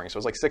in the spring. So it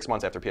was like 6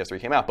 months after PS3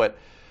 came out. But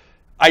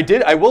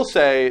I will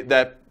say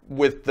that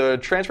with the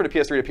transfer to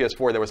PS3 to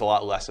PS4, there was a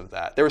lot less of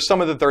that. There was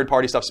some of the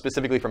third-party stuff,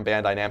 specifically from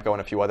Bandai Namco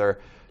and a few other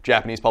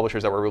Japanese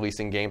publishers that were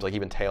releasing games, like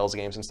even Tales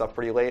games and stuff,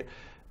 pretty late.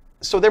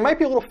 So there might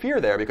be a little fear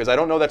there because I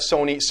don't know that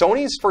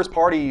Sony's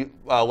first-party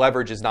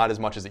leverage is not as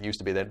much as it used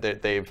to be.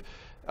 They've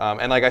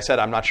and like I said,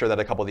 I'm not sure that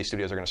a couple of these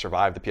studios are going to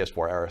survive the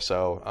PS4 era.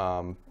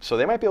 So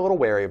they might be a little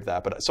wary of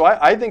that. But so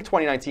I think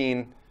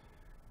 2019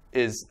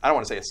 is, I don't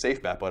want to say a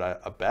safe bet,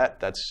 but a bet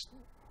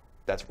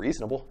that's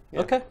reasonable. Yeah.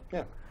 Okay.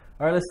 Yeah.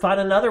 All right, let's find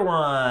another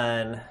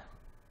one.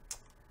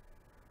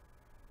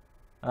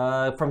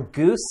 From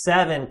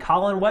Goose7.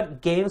 Colin,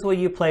 what games will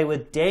you play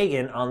with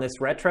Dagan on this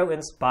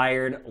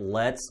retro-inspired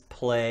Let's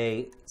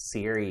Play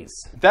series?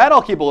 That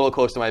I'll keep a little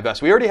close to my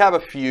vest. We already have a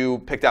few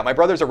picked out. My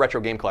brother's a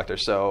retro game collector,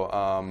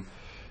 so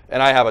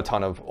and I have a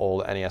ton of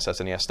old NES,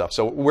 SNES stuff.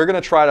 So we're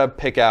going to try to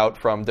pick out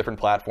from different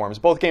platforms,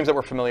 both games that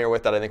we're familiar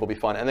with that I think will be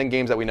fun, and then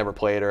games that we never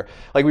played. Or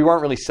like we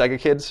weren't really Sega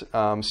kids,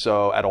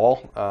 so at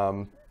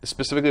all.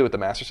 Specifically with the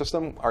Master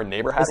System, our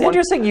neighbor had one. It's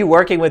interesting you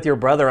working with your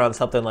brother on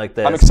something like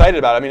this. I'm excited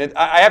about it. I mean,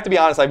 I have to be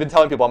honest. I've been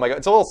telling people, I'm like,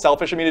 it's a little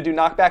selfish of me to do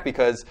Knockback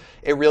because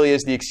it really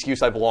is the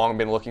excuse I've long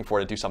been looking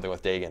for to do something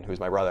with Dagan, who's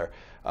my brother.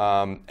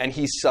 And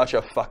he's such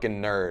a fucking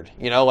nerd,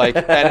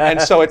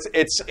 and so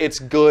it's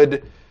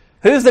good.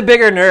 Who's the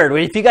bigger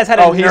nerd? If you guys had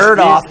a nerd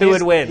off, who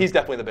would win? He's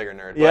definitely the bigger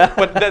nerd. Yeah.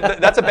 But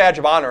that's a badge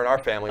of honor in our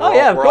family.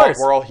 Of course.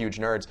 We're all huge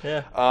nerds.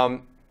 Yeah.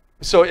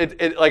 So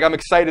like I'm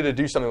excited to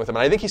do something with him,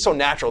 and I think he's so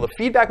natural. The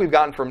feedback we've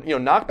gotten from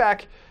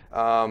Knockback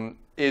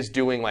is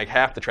doing like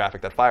half the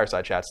traffic that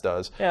Fireside Chats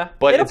does. Yeah,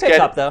 but it'll pick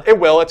up though. It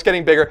will. It's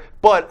getting bigger,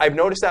 but I've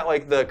noticed that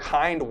like the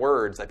kind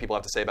words that people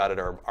have to say about it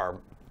are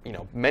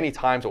many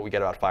times what we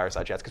get about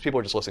Fireside Chats, because people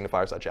are just listening to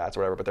Fireside Chats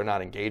or whatever, but they're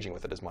not engaging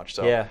with it as much.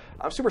 So yeah.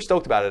 I'm super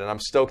stoked about it, and I'm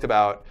stoked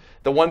about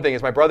the one thing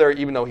is my brother,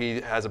 even though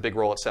he has a big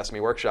role at Sesame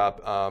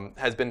Workshop,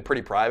 has been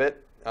pretty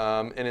private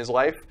in his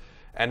life.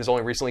 And has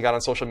only recently got on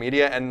social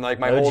media, and like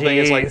my whole thing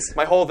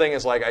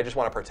is like I just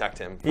want to protect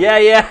him.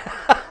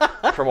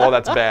 From all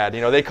that's bad.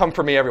 They come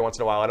for me every once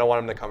in a while. I don't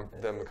want them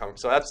to come.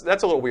 So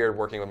that's a little weird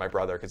working with my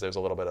brother, because there's a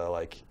little bit of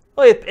like.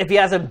 Well, if he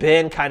hasn't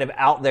been kind of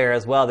out there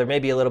as well, there may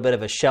be a little bit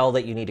of a shell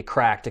that you need to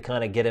crack to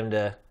kind of get him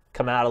to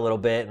come out a little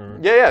bit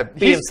and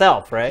be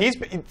himself, right?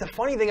 The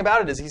funny thing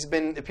about it is he's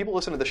been. If people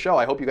listen to the show,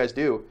 I hope you guys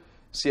do.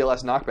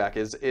 CLS Knockback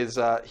is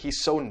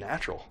he's so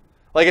natural.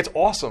 Like, it's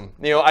awesome.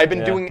 I've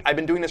been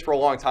doing this for a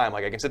long time.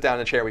 Like, I can sit down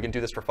in a chair. We can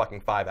do this for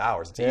fucking 5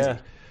 hours. It's easy.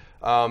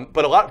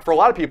 But for a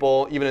lot of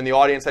people, even in the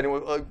audience,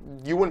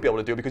 you wouldn't be able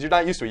to do it because you're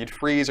not used to it. You'd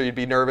freeze, or you'd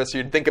be nervous, or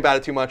you'd think about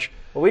it too much.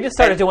 Well, we just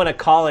started doing a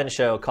call-in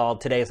show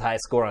called Today's High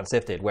Score on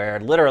Sifted, where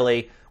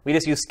literally we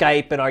just use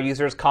Skype and our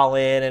users call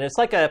in, and it's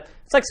like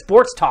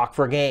sports talk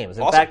for games.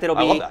 In fact, it'll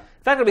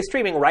be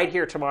streaming right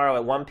here tomorrow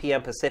at 1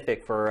 p.m.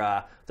 Pacific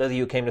for those of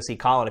you who came to see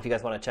Colin. If you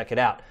guys want to check it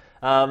out.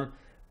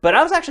 But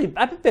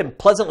I've been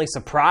pleasantly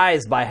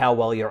surprised by how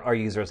well our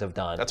users have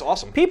done. That's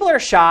awesome. People are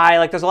shy.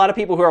 Like, there's a lot of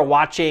people who are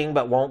watching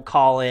but won't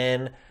call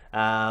in.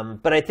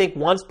 But I think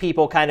once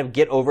people kind of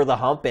get over the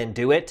hump and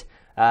do it,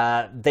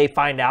 they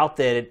find out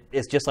that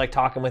it's just like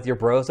talking with your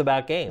bros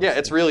about games. Yeah,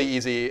 it's really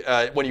easy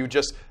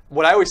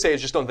what I always say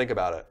is just don't think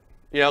about it.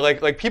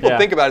 Like people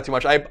think about it too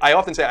much. I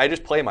often say I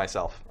just play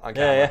myself on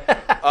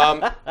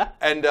camera.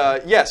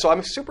 So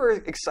I'm super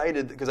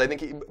excited because I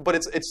think, but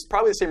it's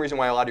probably the same reason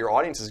why a lot of your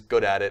audience is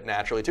good at it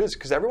naturally too, is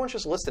because everyone's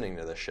just listening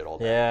to this shit all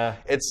day. Yeah.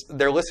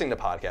 They're listening to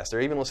podcasts.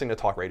 They're even listening to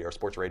talk radio or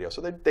sports radio.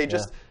 So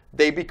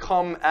they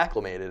become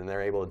acclimated and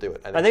they're able to do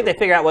it. I think they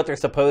figure out what they're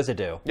supposed to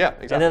do. Yeah,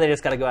 exactly. And then they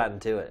just got to go out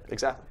and do it.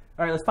 Exactly.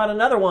 All right, let's find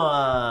another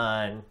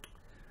one.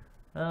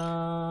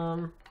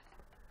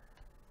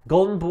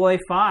 Golden Boy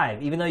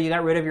 5, even though you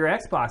got rid of your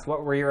Xbox,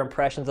 what were your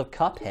impressions of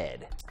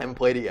Cuphead? I haven't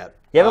played it yet.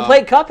 You haven't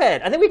played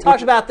Cuphead? I think we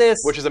talked about this.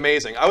 Which is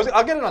amazing.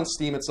 I'll get it on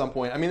Steam at some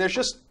point. I mean, there's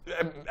just...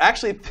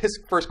 Actually, this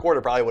first quarter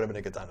probably would have been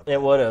a good time to play.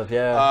 It would have,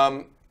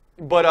 yeah.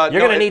 But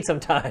you're going to need some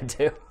time,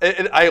 too.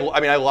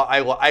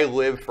 I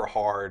live for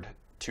hard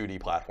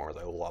 2D platformers.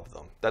 I love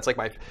them. That's like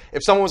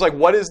if someone was like,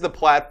 what is the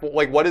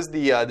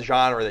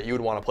genre that you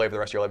would want to play for the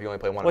rest of your life? You only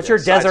play one. What's your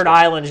desert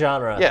island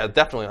genre? Yeah,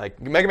 definitely.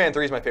 Like Mega Man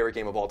 3 is my favorite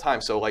game of all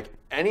time. So like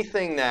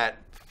anything that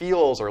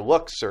feels or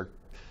looks or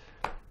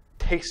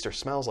tastes or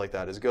smells like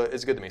that is good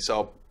to me.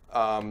 So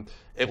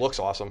it looks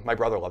awesome. My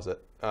brother loves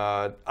it.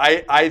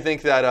 I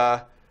think that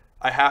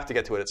I have to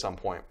get to it at some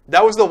point.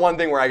 That was the one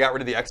thing where I got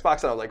rid of the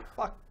Xbox and I was like,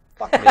 fuck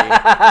me.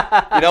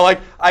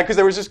 Because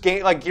there was just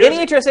game like. Any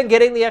interest in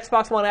getting the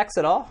Xbox One X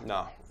at all?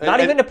 No.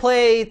 Not even to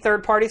play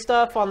third-party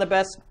stuff on the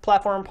best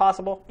platform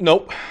possible?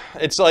 Nope.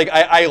 It's like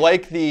I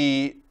like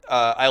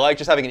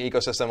just having an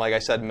ecosystem. Like I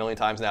said a million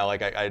times now.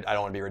 Like I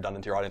don't want to be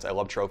redundant to your audience. I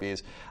love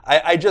trophies.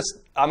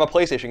 I'm a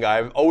PlayStation guy.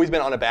 I've always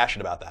been unabashed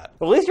about that.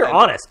 Well, at least you're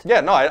honest. Yeah.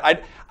 No.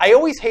 I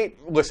always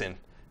hate. Listen.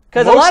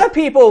 Because a lot of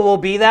people will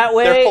be that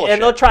way,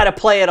 and they'll try to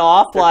play it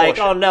off like,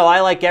 oh, no, I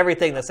like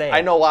everything the same.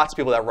 I know lots of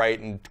people that write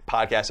and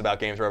podcasts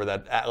about games or whatever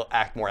that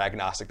act more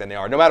agnostic than they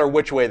are, no matter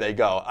which way they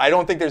go. I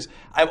don't think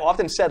I've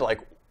often said, like,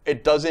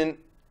 it doesn't,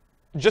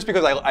 just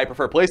because I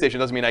prefer PlayStation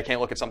doesn't mean I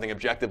can't look at something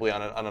objectively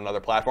on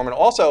another platform. And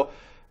also,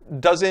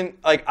 the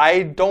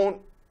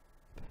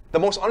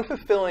most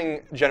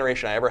unfulfilling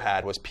generation I ever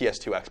had was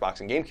PS2, Xbox,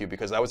 and GameCube,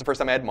 because that was the first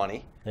time I had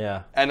money.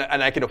 Yeah. And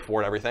I could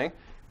afford everything.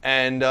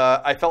 And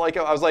I felt like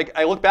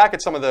I look back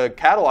at some of the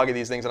catalog of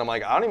these things, and I'm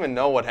like, I don't even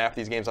know what half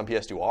these games on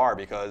PS2 are,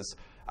 because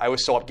I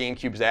was so up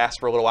GameCube's ass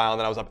for a little while, and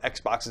then I was up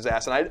Xbox's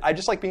ass, and I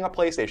just like being up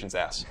PlayStation's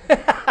ass.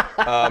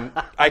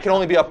 I can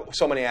only be up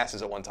so many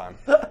asses at one time.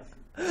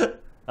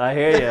 I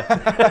hear you.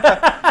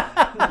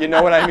 You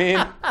know what I mean?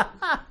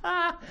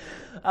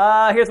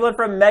 Here's one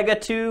from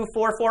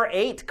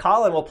Mega2448.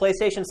 Colin, will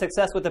PlayStation's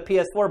success with the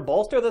PS4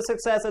 bolster the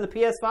success of the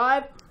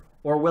PS5?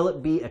 Or will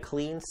it be a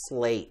clean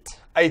slate?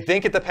 I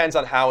think it depends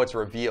on how it's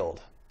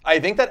revealed. I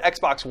think that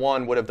Xbox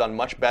One would have done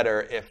much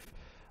better if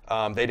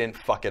they didn't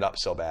fuck it up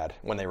so bad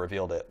when they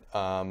revealed it.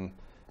 But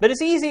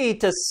it's easy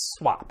to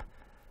swap.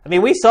 I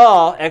mean, we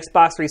saw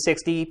Xbox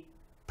 360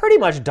 pretty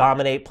much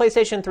dominate.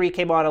 PlayStation 3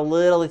 came on a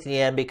little at the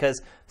end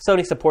because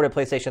Sony supported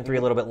PlayStation 3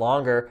 a little bit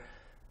longer.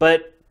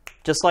 But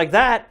just like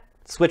that,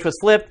 Switch was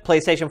flipped.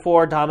 PlayStation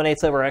 4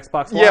 dominates over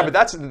Xbox One. Yeah,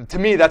 but to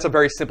me, that's a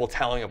very simple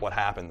telling of what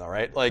happened, though,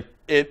 right? Like,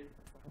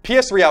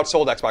 PS3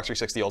 outsold Xbox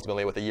 360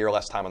 ultimately with a year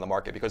less time on the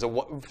market, because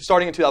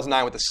starting in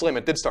 2009 with the Slim,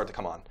 it did start to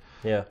come on.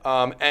 Yeah.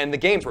 And the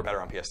games were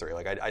better on PS3.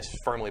 Like I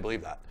firmly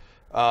believe that.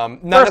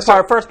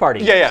 First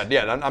party.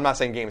 Yeah. I'm not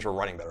saying games were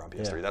running better on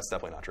PS3. Yeah. That's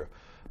definitely not true.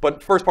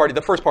 But the first party.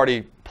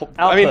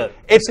 Output,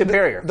 it's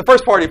superior. The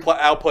first party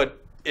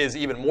output is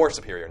even more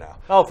superior now.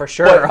 Oh, for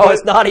sure.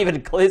 It's not even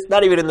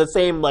in the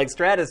same like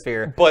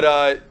stratosphere.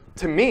 But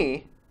to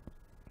me,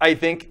 I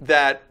think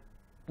that,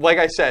 like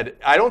I said,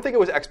 I don't think it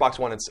was Xbox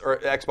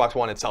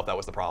One itself that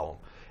was the problem.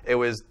 It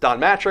was Don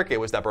Matrick, it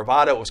was that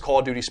bravado, it was Call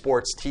of Duty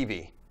Sports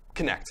TV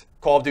Connect.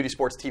 Call of Duty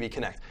Sports TV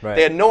Connect. Right.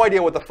 They had no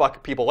idea what the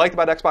fuck people liked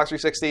about Xbox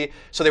 360,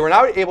 so they were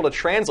not able to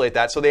translate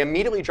that, so they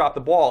immediately dropped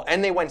the ball,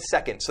 and they went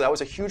second. So that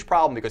was a huge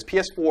problem because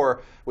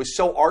PS4 was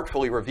so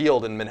artfully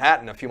revealed in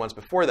Manhattan a few months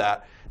before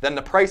that. Then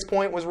the price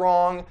point was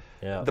wrong.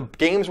 Yeah. The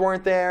games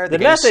weren't there. The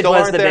message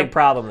was the big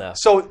problem, though.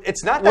 So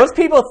it's not that... Most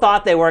people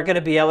thought they weren't going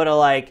to be able to,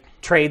 like,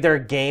 trade their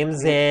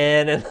games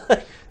in. And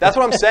That's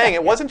what I'm saying.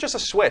 It wasn't just a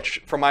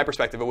Switch, from my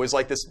perspective. It was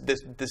like this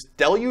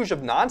deluge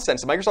of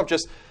nonsense. Microsoft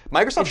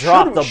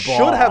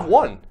should have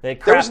won. There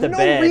was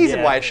no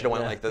reason why it should have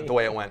went like the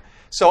way it went.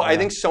 So I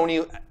think Sony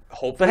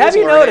hopefully... But have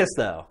you noticed,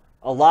 though,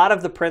 a lot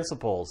of the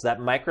principles that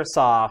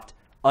Microsoft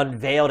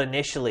unveiled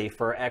initially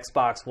for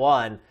Xbox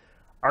One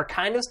are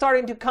kind of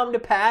starting to come to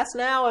pass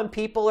now, and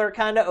people are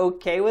kind of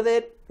okay with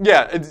it?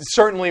 Yeah, it's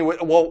certainly,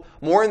 well,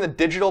 more in the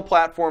digital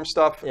platform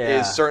stuff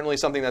is certainly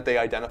something that they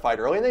identified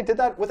early, and they did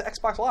that with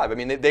Xbox Live. I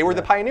mean, they were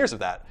the pioneers of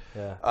that.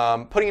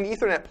 Yeah. Putting an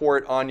Ethernet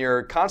port on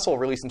your console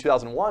released in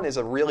 2001 is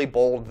a really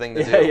bold thing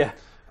to do. Yeah.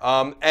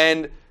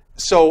 And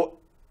so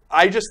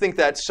I just think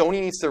that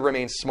Sony needs to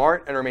remain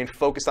smart and remain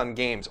focused on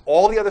games.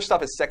 All the other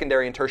stuff is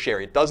secondary and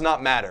tertiary. It does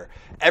not matter.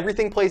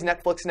 Everything plays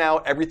Netflix now.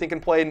 Everything can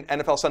play an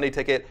NFL Sunday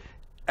Ticket.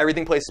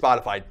 Everything plays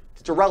Spotify.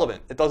 It's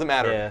irrelevant. It doesn't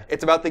matter. Yeah.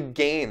 It's about the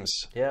games.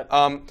 Yeah.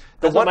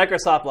 That's what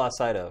Microsoft lost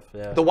sight of.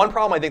 Yeah. The one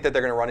problem I think that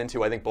they're going to run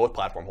into, I think both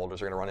platform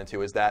holders are going to run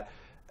into, is that,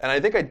 and I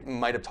think I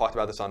might have talked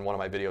about this on one of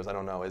my videos, I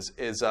don't know, is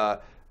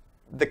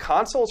the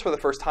consoles for the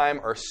first time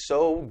are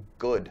so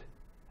good.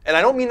 And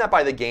I don't mean that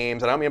by the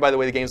games. I don't mean by the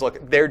way the games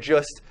look. They're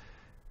just...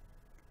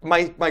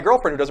 My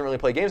girlfriend, who doesn't really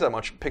play games that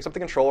much, picks up the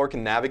controller,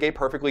 can navigate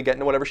perfectly, get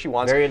into whatever she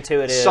wants. Very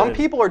intuitive. Some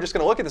people are just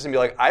going to look at this and be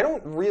like, I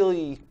don't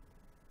really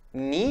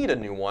need a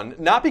new one.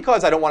 Not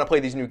because I don't want to play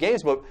these new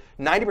games, but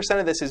 90%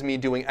 of this is me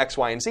doing X,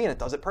 Y, and Z, and it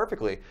does it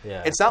perfectly.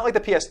 Yeah. It's not like the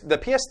PS3 to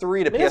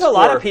PS4. There's a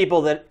lot of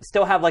people that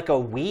still have like a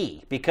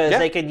Wii because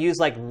they can use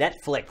like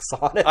Netflix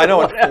on it. I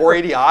know, and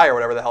 480i or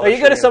whatever the hell. Or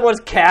you go to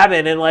someone's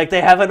cabin and like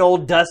they have an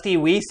old dusty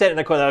Wii set in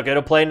the corner. They're going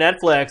to play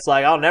Netflix.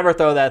 Like, I'll never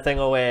throw that thing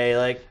away.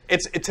 Like,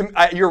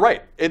 you're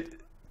right.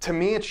 To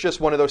me, it's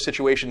just one of those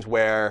situations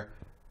where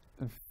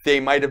they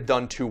might have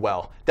done too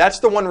well. That's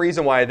the one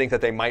reason why I think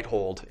that they might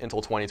hold until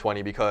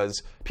 2020,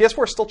 because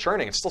PS4 is still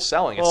churning. It's still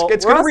selling.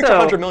 It's going to reach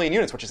 100 million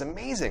units, which is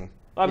amazing.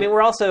 I mean,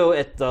 we're also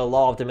at the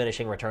law of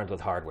diminishing returns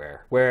with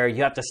hardware, where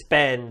you have to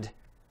spend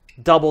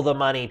double the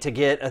money to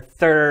get a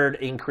third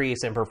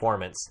increase in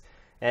performance.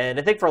 And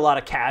I think for a lot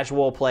of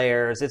casual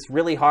players, it's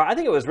really hard. I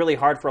think it was really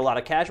hard for a lot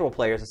of casual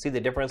players to see the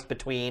difference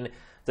between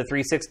the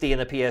 360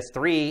 and the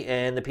PS3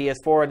 and the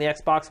PS4 and the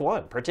Xbox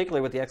One,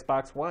 particularly with the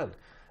Xbox One.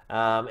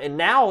 And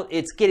now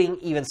it's getting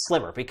even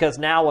slimmer, because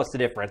now what's the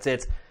difference?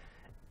 It's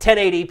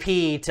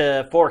 1080p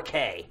to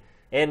 4K,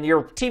 and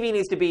your TV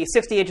needs to be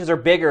 60 inches or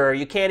bigger, or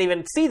you can't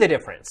even see the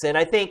difference. And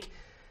I think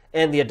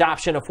the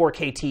adoption of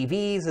 4K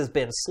TVs has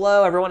been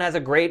slow. Everyone has a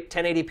great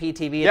 1080p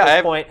TV at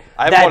this point.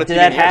 Like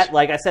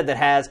I said, that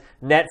has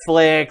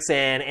Netflix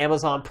and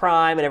Amazon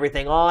Prime and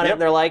everything on it.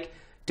 And they're like,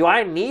 do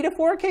I need a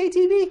 4K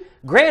TV?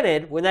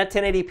 Granted, when that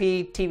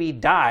 1080p TV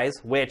dies,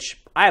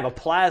 which I have a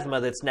plasma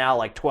that's now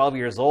like 12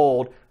 years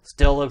old,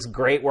 still looks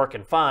great,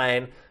 working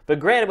fine. But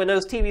granted, when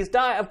those TVs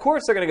die, of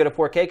course they're going to go to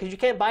 4K because you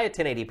can't buy a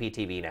 1080p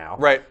TV now.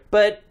 Right.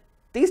 But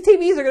these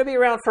TVs are going to be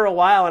around for a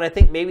while, and I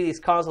think maybe these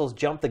consoles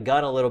jumped the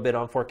gun a little bit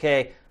on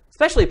 4K,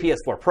 especially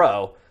PS4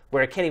 Pro,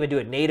 where it can't even do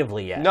it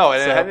natively yet. No,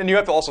 and you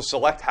have to also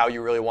select how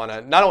you really want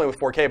to, not only with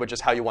 4K, but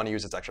just how you want to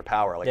use its extra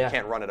power. Like, you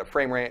can't run at a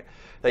frame rate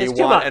that you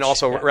want, and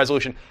also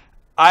resolution.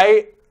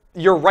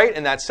 You're right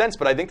in that sense,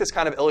 but I think this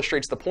kind of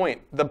illustrates the point.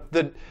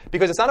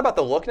 Because it's not about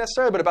the look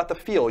necessarily, but about the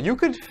feel. You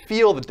could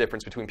feel the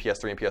difference between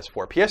PS3 and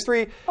PS4.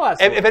 PS3,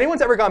 if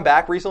anyone's ever gone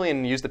back recently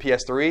and used the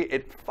PS3,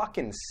 it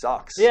fucking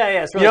sucks. Yeah,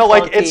 it's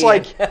really funky. It's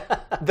like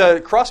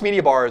the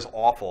cross-media bar is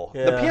awful.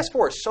 Yeah. The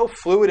PS4 is so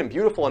fluid and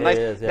beautiful and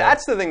nice.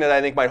 That's the thing that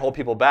I think might hold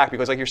people back,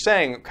 because like you're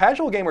saying,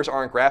 casual gamers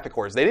aren't graphic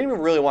whores. They didn't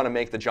even really want to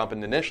make the jump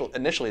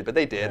initially, but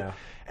they did. Yeah.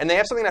 And they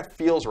have something that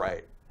feels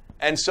right.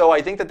 And so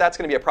I think that that's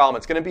going to be a problem.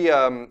 It's going to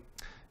be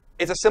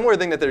it's a similar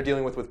thing that they're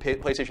dealing with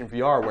PlayStation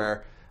VR,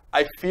 where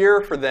I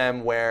fear for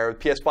them where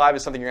PS5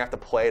 is something you're going to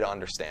have to play to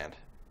understand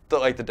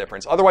the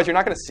difference. Otherwise, you're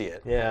not going to see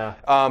it. Yeah.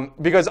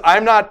 Because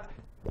I'm not...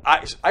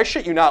 I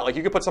shit you not. Like,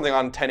 you could put something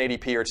on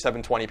 1080p or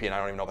 720p, and I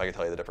don't even know if I can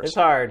tell you the difference. It's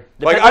hard.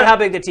 Depends on how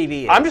big the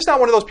TV is. I'm just not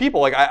one of those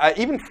people. Like,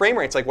 even frame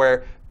rates, like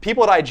where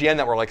people at IGN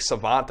that were like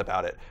savant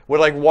about it would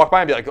like walk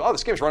by and be like, "Oh,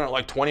 this game's running at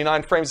like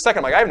 29 frames a second."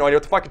 I'm like, I have no idea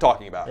what the fuck you're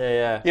talking about.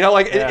 Yeah. You know,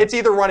 like it's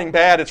either running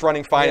bad, it's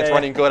running fine, it's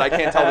running good. I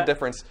can't tell the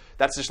difference.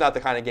 That's just not the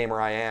kind of gamer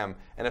I am.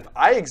 And if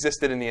I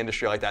existed in the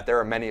industry like that, there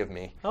are many of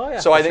me. Oh yeah.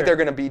 So I think they're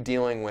going to be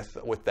dealing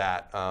with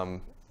that.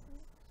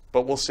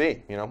 But we'll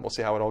see. We'll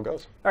see how it all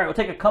goes. All right, we'll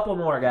take a couple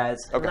more, guys.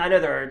 Okay. I know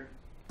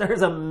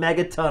there's a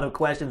megaton of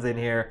questions in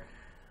here.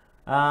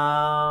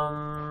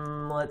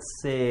 Let's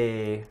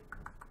see.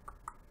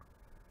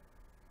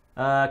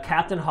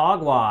 Captain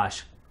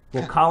Hogwash.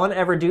 Will Colin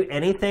ever do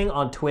anything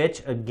on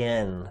Twitch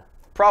again?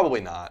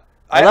 Probably not.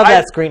 I love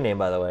that screen name,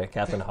 by the way,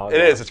 Captain Hogwash.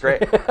 It is. It's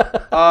great.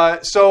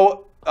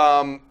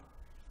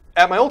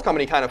 At my old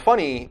company, Kind of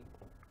Funny,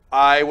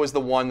 I was the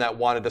one that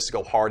wanted us to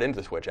go hard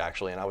into Twitch,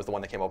 actually, and I was the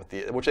one that came up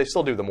with which they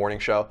still do, the morning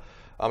show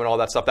and all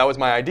that stuff. That was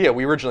my idea.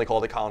 We originally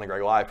called it Colin and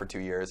Greg Live for 2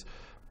 years.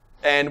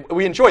 And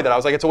we enjoyed that. I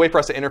was like, it's a way for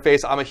us to interface.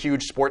 I'm a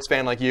huge sports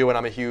fan like you, and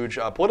I'm a huge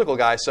political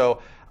guy,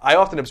 so I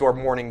often absorb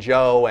Morning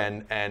Joe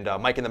and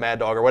Mike and the Mad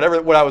Dog or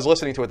what I was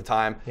listening to at the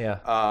time. Yeah.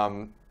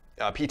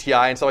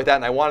 PTI and stuff like that,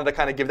 and I wanted to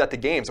kind of give that to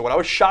games. And what I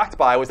was shocked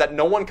by was that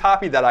no one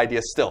copied that idea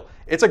still.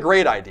 It's a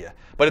great idea,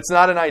 but it's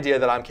not an idea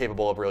that I'm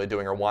capable of really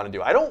doing or want to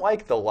do. I don't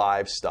like the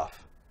live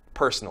stuff,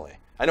 personally.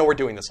 I know we're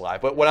doing this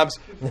live, but when I'm,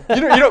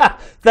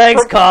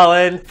 thanks,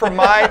 Colin. For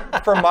my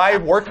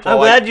workflow, I'm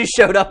glad you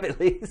showed up at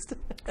least.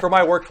 For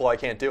my workflow, I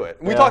can't do it.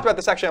 We talked about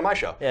this actually on my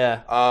show.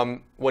 Yeah.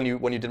 When you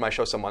did my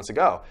show some months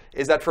ago,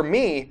 is that for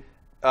me,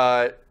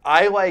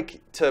 I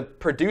like to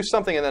produce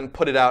something and then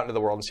put it out into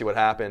the world and see what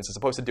happens, as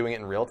opposed to doing it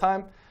in real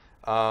time.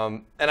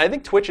 And I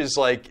think Twitch is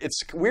like, it's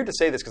weird to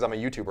say this because I'm a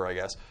YouTuber, I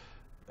guess,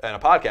 and a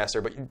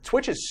podcaster, but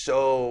Twitch is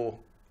so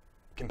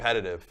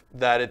competitive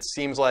that it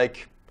seems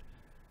like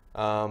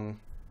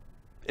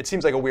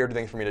a weird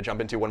thing for me to jump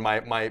into when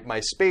my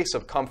space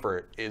of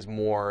comfort is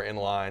more in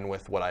line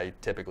with what I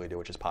typically do,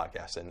 which is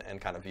podcasts and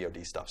kind of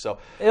VOD stuff. So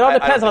it all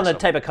depends on the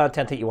type of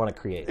content that you want to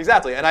create.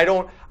 Exactly, and I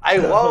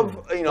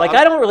love like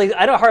I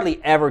don't hardly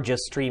ever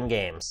just stream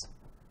games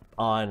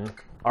on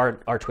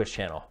our Twitch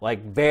channel.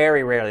 Like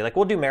very rarely. Like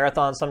we'll do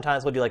marathons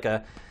sometimes. We'll do like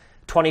a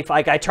 25.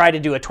 Like I tried to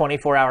do a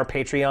 24-hour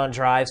Patreon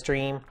drive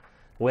stream,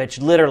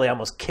 which literally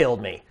almost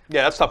killed me.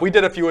 Yeah, that's tough. We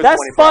did a few.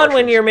 That's fun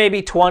when you're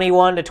maybe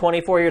 21 to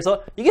 24 years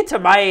old. You get to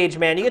my age,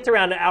 man. You get to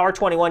around hour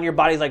 21, your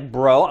body's like,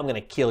 bro, I'm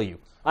gonna kill you.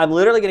 I'm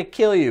literally gonna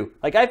kill you.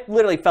 Like I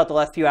literally felt the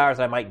last few hours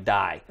I might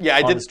die. Yeah,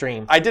 I did. The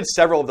stream. I did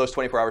several of those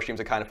 24-hour streams.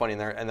 Are kind of funny,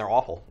 and they're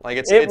awful. Like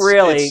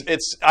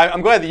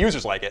I'm glad the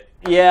users like it.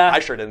 Yeah, I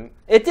sure didn't.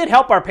 It did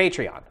help our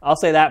Patreon. I'll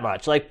say that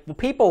much. Like the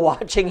people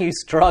watching you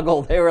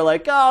struggle, they were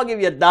like, oh, I'll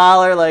give you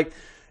 $1. Like.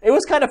 It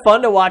was kind of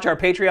fun to watch our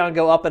Patreon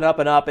go up and up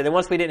and up, and then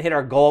once we didn't hit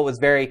our goal, it was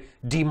very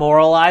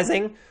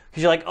demoralizing,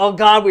 because you're like, oh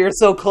God, we were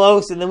so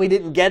close, and then we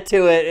didn't get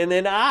to it, and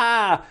then,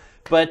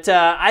 But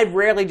I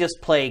rarely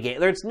just play games.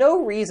 There's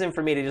no reason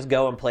for me to just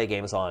go and play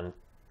games on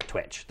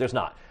Twitch. There's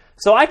not.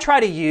 So I try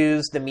to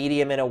use the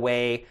medium in a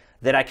way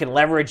that I can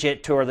leverage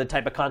it toward the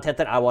type of content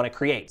that I want to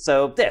create.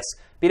 So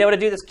being able to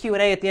do this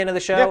Q&A at the end of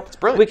the show, it's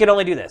brilliant. We can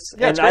only do this.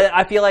 Yeah, and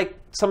I feel like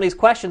some of these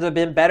questions have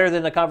been better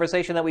than the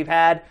conversation that we've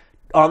had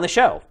on the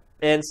show.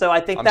 And so I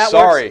think I'm that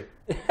sorry.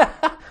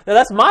 No,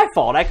 that's my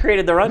fault. I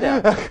created the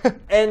rundown.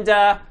 And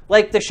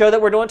like the show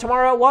that we're doing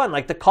tomorrow at 1,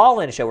 like the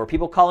call-in show where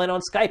people call in on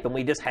Skype and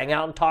we just hang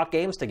out and talk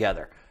games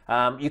together.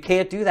 You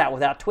can't do that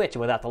without Twitch and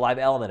without the live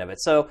element of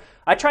it. So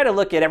I try to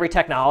look at every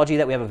technology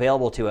that we have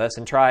available to us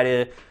and try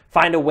to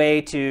find a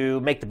way to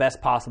make the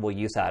best possible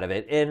use out of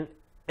it. And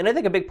I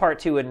think a big part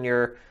too when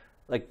you're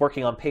like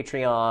working on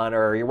Patreon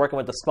or you're working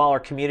with the smaller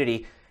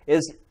community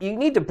is you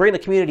need to bring the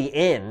community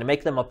in to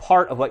make them a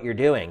part of what you're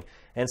doing.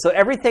 And so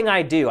everything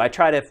I do, I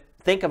try to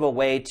think of a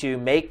way to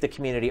make the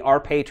community, our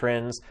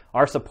patrons,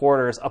 our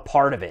supporters, a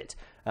part of it.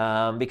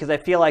 Because I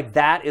feel like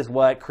that is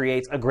what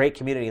creates a great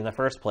community in the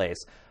first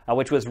place,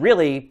 which was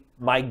really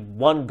my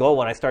one goal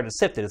when I started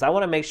Sifted, is I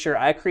want to make sure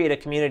I create a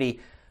community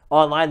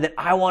online that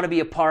I want to be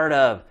a part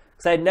of.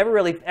 Because I never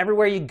really,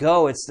 everywhere you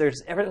go,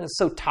 everything is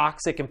so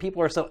toxic and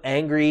people are so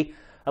angry.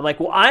 I'm like,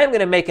 well, I'm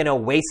going to make an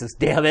oasis,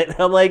 damn it.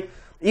 I'm like,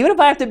 even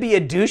if I have to be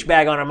a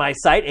douchebag on my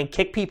site and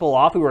kick people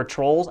off who are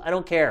trolls, I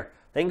don't care.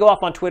 They can go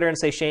off on Twitter and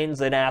say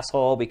Shane's an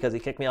asshole because he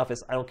kicked me off.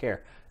 I don't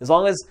care. As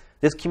long as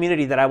this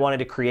community that I wanted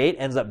to create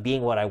ends up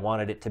being what I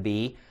wanted it to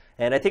be.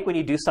 And I think when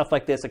you do stuff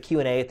like this, a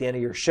Q&A at the end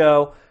of your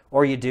show,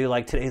 or you do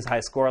like today's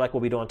high score like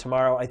we'll be doing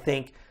tomorrow, I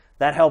think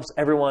that helps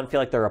everyone feel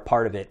like they're a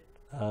part of it.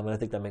 And I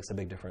think that makes a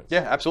big difference.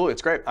 Yeah, absolutely.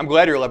 It's great. I'm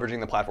glad you're leveraging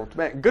the platform.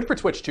 Man, good for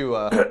Twitch, too,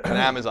 and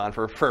Amazon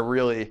for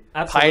really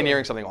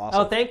pioneering something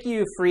awesome. Oh, thank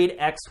you,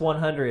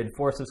 FreedX100,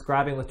 for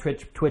subscribing with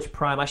Twitch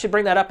Prime. I should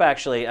bring that up,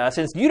 actually.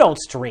 Since you don't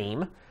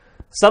stream,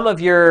 some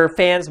of your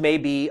fans may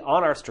be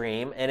on our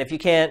stream, and if you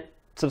can't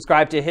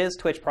subscribe to his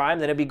Twitch Prime,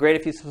 then it'd be great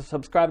if you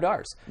subscribe to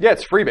ours. Yeah,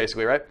 it's free,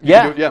 basically, right?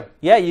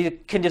 Yeah, you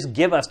can just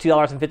give us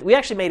 $2.50. We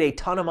actually made a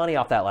ton of money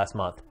off that last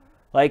month.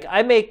 Like,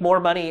 I make more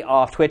money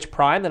off Twitch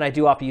Prime than I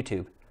do off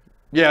YouTube.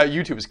 Yeah,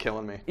 YouTube is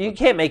killing me. You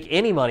can't make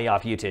any money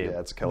off YouTube. Yeah,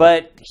 it's killing.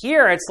 But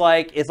here, it's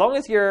like, as long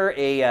as you're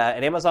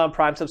an Amazon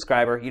Prime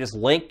subscriber, you just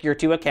link your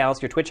two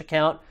accounts, your Twitch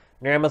account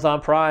and your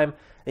Amazon Prime,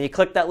 and you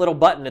click that little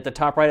button at the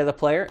top right of the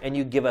player, and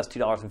you give us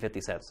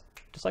 $2.50.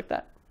 Just like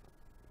that.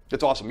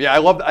 It's awesome. Yeah, I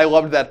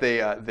loved that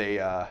they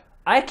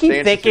I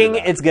keep thinking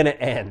it's going to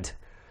end.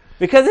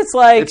 Because it's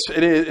like,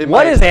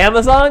 what is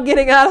Amazon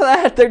getting out of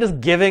that? They're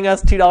just giving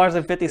us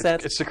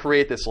 $2.50. It's to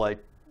create this, like,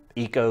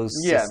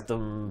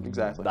 ecosystem. Yeah,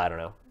 exactly. I don't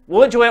know.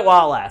 We'll enjoy it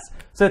while it lasts.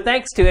 So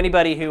thanks to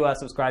anybody who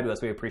subscribed to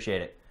us. We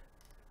appreciate it.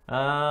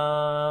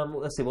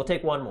 Let's see. We'll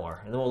take one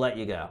more, and then we'll let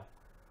you go.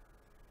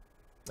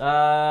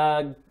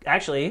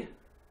 Actually,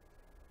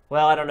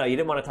 well, I don't know. You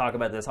didn't want to talk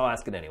about this. I'll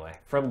ask it anyway.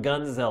 From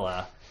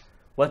Gunzilla,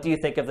 what do you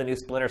think of the new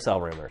Splinter Cell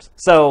rumors?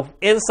 So,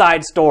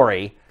 inside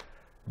story,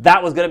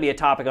 that was going to be a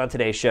topic on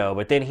today's show,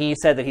 but then he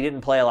said that he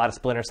didn't play a lot of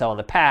Splinter Cell in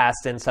the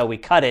past, and so we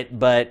cut it,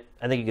 but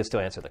I think you can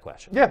still answer the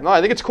question. Yeah, no, I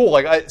think it's cool.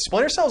 Like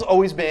Splinter Cell's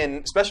always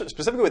been,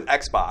 specifically with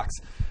Xbox,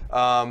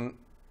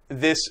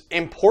 this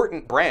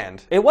important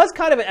brand. It was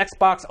kind of an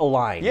Xbox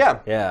aligned.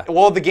 Yeah.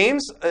 Well, the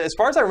games, as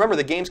far as I remember,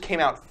 the games came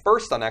out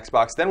first on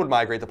Xbox, then would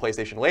migrate to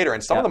PlayStation later,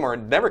 and some of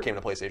them never came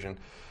to PlayStation.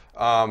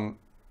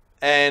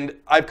 And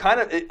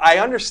I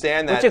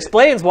understand that. Which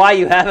explains why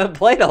you haven't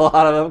played a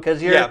lot of them,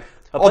 because you're a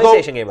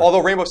PlayStation gamer.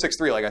 Although Rainbow Six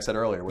 3, like I said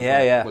earlier,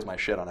 was my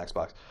shit on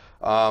Xbox.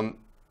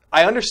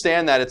 I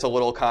understand that it's a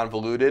little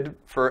convoluted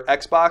for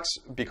Xbox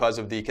because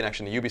of the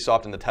connection to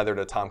Ubisoft and the tether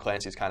to Tom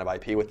Clancy's kind of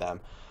IP with them.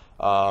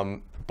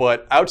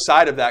 But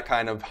outside of that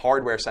kind of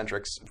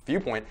hardware-centric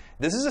viewpoint,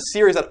 this is a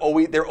series that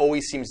there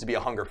always seems to be a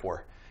hunger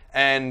for.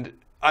 And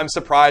I'm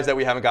surprised that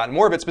we haven't gotten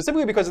more of it,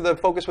 specifically because of the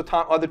focus with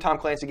other Tom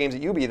Clancy games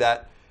at Ubi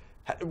that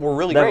were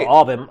really great. They've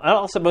all been,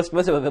 also most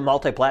of them have been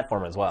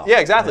multi-platform as well. Yeah,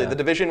 exactly. Yeah. The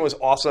Division was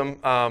awesome,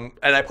 and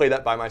I played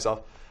that by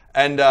myself.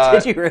 And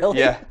did you really?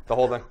 Yeah, the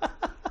whole thing.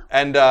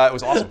 And it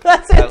was awesome.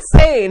 That's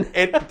insane.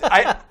 What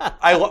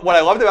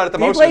I loved about it the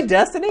most. You played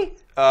Destiny?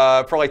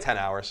 For like 10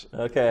 hours.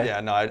 Okay. Yeah,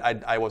 no,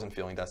 I wasn't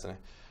feeling Destiny.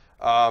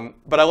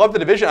 But I love the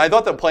Division. I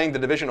thought that playing the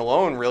Division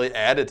alone really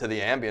added to the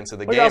ambience of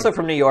the game. You're also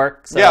from New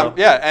York, so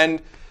yeah,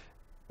 and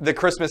the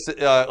Christmas,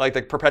 like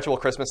the perpetual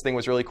Christmas thing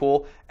was really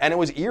cool, and it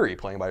was eerie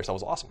playing by yourself.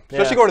 It was awesome,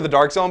 especially going to the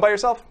dark zone by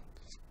yourself.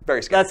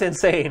 Very scary. That's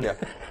insane. Yeah,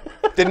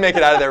 didn't make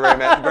it out of there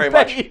very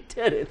much. You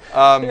didn't.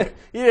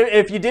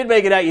 If you did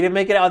make it out, you didn't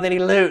make it out with any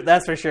loot.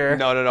 That's for sure.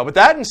 No. But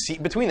that and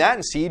between that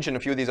and Siege and a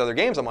few of these other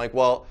games, I'm like,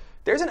 well,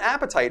 there's an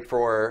appetite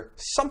for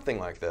something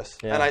like this,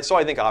 and so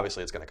I think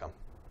obviously it's going to come.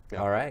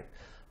 Yeah. All right.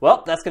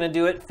 Well, that's going to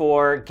do it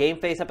for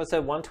GameFace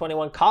episode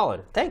 121.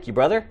 Colin, thank you,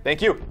 brother.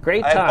 Thank you.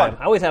 Great time.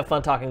 I always have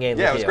fun talking games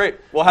with you. Yeah, it was great.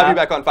 We'll have you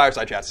back on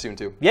Fireside Chats soon,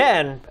 too.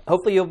 Yeah, and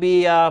hopefully you'll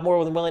be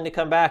more than willing to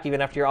come back,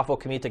 even after your awful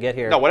commute to get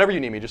here. No, whatever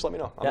you need me, just let me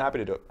know. I'm happy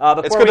to do it.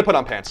 It's good to put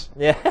on pants.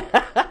 Yeah.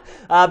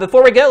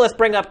 Before we go, let's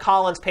bring up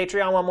Colin's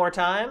Patreon one more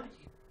time.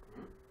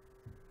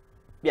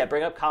 Yeah,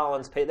 bring up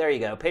Colin's. There you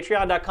go.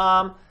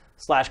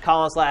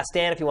 Patreon.com/Colin's Last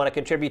Stand if you want to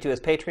contribute to his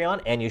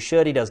Patreon, and you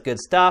should. He does good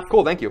stuff.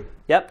 Cool, thank you.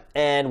 Yep,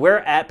 and we're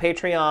at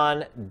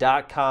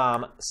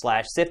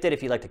patreon.com/Sifted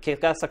if you'd like to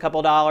kick us a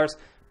couple dollars.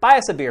 Buy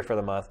us a beer for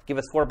the month. Give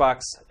us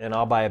 $4, and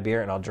I'll buy a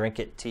beer, and I'll drink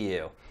it to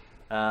you.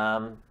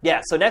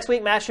 So next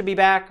week, Matt should be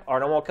back, our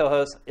normal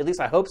co-host. At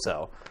least I hope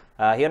so.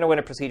 He underwent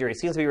a procedure. He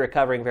seems to be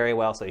recovering very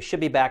well, so he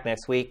should be back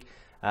next week.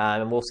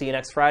 And we'll see you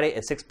next Friday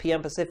at 6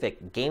 p.m.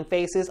 Pacific.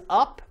 GameFace is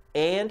up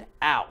and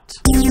out.